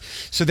back.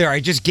 So there, I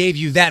just gave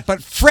you that.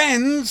 But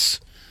Friends,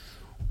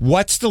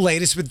 what's the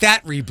latest with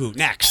that reboot?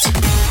 Next.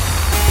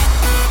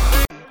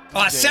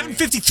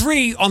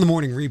 7:53 on the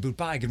morning reboot.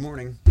 Bye. Good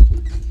morning.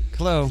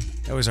 Hello.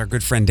 That was our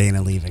good friend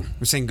Dana leaving.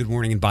 We're saying good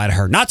morning and bye to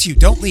her. Not to you.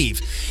 Don't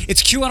leave.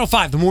 It's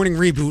Q105, the morning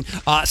reboot.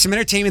 Some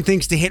entertainment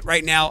things to hit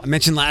right now. I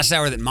mentioned last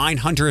hour that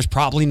Mindhunter is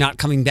probably not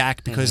coming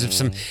back because of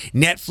some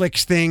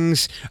Netflix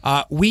things.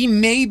 We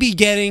may be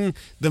getting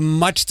the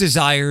much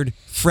desired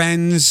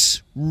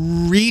Friends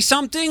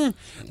reunion,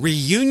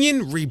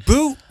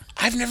 reboot.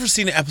 I've never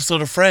seen an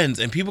episode of Friends,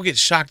 and people get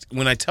shocked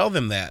when I tell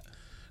them that.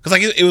 Because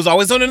like it was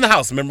always on in the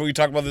house. Remember we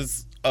talked about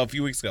this a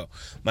few weeks ago.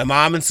 My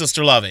mom and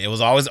sister love it. It was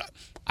always...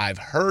 I've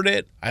heard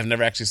it. I've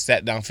never actually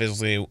sat down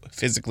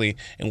physically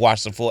and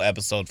watched a full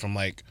episode from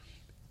like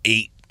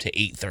 8 to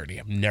 8:30.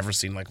 I've never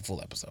seen like a full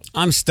episode.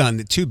 I'm stunned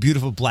that two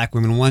beautiful black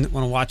women want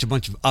to watch a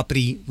bunch of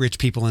uppity rich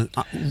people and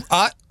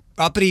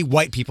uppity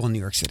white people in New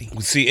York City.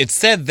 See, it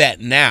said that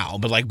now,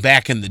 but like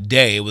back in the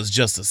day, it was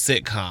just a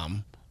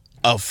sitcom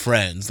of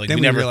Friends. Like Then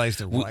we never realized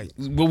they're white.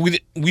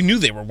 We knew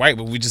they were white,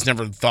 but we just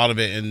never thought of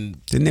it.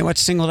 And Didn't they watch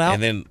Singled Out?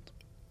 and then.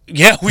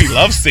 Yeah, we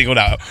love Singled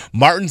Out.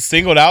 Martin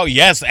Singled Out.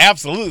 Yes,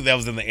 absolutely. That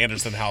was in the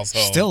Anderson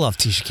household. Still love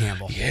Tisha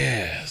Campbell.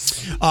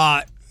 Yes.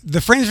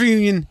 The Friends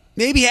reunion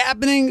may be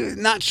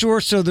happening, not sure.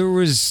 So there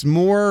was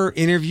more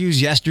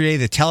interviews yesterday.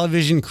 The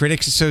Television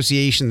Critics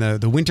Association,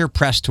 the Winter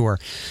Press Tour,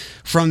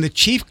 from the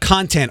Chief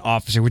Content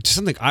Officer, which is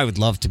something I would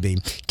love to be,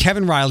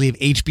 Kevin Riley of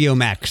HBO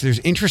Max. There's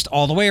interest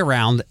all the way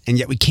around, and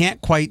yet we can't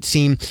quite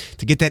seem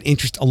to get that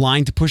interest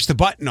aligned to push the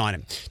button on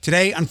it.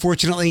 Today,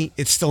 unfortunately,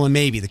 it's still a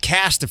maybe. The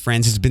cast of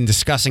Friends has been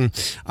discussing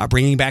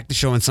bringing back the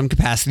show in some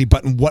capacity,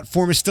 but in what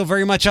form is still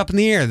very much up in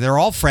the air. They're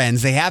all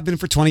friends. They have been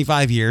for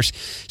 25 years,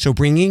 so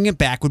bringing it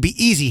back would be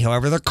easy.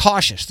 However, they're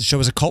cautious. The show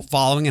has a cult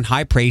following and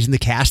high praise, and the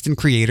cast and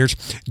creators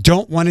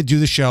don't want to do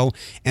the show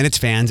and its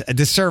fans a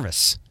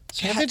disservice.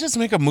 Can't they just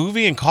make a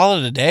movie and call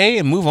it a day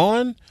and move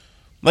on?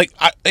 Like,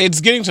 it's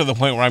getting to the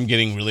point where I'm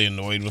getting really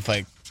annoyed with,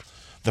 like,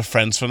 the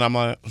Friends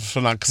phenomenon.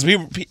 Because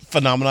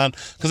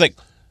like,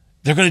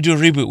 they're going to do a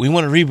reboot. We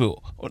want a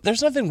reboot.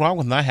 There's nothing wrong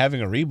with not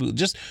having a reboot.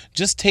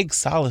 Just take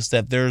solace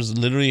that there's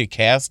literally a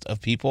cast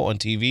of people on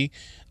TV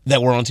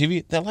that were on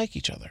TV that like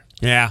each other.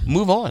 Yeah.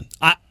 Move on.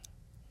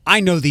 I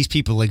know these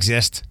people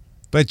exist,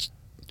 but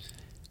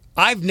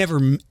I've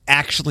never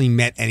actually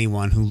met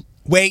anyone who.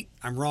 Wait,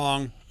 I'm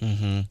wrong.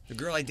 Mm-hmm. The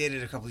girl I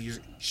dated a couple of years,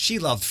 she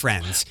loved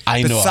Friends.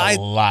 I know a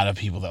lot of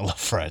people that love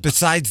Friends.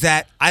 Besides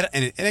that,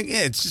 and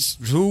it's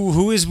just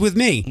who is with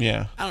me.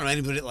 Yeah. I don't know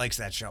anybody that likes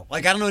that show.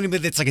 Like I don't know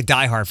anybody that's like a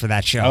diehard for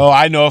that show. Oh,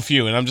 I know a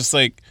few, and I'm just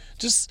like,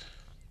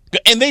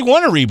 and they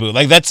want a reboot.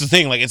 Like that's the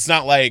thing. Like it's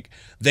not like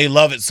they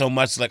love it so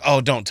much. Like oh,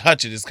 don't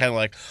touch it. It's kind of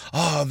like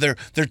oh,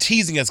 they're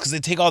teasing us because they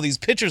take all these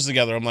pictures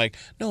together. I'm like,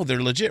 no,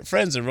 they're legit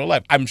friends in real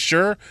life. I'm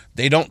sure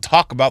they don't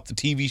talk about the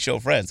TV show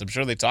Friends. I'm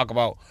sure they talk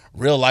about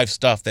real life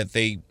stuff that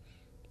they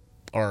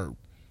are.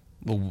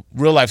 Well,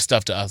 real life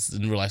stuff to us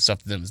and real life stuff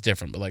to them is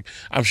different. But like,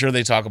 I'm sure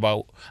they talk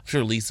about. I'm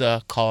sure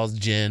Lisa calls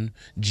Jen,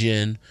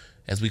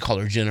 as we call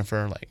her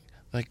Jennifer.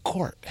 Like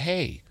Court.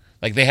 Hey,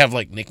 like they have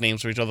like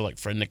nicknames for each other, like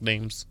friend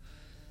nicknames.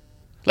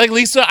 Like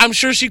Lisa, I'm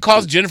sure she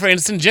calls Jennifer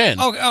Aniston Jen.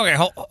 Okay,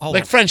 hold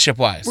like on. friendship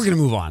wise. We're gonna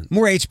move on.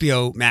 More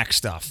HBO Max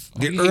stuff.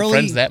 You hate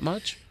Friends that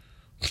much?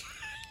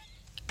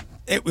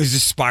 It was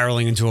just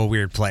spiraling into a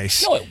weird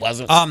place. No, it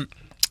wasn't.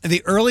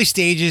 The early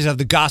stages of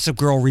the Gossip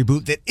Girl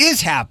reboot that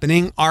is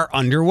happening are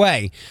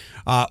underway.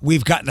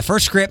 We've got the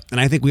first script, and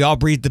I think we all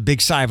breathed a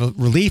big sigh of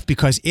relief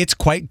because it's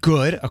quite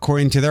good,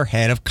 according to their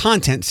head of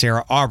content,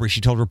 Sarah Aubrey. She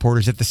told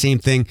reporters that the same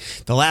thing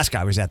the last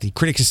guy was at the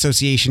Critics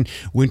Association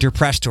Winter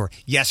Press Tour.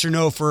 Yes or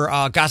no for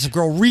Gossip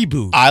Girl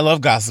reboot? I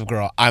love Gossip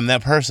Girl. I'm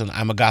that person.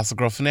 I'm a Gossip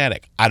Girl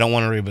fanatic. I don't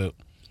want a reboot.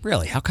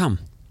 Really? How come?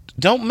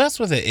 Don't mess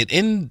with it.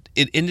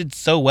 It ended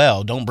so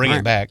well. Don't bring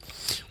it back.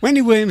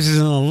 Wendy Williams is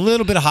in a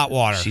little bit of hot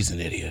water. She's an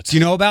idiot. Do you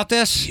know about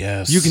this?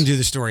 Yes. You can do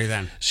the story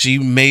then. She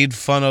made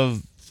fun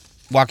of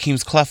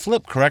Joaquin's cleft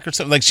lip, correct, or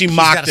something? Like she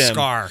mocked him. He's got a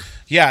scar.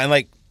 Yeah, and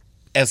like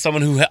as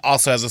someone who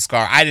also has a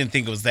scar, I didn't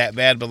think it was that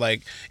bad, but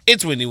like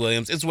it's Wendy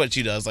Williams. It's what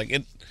she does.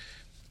 Like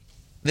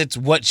that's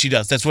what she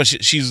does. That's what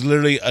she's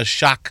literally a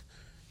shock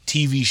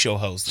TV show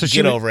host. So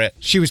get over it.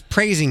 She was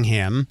praising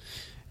him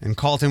and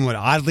called him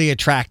oddly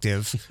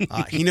attractive.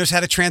 He knows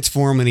how to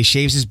transform when he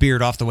shaves his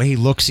beard off, the way he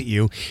looks at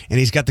you, and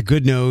he's got the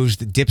good nose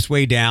that dips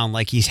way down,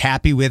 like he's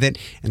happy with it,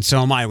 and so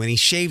am I. When he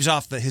shaves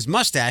off his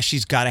mustache,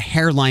 he's got a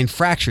hairline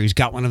fracture. He's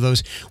got one of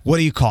those, what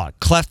do you call it,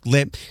 cleft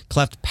lip,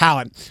 cleft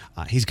palate.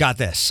 He's got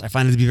this. I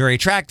find it to be very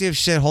attractive.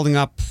 She said, holding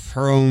up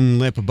her own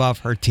lip above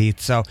her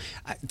teeth. So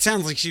it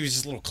sounds like she was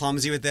just a little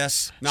clumsy with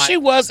this. She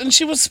was.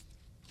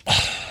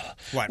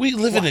 What? We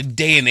live in a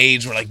day and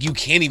age where like you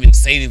can't even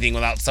say anything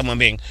without someone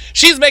being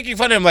she's making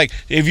fun of him. Like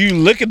if you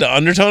look at the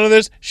undertone of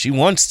this, she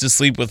wants to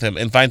sleep with him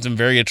and finds him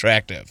very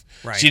attractive.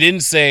 Right. She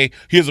didn't say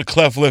he has a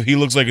cleft lip, he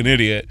looks like an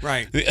idiot.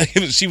 Right.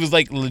 She was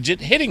like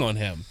legit hitting on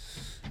him.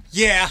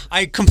 Yeah,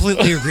 I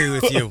completely agree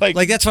with you.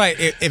 like that's why,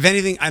 if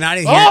anything, and I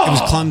didn't hear it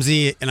was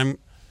clumsy. And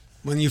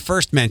when you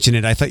first mentioned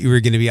it, I thought you were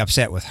going to be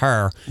upset with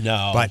her.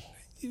 No, but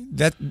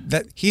that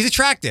he's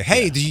attractive.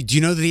 Hey, do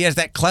you know that he has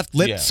that cleft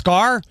lip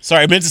scar?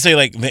 Sorry, I meant to say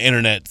like the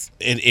internet's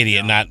an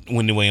idiot, not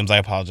Wendy Williams. I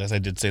apologize. I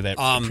did say that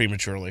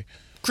prematurely.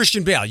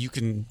 Christian Bale, you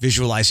can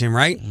visualize him,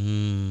 right?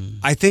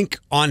 I think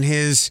on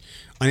his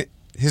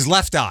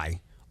left eye,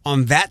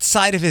 on that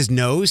side of his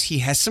nose, he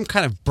has some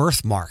kind of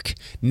birthmark.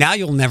 Now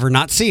you'll never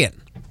not see it.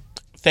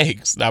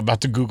 Thanks. Now I'm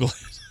about to Google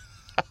it.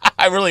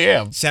 I really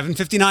am.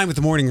 7:59 with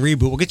the morning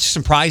reboot. We'll get you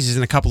some prizes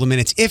in a couple of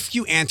minutes if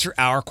you answer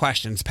our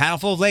questions. Panel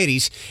full of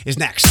ladies is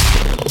next.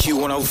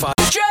 Q105.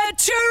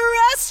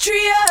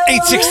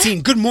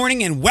 8:16. Good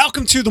morning and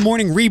welcome to the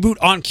morning reboot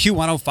on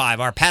Q105.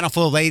 Our panel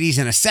full of ladies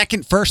in a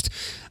second. First,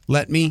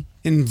 let me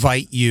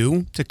invite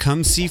you to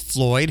come see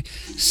Floyd,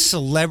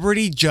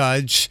 celebrity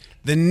judge,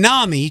 the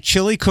NAMI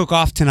chili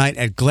cook-off tonight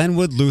at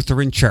Glenwood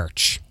Lutheran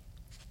Church.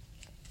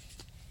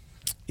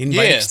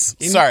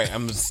 Sorry,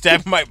 I'm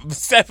stabbing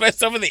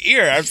myself in the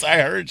ear. I'm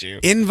sorry, I heard you.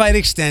 Invite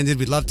extended.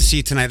 We'd love to see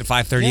you tonight at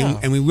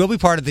 5:30, and we will be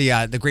part of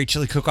the Great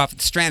Chili Cook-Off at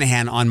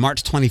Stranahan on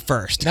March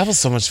 21st. That was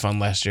so much fun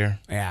last year.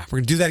 Yeah, we're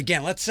gonna do that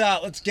again. Let's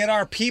get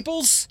our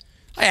peoples.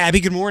 Hi, Abby.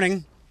 Good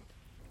morning.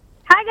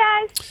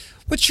 Hi, guys.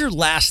 What's your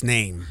last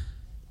name?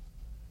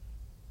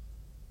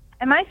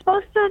 Am I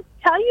supposed to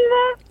tell you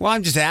that? Well,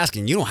 I'm just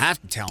asking. You don't have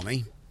to tell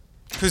me.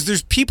 Because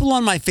there's people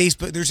on my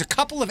Facebook. There's a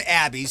couple of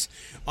Abbies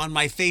on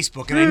my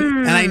Facebook,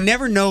 and I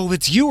never know if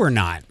it's you or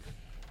not.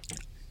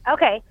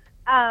 Okay.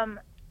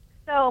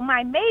 So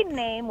my maiden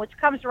name, which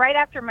comes right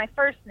after my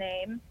first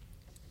name,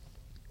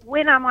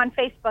 when I'm on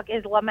Facebook,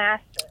 is LeMaster.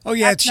 Oh,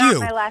 yeah, That's it's not you.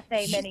 my last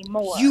name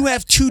anymore. You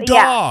have two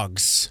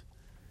dogs.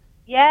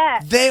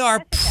 Yeah. They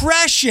are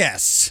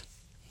precious.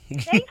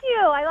 Thank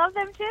you. I love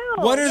them too.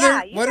 What are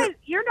their?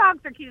 Your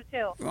dogs are cute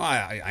too. Well,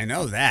 I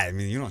know that. I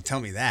mean, you don't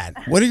tell me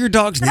that. What are your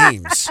dogs'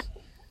 names?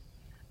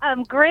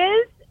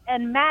 Grizz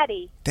and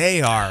Maddie.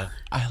 They are.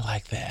 I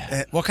like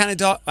that. What kind of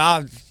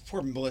dog?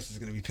 Poor Melissa's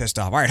going to be pissed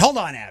off. All right, hold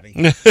on, Abby.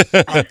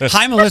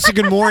 Hi, Melissa.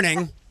 Good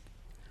morning.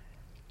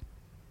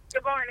 Good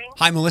Good morning.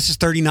 Hi, Melissa's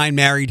 39,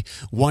 married,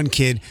 one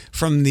kid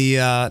from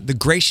the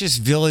gracious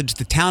village,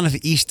 the town of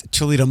East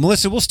Toledo.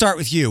 Melissa, we'll start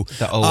with you.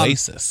 The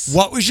Oasis.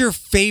 What was your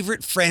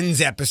favorite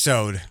Friends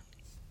episode?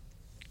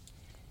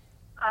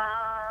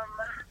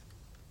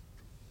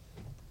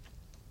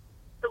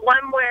 The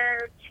one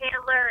where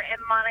Chandler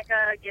and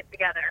Monica get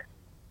together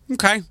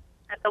Okay.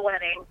 at the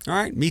wedding. All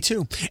right, me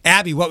too.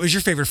 Abby, what was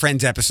your favorite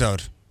Friends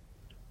episode?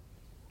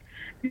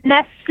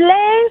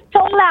 Nestle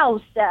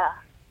Tolausa.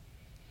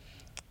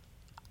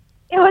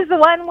 It was the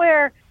one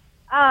where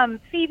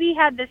Phoebe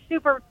had this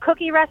super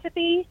cookie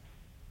recipe,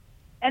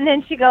 and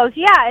then she goes,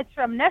 "Yeah, it's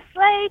from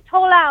Nestle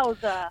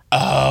Tolausa."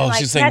 Oh, like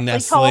she's saying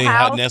Nestle Nestle Toll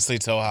House. Nestle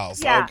Toll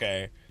House. Yeah.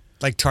 Okay.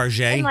 Like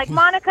Tarjay? And like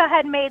Monica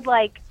had made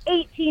like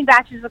 18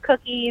 batches of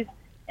cookies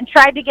and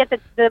tried to get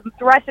the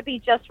recipe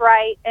just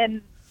right,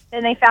 and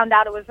then they found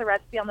out it was the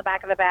recipe on the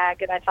back of the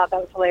bag, and I thought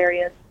that was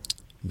hilarious.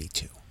 Me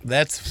too.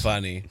 That's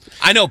funny.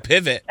 I know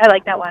Pivot. I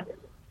like that one.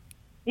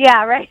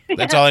 Yeah, right.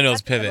 That's all I know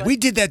is Pivot. We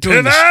did that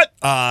during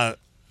Pivot!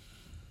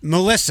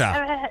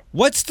 Melissa,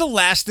 what's the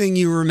last thing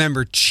you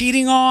remember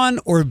cheating on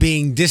or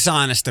being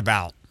dishonest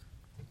about?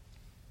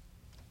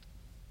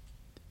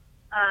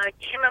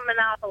 Game of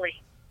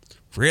Monopoly.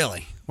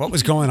 Really? What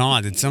was going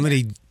on? Did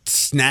somebody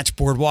snatch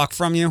Boardwalk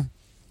from you?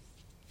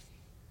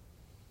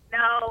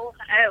 No,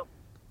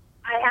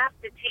 I have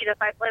to cheat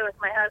if I play with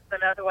my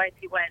husband, otherwise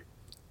he wins.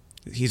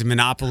 He's a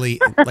Monopoly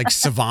like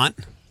savant.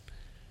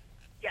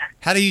 Yeah.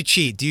 How do you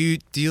cheat? Do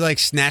you like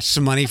snatch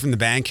some money from the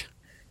bank?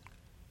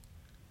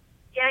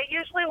 Yeah,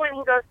 usually when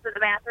he goes to the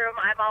bathroom,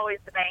 I'm always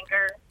the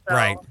banker. So.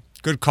 Right.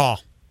 Good call.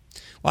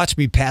 Watch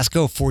me pass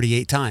go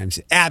 48 times.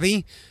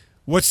 Abby,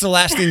 what's the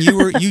last thing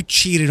you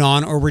cheated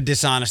on or were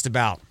dishonest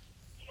about?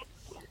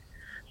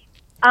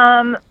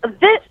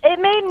 It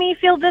made me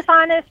feel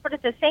dishonest, but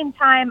at the same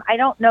time, I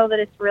don't know that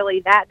it's really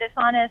that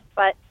dishonest.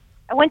 But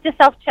I went to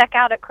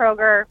self-checkout at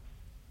Kroger.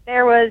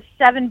 There was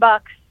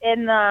 $7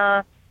 in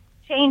the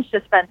change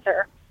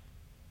dispenser.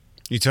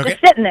 You took Just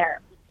it? sitting there.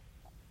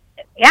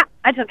 Yeah,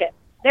 I took it.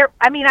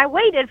 I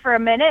waited for a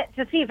minute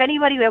to see if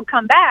anybody would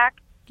come back.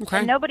 Okay.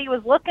 And nobody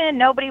was looking.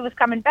 Nobody was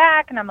coming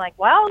back. And I'm like,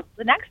 well,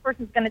 the next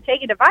person's going to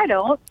take it if I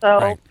don't. So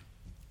Right.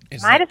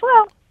 It's might like as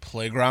well.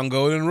 playground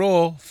golden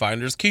rule.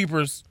 Finders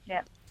keepers.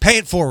 Yeah. Pay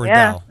it forward,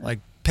 Yeah. though. Like,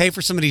 pay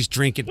for somebody's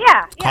drink at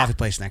Yeah, coffee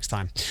place next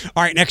time.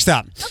 All right, next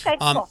up. Okay,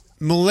 cool.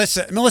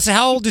 Melissa,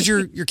 how old is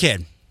your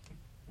kid?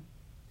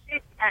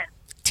 She's 10.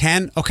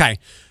 10? Okay.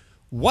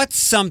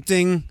 What's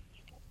something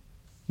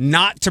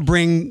not to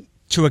bring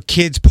to a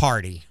kid's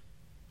party?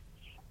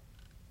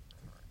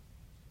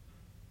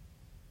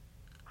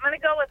 I'm going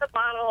to go with a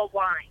bottle of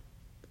wine.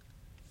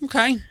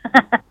 Okay.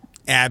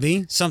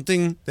 Abby,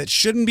 something that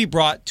shouldn't be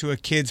brought to a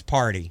kid's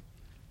party.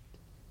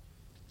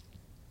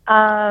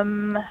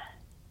 Along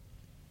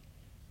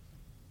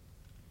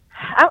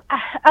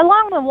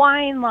the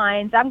wine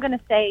lines, I'm going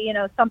to say,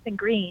 something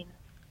green.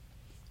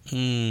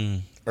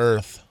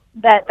 Earth.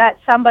 That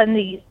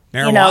somebody's,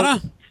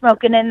 Marijuana?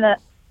 smoking in the,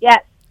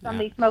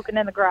 somebody's smoking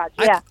in the garage.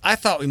 Yeah. I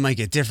thought we might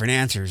get different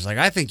answers. Like,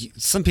 I think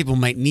some people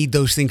might need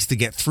those things to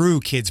get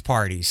through kids'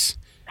 parties.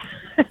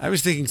 I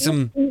was thinking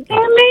some... There may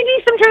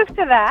be some truth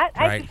to that.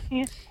 Right.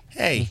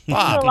 Hey,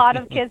 Bob. A lot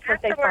of kids'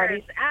 birthday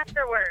parties.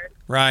 Afterwards.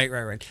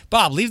 Right.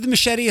 Bob, leave the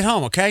machete at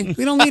home, okay?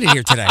 We don't need it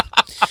here today.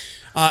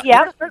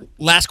 Yeah.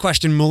 Last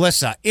question,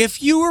 Melissa.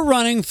 If you were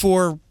running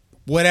for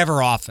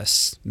whatever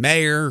office,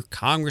 mayor,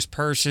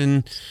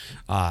 congressperson,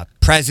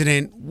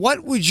 president,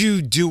 what would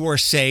you do or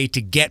say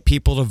to get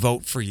people to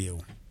vote for you?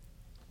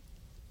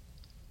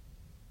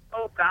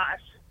 Oh,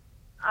 gosh.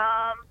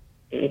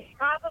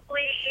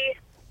 Probably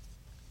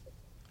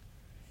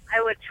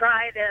I would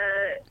try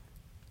to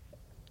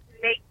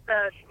make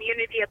the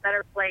community a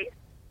better place.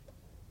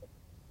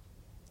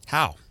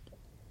 How?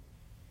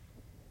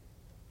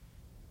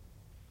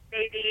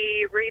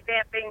 Maybe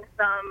revamping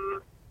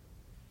some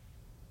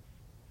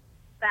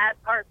bad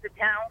parts of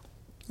town.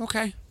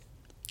 Okay.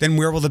 Then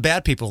where will the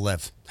bad people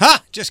live?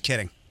 Ha! Just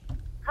kidding.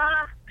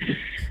 Huh?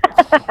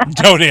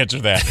 Don't answer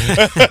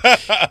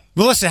that.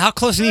 Melissa, how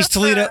close in East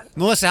Toledo?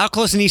 Melissa, how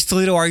close in East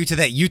Toledo are you to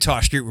that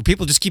Utah street where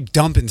people just keep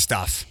dumping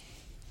stuff?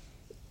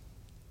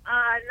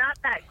 Not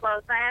that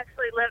close. I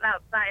actually live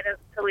outside of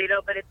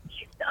Toledo, but it's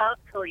east of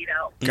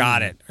Toledo.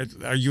 Got it.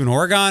 Are you in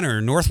Oregon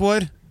or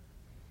Northwood?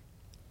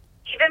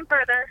 Even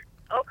further,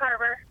 Oak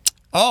Harbor.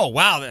 Oh,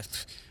 wow.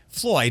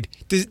 Floyd,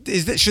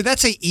 should that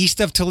say east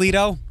of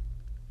Toledo?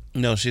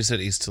 No, she said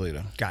East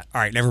Toledo. Got.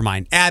 All right, never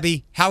mind.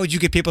 Abby, how would you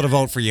get people to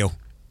vote for you?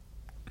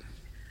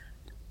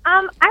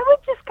 I would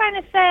just kind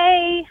of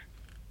say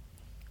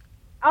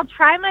I'll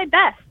try my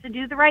best to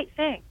do the right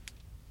thing.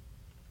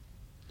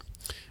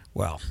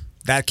 Well,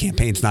 that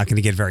campaign's not going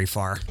to get very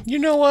far. You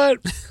know what,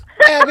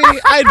 Abby?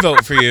 I'd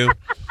vote for you.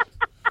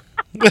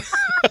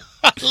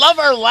 I love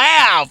her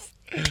laugh.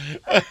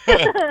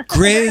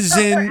 Grizz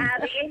and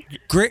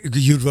Abby.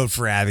 you'd vote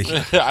for Abby.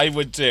 I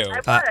would too.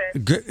 I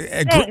would.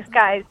 Thanks,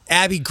 guys.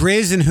 Abby,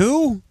 Grizz, and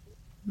who?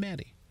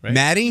 Maddie, right?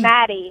 Maddie.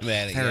 Maddie.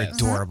 Maddie. They're Yes.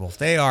 adorable.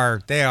 They're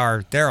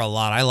a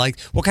lot. I like.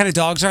 What kind of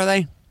dogs are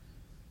they?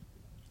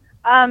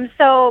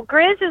 So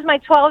Grizz is my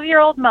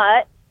 12-year-old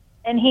mutt,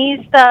 and he's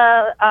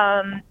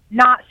the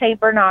not St.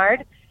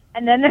 Bernard.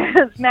 And then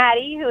there's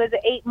Maddie, who is an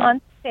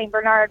 8-month St.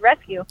 Bernard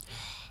rescue.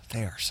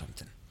 They are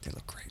something. They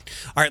look great.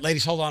 All right,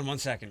 ladies, hold on 1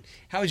 second.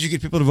 How would you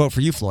get people to vote for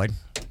you, Floyd?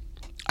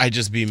 I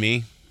just be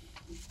me.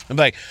 I'm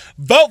like,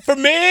 vote for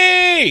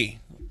me.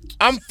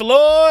 I'm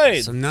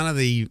Floyd. So none of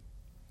the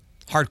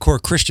hardcore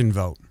Christian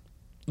vote.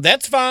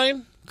 That's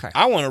fine. Okay.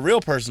 I want a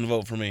real person to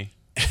vote for me.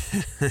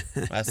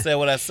 I said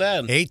what I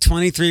said.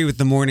 8:23 with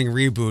the morning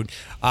reboot.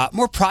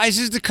 More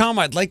prizes to come.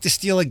 I'd like to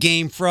steal a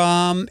game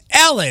from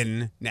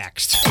Ellen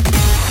next.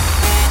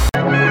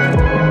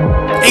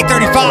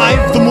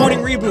 8:35, the morning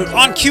reboot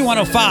on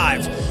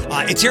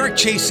Q105. It's Eric,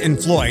 Chase, and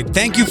Floyd.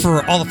 Thank you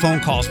for all the phone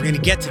calls. We're going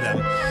to get to them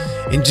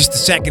in just a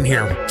second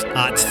here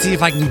to see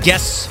if I can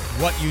guess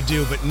what you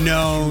do. But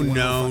no,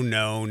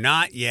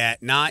 not yet.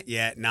 But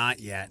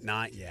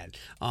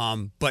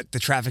the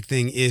traffic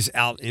thing is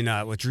out in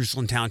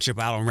Jerusalem Township,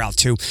 out on Route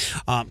 2.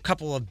 A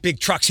couple of big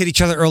trucks hit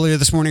each other earlier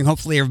this morning.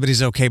 Hopefully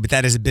everybody's okay, but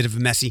that is a bit of a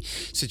messy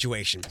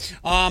situation.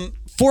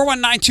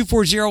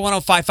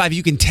 419-240-1055.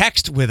 You can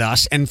text with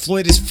us, and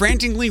Floyd is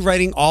frantically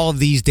writing all of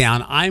these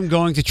down. I'm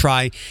going to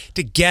try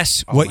to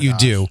guess what you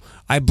do.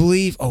 I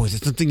believe, is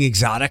it something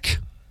exotic?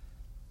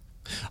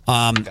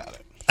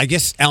 I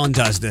guess Ellen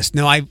does this.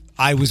 No, I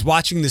was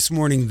watching this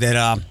morning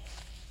that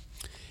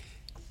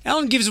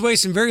Ellen gives away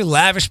some very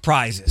lavish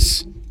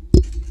prizes.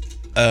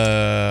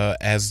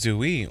 As do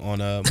we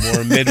on a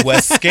more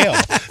Midwest scale.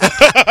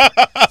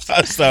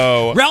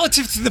 So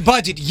relative to the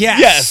budget, yes.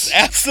 Yes,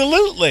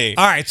 absolutely.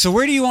 All right, so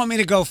where do you want me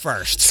to go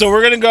first? So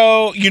we're going to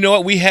go, you know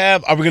what we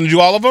have? Are we going to do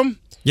all of them?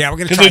 Yeah, we're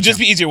going to try. Because it'll just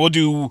be easier. We'll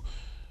do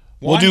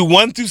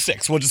 1 through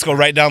 6. We'll just go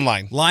right down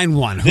line. Line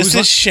 1. This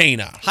is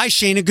Shayna. Hi,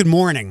 Shayna. Good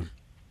morning.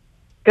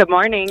 Good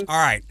morning. All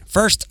right.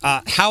 First,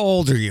 how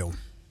old are you?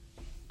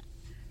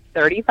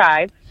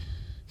 35.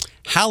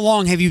 How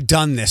long have you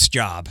done this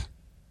job?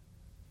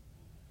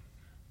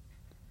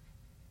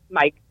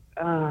 Mike,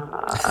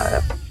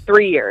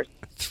 3 years.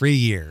 3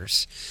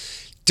 years.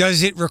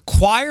 Does it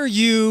require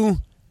you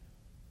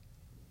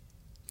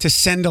to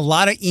send a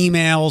lot of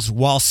emails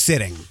while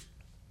sitting?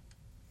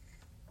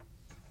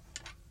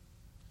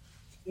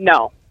 No.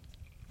 All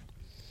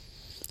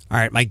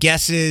right. My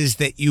guess is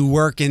that you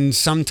work in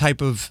some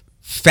type of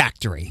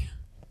factory.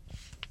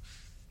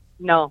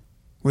 No.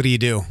 What do you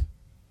do?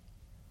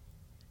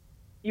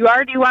 You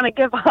already want to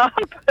give up?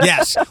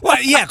 Yes. Well,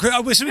 yeah.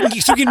 So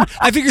we can,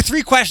 I figure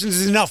 3 questions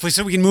is enough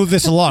so we can move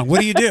this along.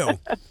 What do you do?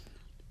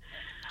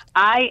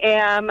 I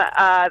am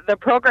the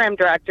program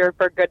director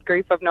for Good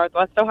Grief of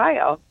Northwest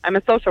Ohio. I'm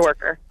a social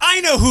worker.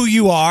 I know who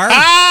you are.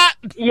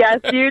 Yes,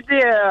 you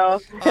do.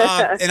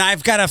 And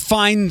I've got to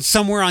find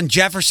somewhere on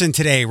Jefferson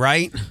today,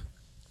 right?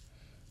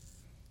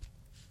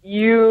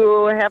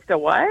 You have to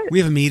what? We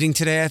have a meeting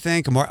today, I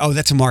think.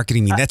 That's a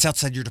marketing meeting. That's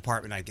outside your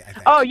department, I think.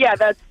 Oh, yeah,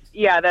 that's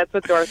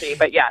with Dorothy,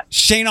 but yeah.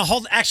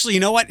 Shayna, actually,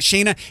 you know what?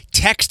 Shayna,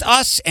 text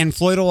us and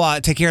Floyd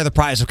will take care of the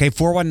prize, okay?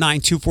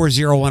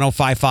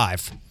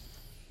 419-240-1055.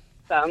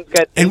 Sounds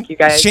good. Thank you,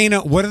 guys.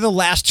 Shayna, what are the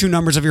last 2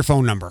 numbers of your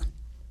phone number?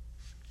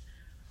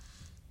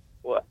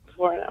 10.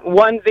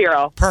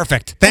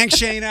 Perfect. Thanks,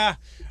 Shayna.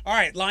 All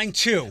right, line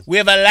 2. We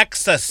have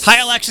Alexis. Hi,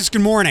 Alexis.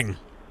 Good morning.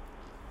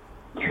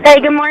 Hey,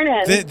 good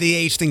morning. The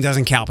age thing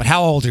doesn't count, but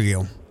how old are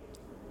you?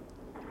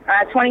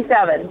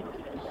 27.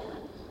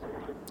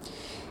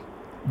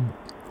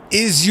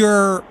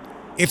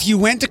 If you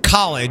went to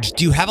college,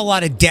 do you have a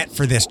lot of debt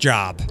for this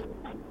job?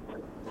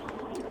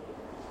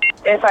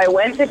 If I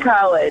went to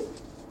college,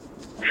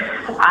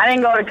 I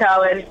didn't go to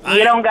college.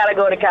 You don't got to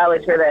go to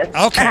college for this.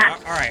 Okay, all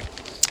right.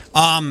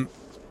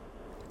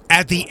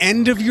 At the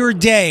end of your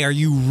day, are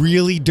you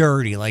really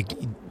dirty? Like,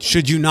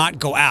 should you not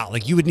go out?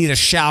 Like, you would need a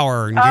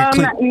shower. And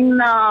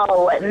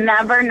No,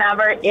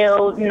 never,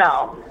 ill,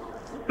 no.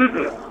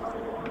 Mm-mm.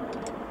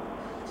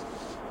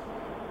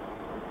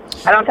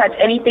 I don't touch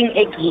anything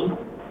icky.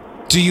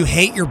 Do you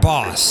hate your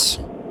boss?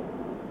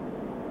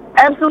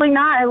 Absolutely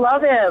not. I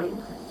love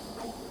him.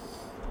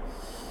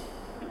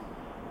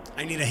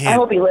 I need a hint. I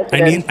hope he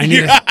listens. I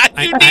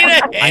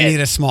need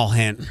a small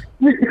hint.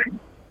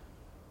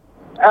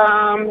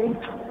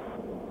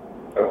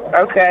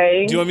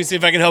 Okay. Do you want me to see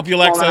if I can help you,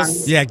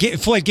 Alexis? Yeah,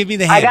 Floyd, give me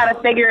the hint. I got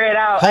to figure it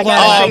out. Hold I on.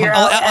 got to figure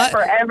out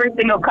for every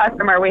single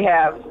customer we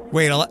have.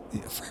 Wait, for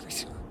every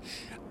single...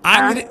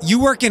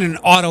 You work in an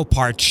auto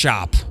parts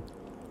shop.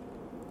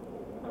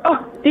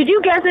 Oh, did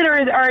you guess it, or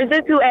is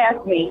this who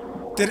asked me?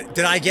 Did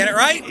I get it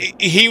right?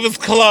 He was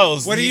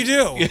close. What do you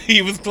do?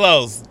 He was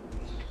close.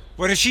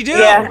 What does she do?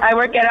 Yeah, I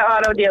work at an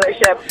auto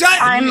dealership.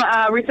 I'm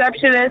a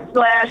receptionist /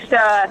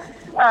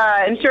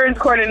 insurance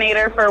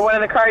coordinator for one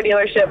of the car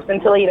dealerships in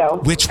Toledo.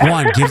 Which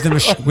one? Give them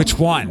which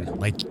one?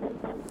 Like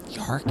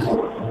York?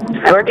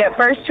 I work at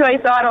First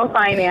Choice Auto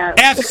Finance.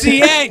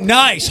 FCA.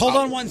 Nice. Hold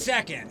on 1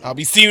 second. I'll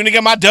be seeing you to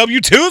get my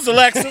W-2s,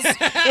 Alexis.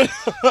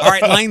 All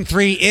right, line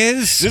 3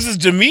 is... This is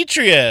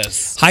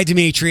Demetrius. Hi,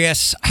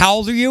 Demetrius. How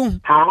old are you?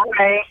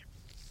 Hi.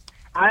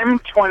 I'm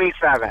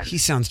 27. He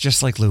sounds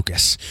just like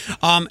Lucas.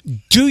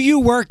 Do you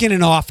work in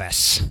an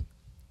office?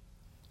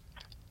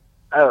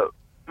 Oh.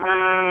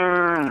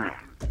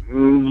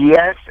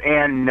 Yes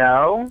and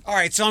no. All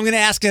right, so I'm going to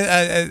ask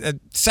a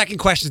second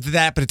question to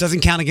that, but it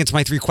doesn't count against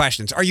my 3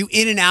 questions. Are you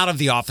in and out of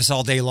the office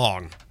all day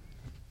long?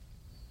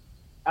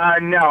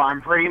 No,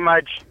 I'm pretty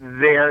much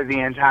there the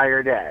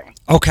entire day.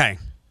 Okay.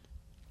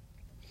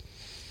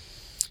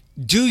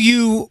 Do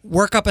you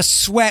work up a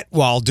sweat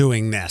while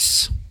doing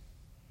this?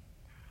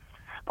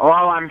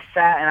 Well, I'm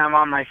fat and I'm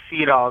on my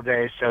feet all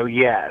day, so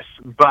yes.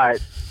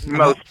 But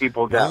most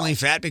people I'm don't. only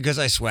fat because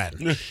I sweat.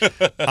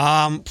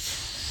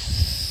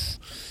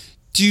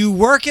 Do you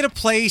work at a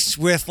place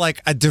with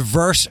like a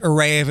diverse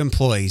array of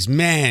employees?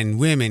 Men,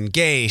 women,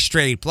 gay,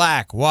 straight,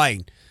 black,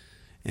 white,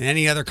 and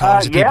any other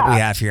colors of people we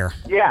have here?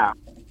 Yeah.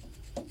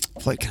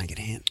 Floyd, can I get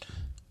a hint?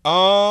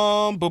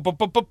 Boom, boom, boom,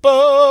 boom,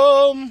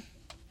 boom.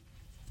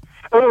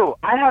 Ooh,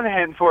 I have a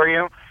hint for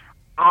you.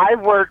 I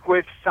work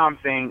with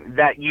something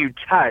that you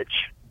touch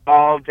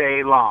all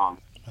day long.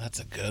 That's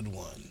a good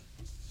one.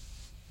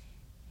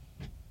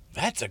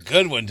 That's a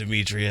good one,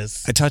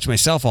 Demetrius. I touch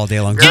myself all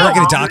day long. Do you work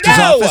at a doctor's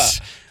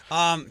office?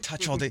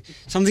 Touch all day.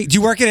 Something? Do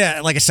you work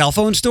at a cell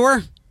phone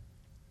store?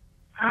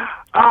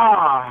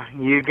 Oh,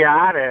 you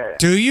got it.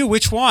 Do you?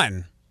 Which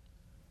one?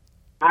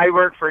 I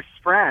work for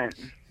Sprint.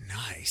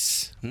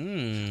 Nice.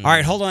 All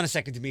right, hold on a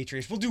second,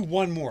 Demetrius. We'll do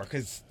one more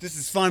because this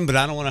is fun, but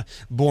I don't want to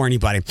bore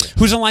anybody.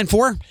 Who's on line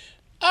 4?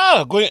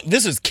 Oh,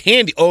 this is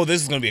Candy. Oh,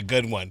 this is going to be a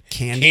good one.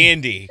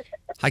 Candy.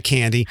 Hi,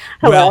 Candy.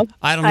 Hello. Well,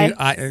 I don't.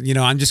 Hi.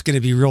 I'm just going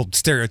to be real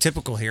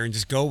stereotypical here and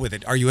just go with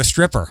it. Are you a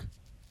stripper?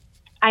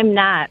 I'm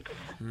not.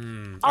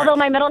 Although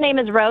my middle name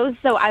is Rose,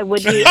 so I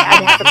would be.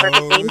 I'd have the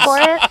perfect name for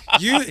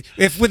it.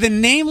 If with a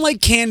name like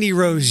Candy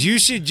Rose, you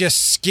should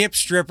just skip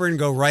stripper and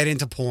go right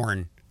into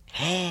porn.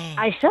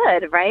 I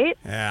should, right?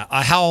 Yeah.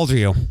 How old are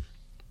you?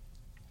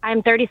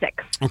 I'm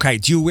 36. Okay.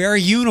 Do you wear a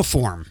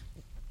uniform?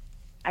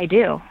 I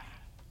do.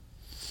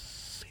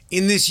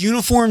 In this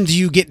uniform, do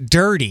you get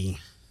dirty?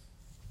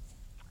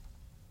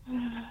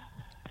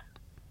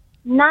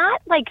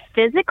 Not like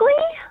physically.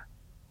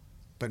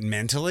 But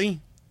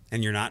mentally?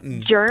 And you're not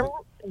in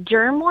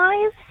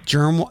Germ-wise?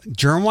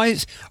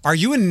 Germ-wise? Are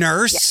you a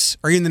nurse?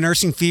 Yeah. Are you in the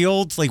nursing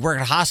field? Like work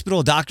at a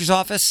hospital, a doctor's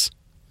office?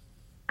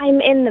 I'm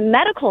in the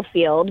medical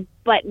field,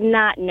 but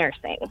not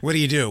nursing. What do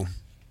you do?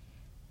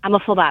 I'm a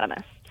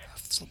phlebotomist.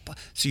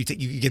 So you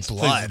get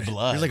blood.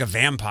 You're like a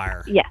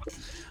vampire. Yes.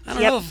 I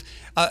don't know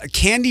if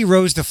Candy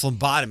Rose the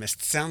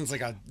Phlebotomist sounds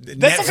like a Netflix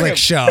Netflix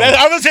show.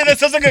 I was going to say, that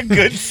sounds like a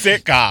good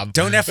sitcom.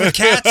 Don't F with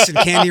cats and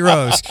Candy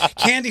Rose.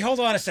 Candy, hold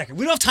on a second.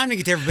 We don't have time to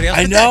get to everybody else.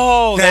 I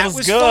know. That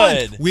was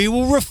good. Fun. We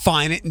will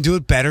refine it and do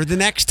it better the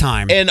next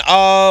time. And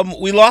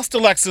we lost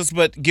Alexis,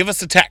 but give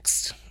us a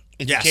text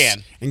if you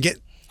can. And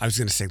I was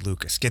going to say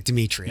Lucas. Get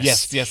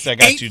Demetrius. Yes, I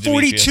got you,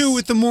 Demetrius. 8:42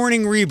 with the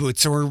morning reboot.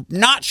 So we're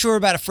not sure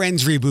about a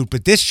Friends reboot,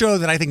 but this show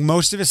that I think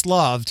most of us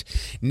loved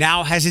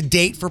now has a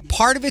date for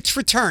part of its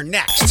return.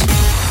 Next.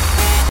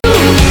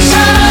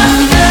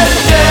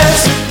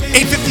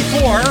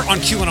 8:54 on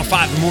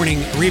Q105, the morning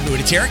reboot.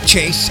 It's Eric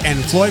Chase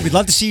and Floyd. We'd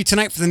love to see you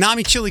tonight for the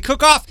Nami Chili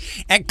Cook-Off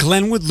at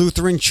Glenwood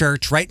Lutheran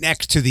Church, right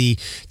next to the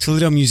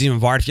Toledo Museum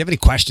of Art. If you have any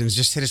questions,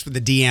 just hit us with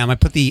a DM. I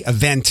put the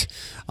event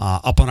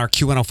up on our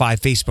Q105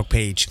 Facebook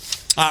page.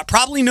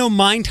 Probably no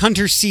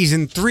Mindhunter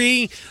Season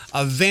 3.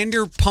 A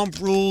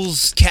Vanderpump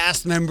Rules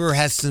cast member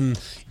has some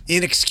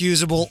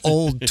inexcusable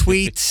old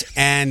tweets.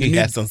 And he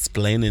has some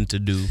splaining to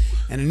do.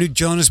 And a new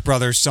Jonas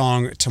Brothers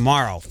song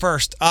tomorrow.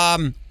 First,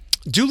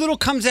 Doolittle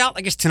comes out,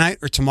 I guess, tonight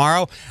or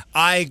tomorrow.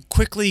 I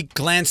quickly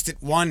glanced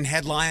at one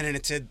headline and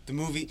it said the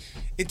movie.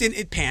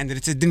 It panned it.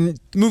 It said the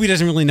movie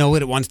doesn't really know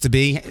what it wants to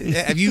be.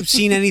 Have you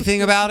seen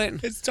anything about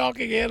it? It's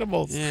talking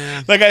animals.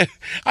 Yeah. Like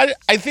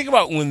I think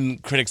about when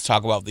critics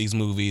talk about these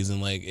movies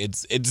and like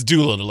it's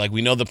Doolittle. Like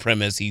we know the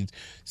premise. He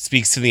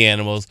speaks to the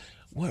animals.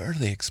 What are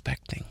they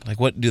expecting?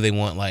 Like what do they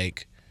want?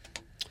 Like,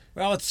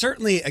 well, it's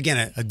certainly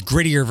again a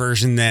grittier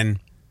version than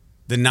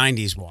the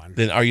 '90s one.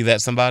 Then Are You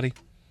That Somebody?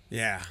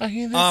 Yeah. Are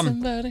you that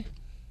somebody?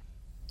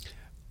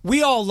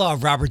 We all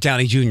love Robert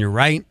Downey Jr.,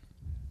 right?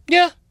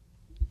 Yeah.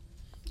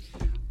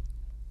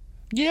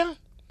 Yeah.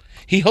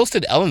 He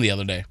hosted Ellen the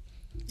other day.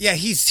 Yeah,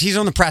 he's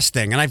on the press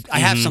thing, and I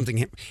have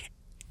something.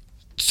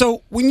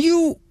 So when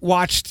you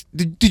watched,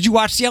 did you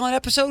watch the Ellen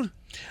episode?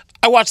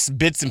 I watched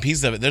bits and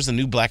pieces of it. There's a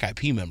new Black Eyed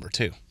Peas member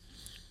too.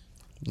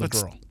 The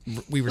girl.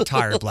 We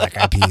retired Black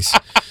Eyed Peas.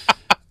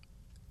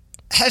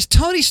 Has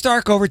Tony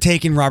Stark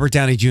overtaken Robert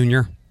Downey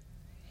Jr.?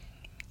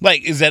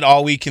 Like, is that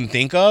all we can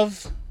think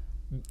of?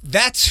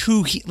 That's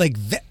who he like.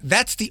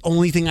 That's the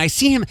only thing I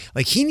see him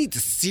like. He needs a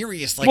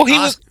serious like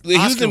he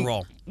Oscar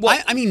role. Well,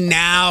 I mean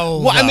now.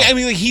 Well, I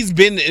mean, like, he's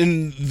been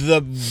in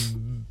the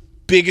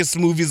biggest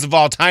movies of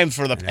all time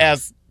for the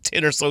past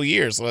 10 or so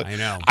years. So, I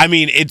know. I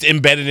mean, it's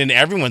embedded in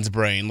everyone's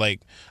brain.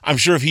 Like, I'm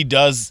sure if he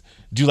does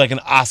do like an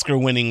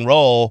Oscar-winning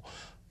role,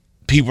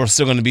 people are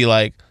still going to be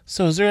like,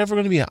 "So, is there ever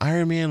going to be an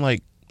Iron Man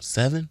like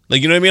 7?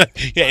 Like, you know what I mean?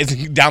 Like, yeah, it's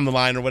down the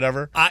line or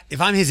whatever. If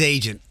I'm his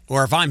agent,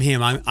 or if I'm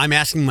him, I'm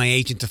asking my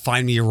agent to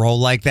find me a role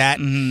like that,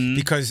 Mm-hmm.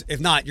 because if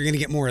not, you're going to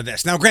get more of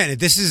this. Now, granted,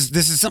 this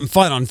is something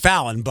fun on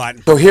Fallon,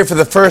 but So here for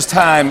the first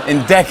time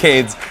in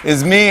decades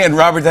is me and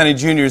Robert Downey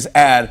Jr.'s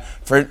ad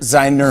for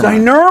Zynerma.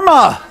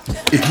 Zynerma!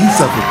 If you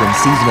suffer from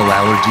seasonal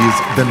allergies,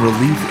 then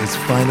relief is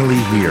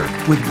finally here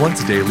with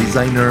once daily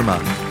Zynerma.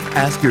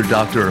 Ask your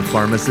doctor or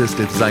pharmacist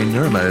if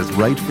Zynerma is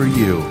right for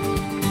you.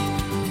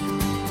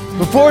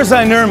 Before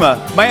Zynerma,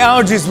 my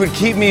allergies would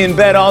keep me in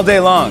bed all day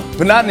long,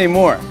 but not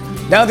anymore.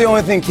 Now the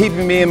only thing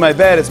keeping me in my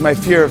bed is my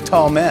fear of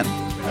tall men.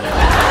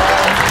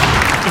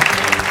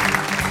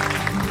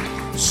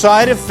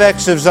 Side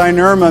effects of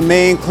Zynerma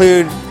may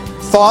include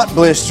thought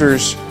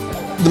blisters,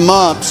 the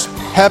mumps,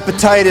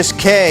 hepatitis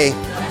K,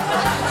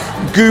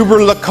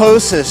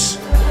 guberleucosis,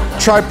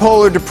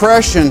 tripolar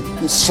depression,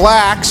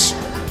 slacks,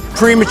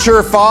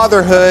 premature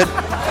fatherhood,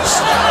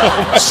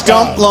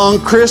 stump lung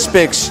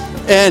crispix,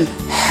 and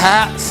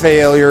hat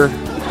failure.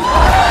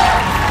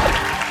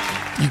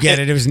 you get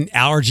it. It was an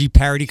allergy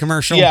parody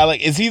commercial. Yeah,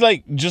 like, is he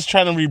like just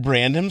trying to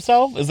rebrand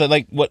himself? Is that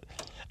like what?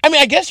 I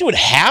mean, I guess you would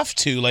have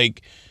to.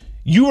 Like,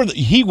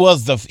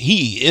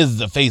 he is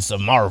the face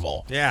of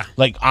Marvel. Yeah.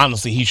 Like,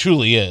 honestly, he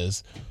truly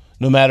is.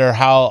 No matter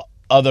how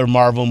other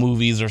Marvel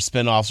movies or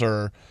spinoffs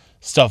or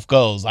stuff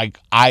goes, like,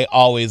 I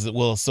always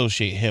will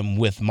associate him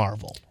with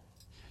Marvel.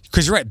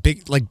 Because you're right,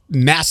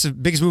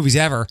 massive, biggest movies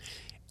ever,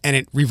 and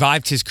it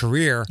revived his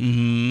career.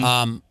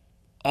 Mm-hmm.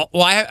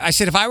 Well, I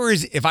said if I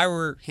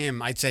were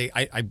him, I'd say,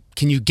 I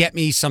can you get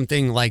me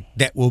something like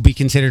that will be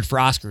considered for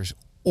Oscars,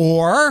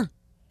 or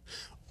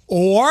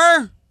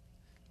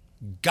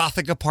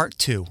Gothica Part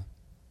 2.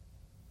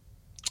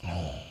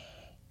 Oh.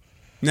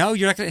 No,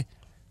 you're not gonna.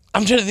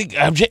 I'm trying to think.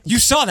 You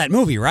saw that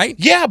movie, right?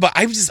 Yeah, but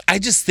I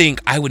just think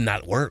I would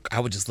not work. I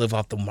would just live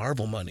off the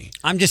Marvel money.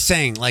 I'm just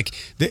saying, like,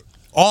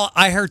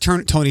 I heard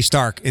Tony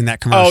Stark in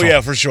that commercial. Oh,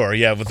 yeah, for sure.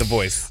 Yeah, with the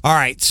voice. All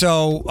right,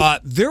 so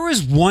there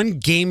was one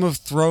Game of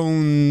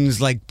Thrones,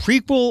 like,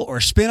 prequel or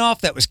spinoff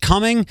that was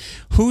coming.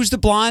 Who's the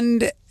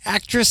blonde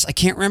actress? I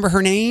can't remember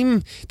her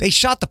name. They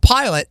shot the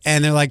pilot,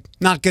 and they're like,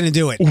 not going to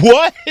do it.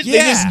 What? Yeah. They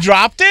just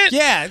dropped it?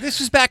 Yeah,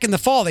 this was back in the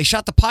fall. They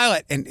shot the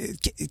pilot, and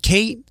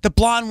Kate, the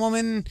blonde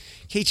woman,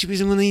 she was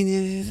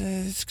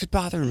this could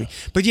bother me.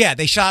 But yeah,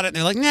 they shot it, and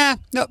they're like, no,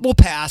 we'll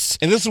pass.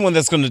 And this is one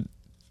that's going to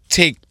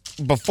take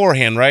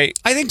beforehand, right?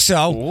 I think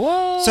so.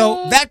 What?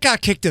 So that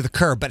got kicked to the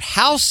curb. But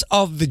House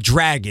of the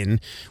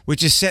Dragon,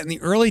 which is set in the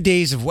early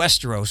days of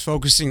Westeros,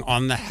 focusing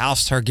on the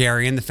House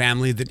Targaryen, the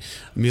family that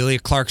Emilia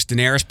Clarke's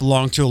Daenerys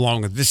belonged to,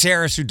 along with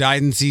Viserys, who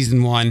died in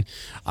season 1,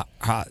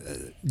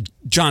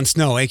 Jon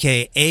Snow,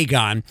 a.k.a.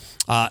 Aegon.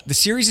 The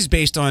series is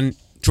based on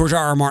George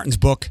R.R. Martin's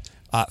book,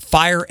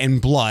 Fire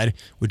and Blood,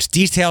 which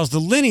details the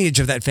lineage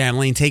of that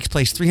family and takes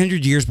place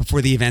 300 years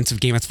before the events of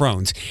Game of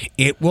Thrones.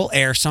 It will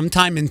air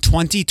sometime in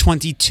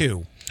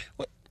 2022.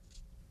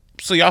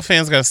 So y'all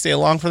fans got to stay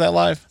along for that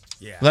live?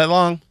 Yeah. That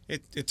long?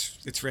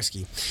 It's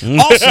risky.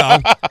 Also,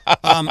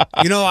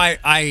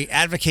 I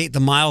advocate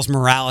the Miles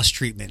Morales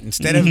treatment.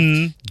 Instead of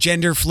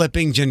gender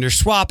flipping, gender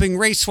swapping,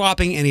 race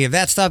swapping, any of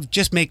that stuff,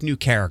 just make new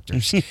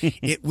characters.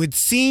 It would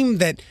seem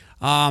that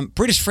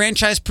British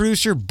franchise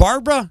producer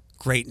Barbara,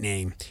 great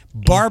name,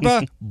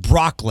 Barbara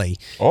Broccoli,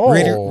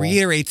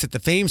 reiterates that the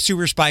famed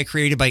super spy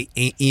created by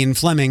Ian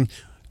Fleming,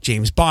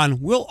 James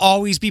Bond, will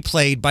always be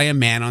played by a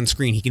man on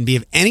screen. He can be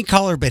of any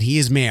color, but he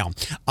is male.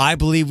 I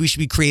believe we should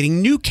be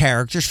creating new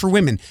characters for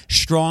women,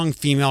 strong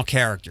female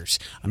characters.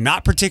 I'm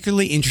not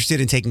particularly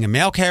interested in taking a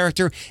male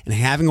character and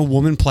having a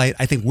woman play it.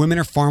 I think women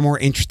are far more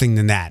interesting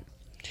than that.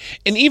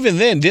 And even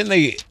then, didn't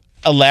they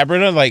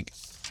elaborate on, like,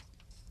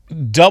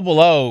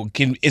 00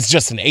 it's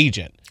just an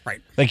agent. Right.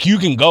 Like, you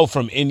can go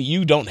from, and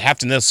you don't have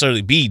to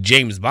necessarily be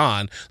James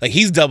Bond. Like,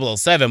 he's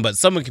 007, but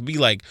someone could be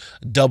like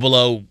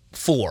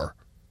 004.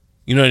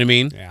 You know what I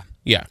mean? Yeah.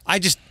 Yeah. I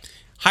just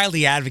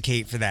highly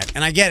advocate for that.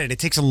 And I get it. It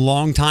takes a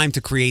long time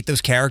to create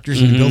those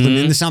characters and build them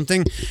into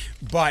something.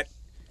 But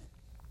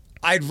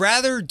I'd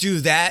rather do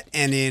that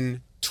and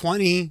in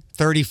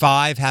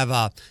 2035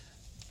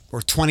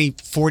 or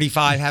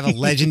 2045 have a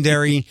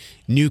legendary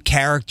new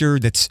character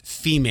that's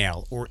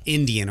female or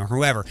Indian or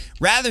whoever,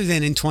 rather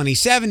than in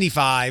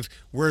 2075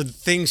 where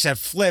things have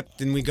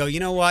flipped and we go, you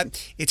know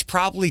what, it's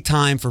probably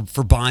time for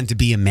Bond to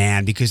be a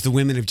man because the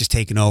women have just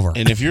taken over.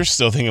 And if you're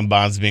still thinking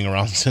Bond's being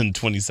around in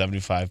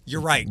 2075,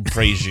 you're right.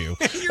 Praise you.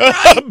 You're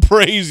right.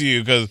 Praise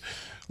you, because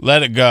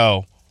let it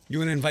go. You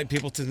want to invite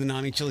people to the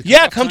Nami Chili Cook-Off?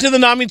 Yeah, come to the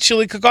Nami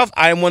Chili Cook-Off.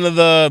 I am one of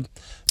the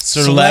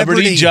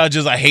celebrity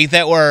judges. I hate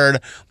that word,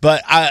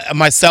 but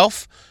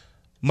myself,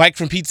 Mike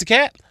from Pizza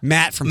Cat.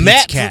 Matt from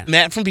Pizza Cat.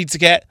 Matt from Pizza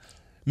Cat.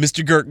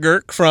 Mr.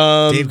 Girk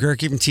from... Dave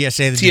Gerke from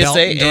TSA, the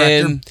development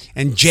director.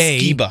 And Jay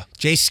Skeba.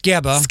 Jay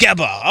Skeba.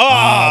 Skeba.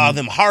 Oh,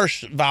 them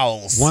harsh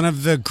vowels. One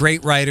of the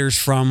great writers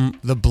from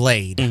The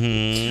Blade.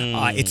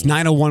 It's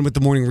 9:01 with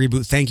the Morning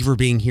Reboot. Thank you for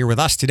being here with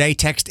us today.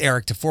 Text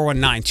Eric to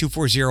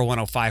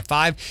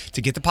 419-240-1055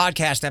 to get the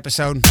podcast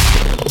episode.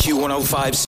 Q105.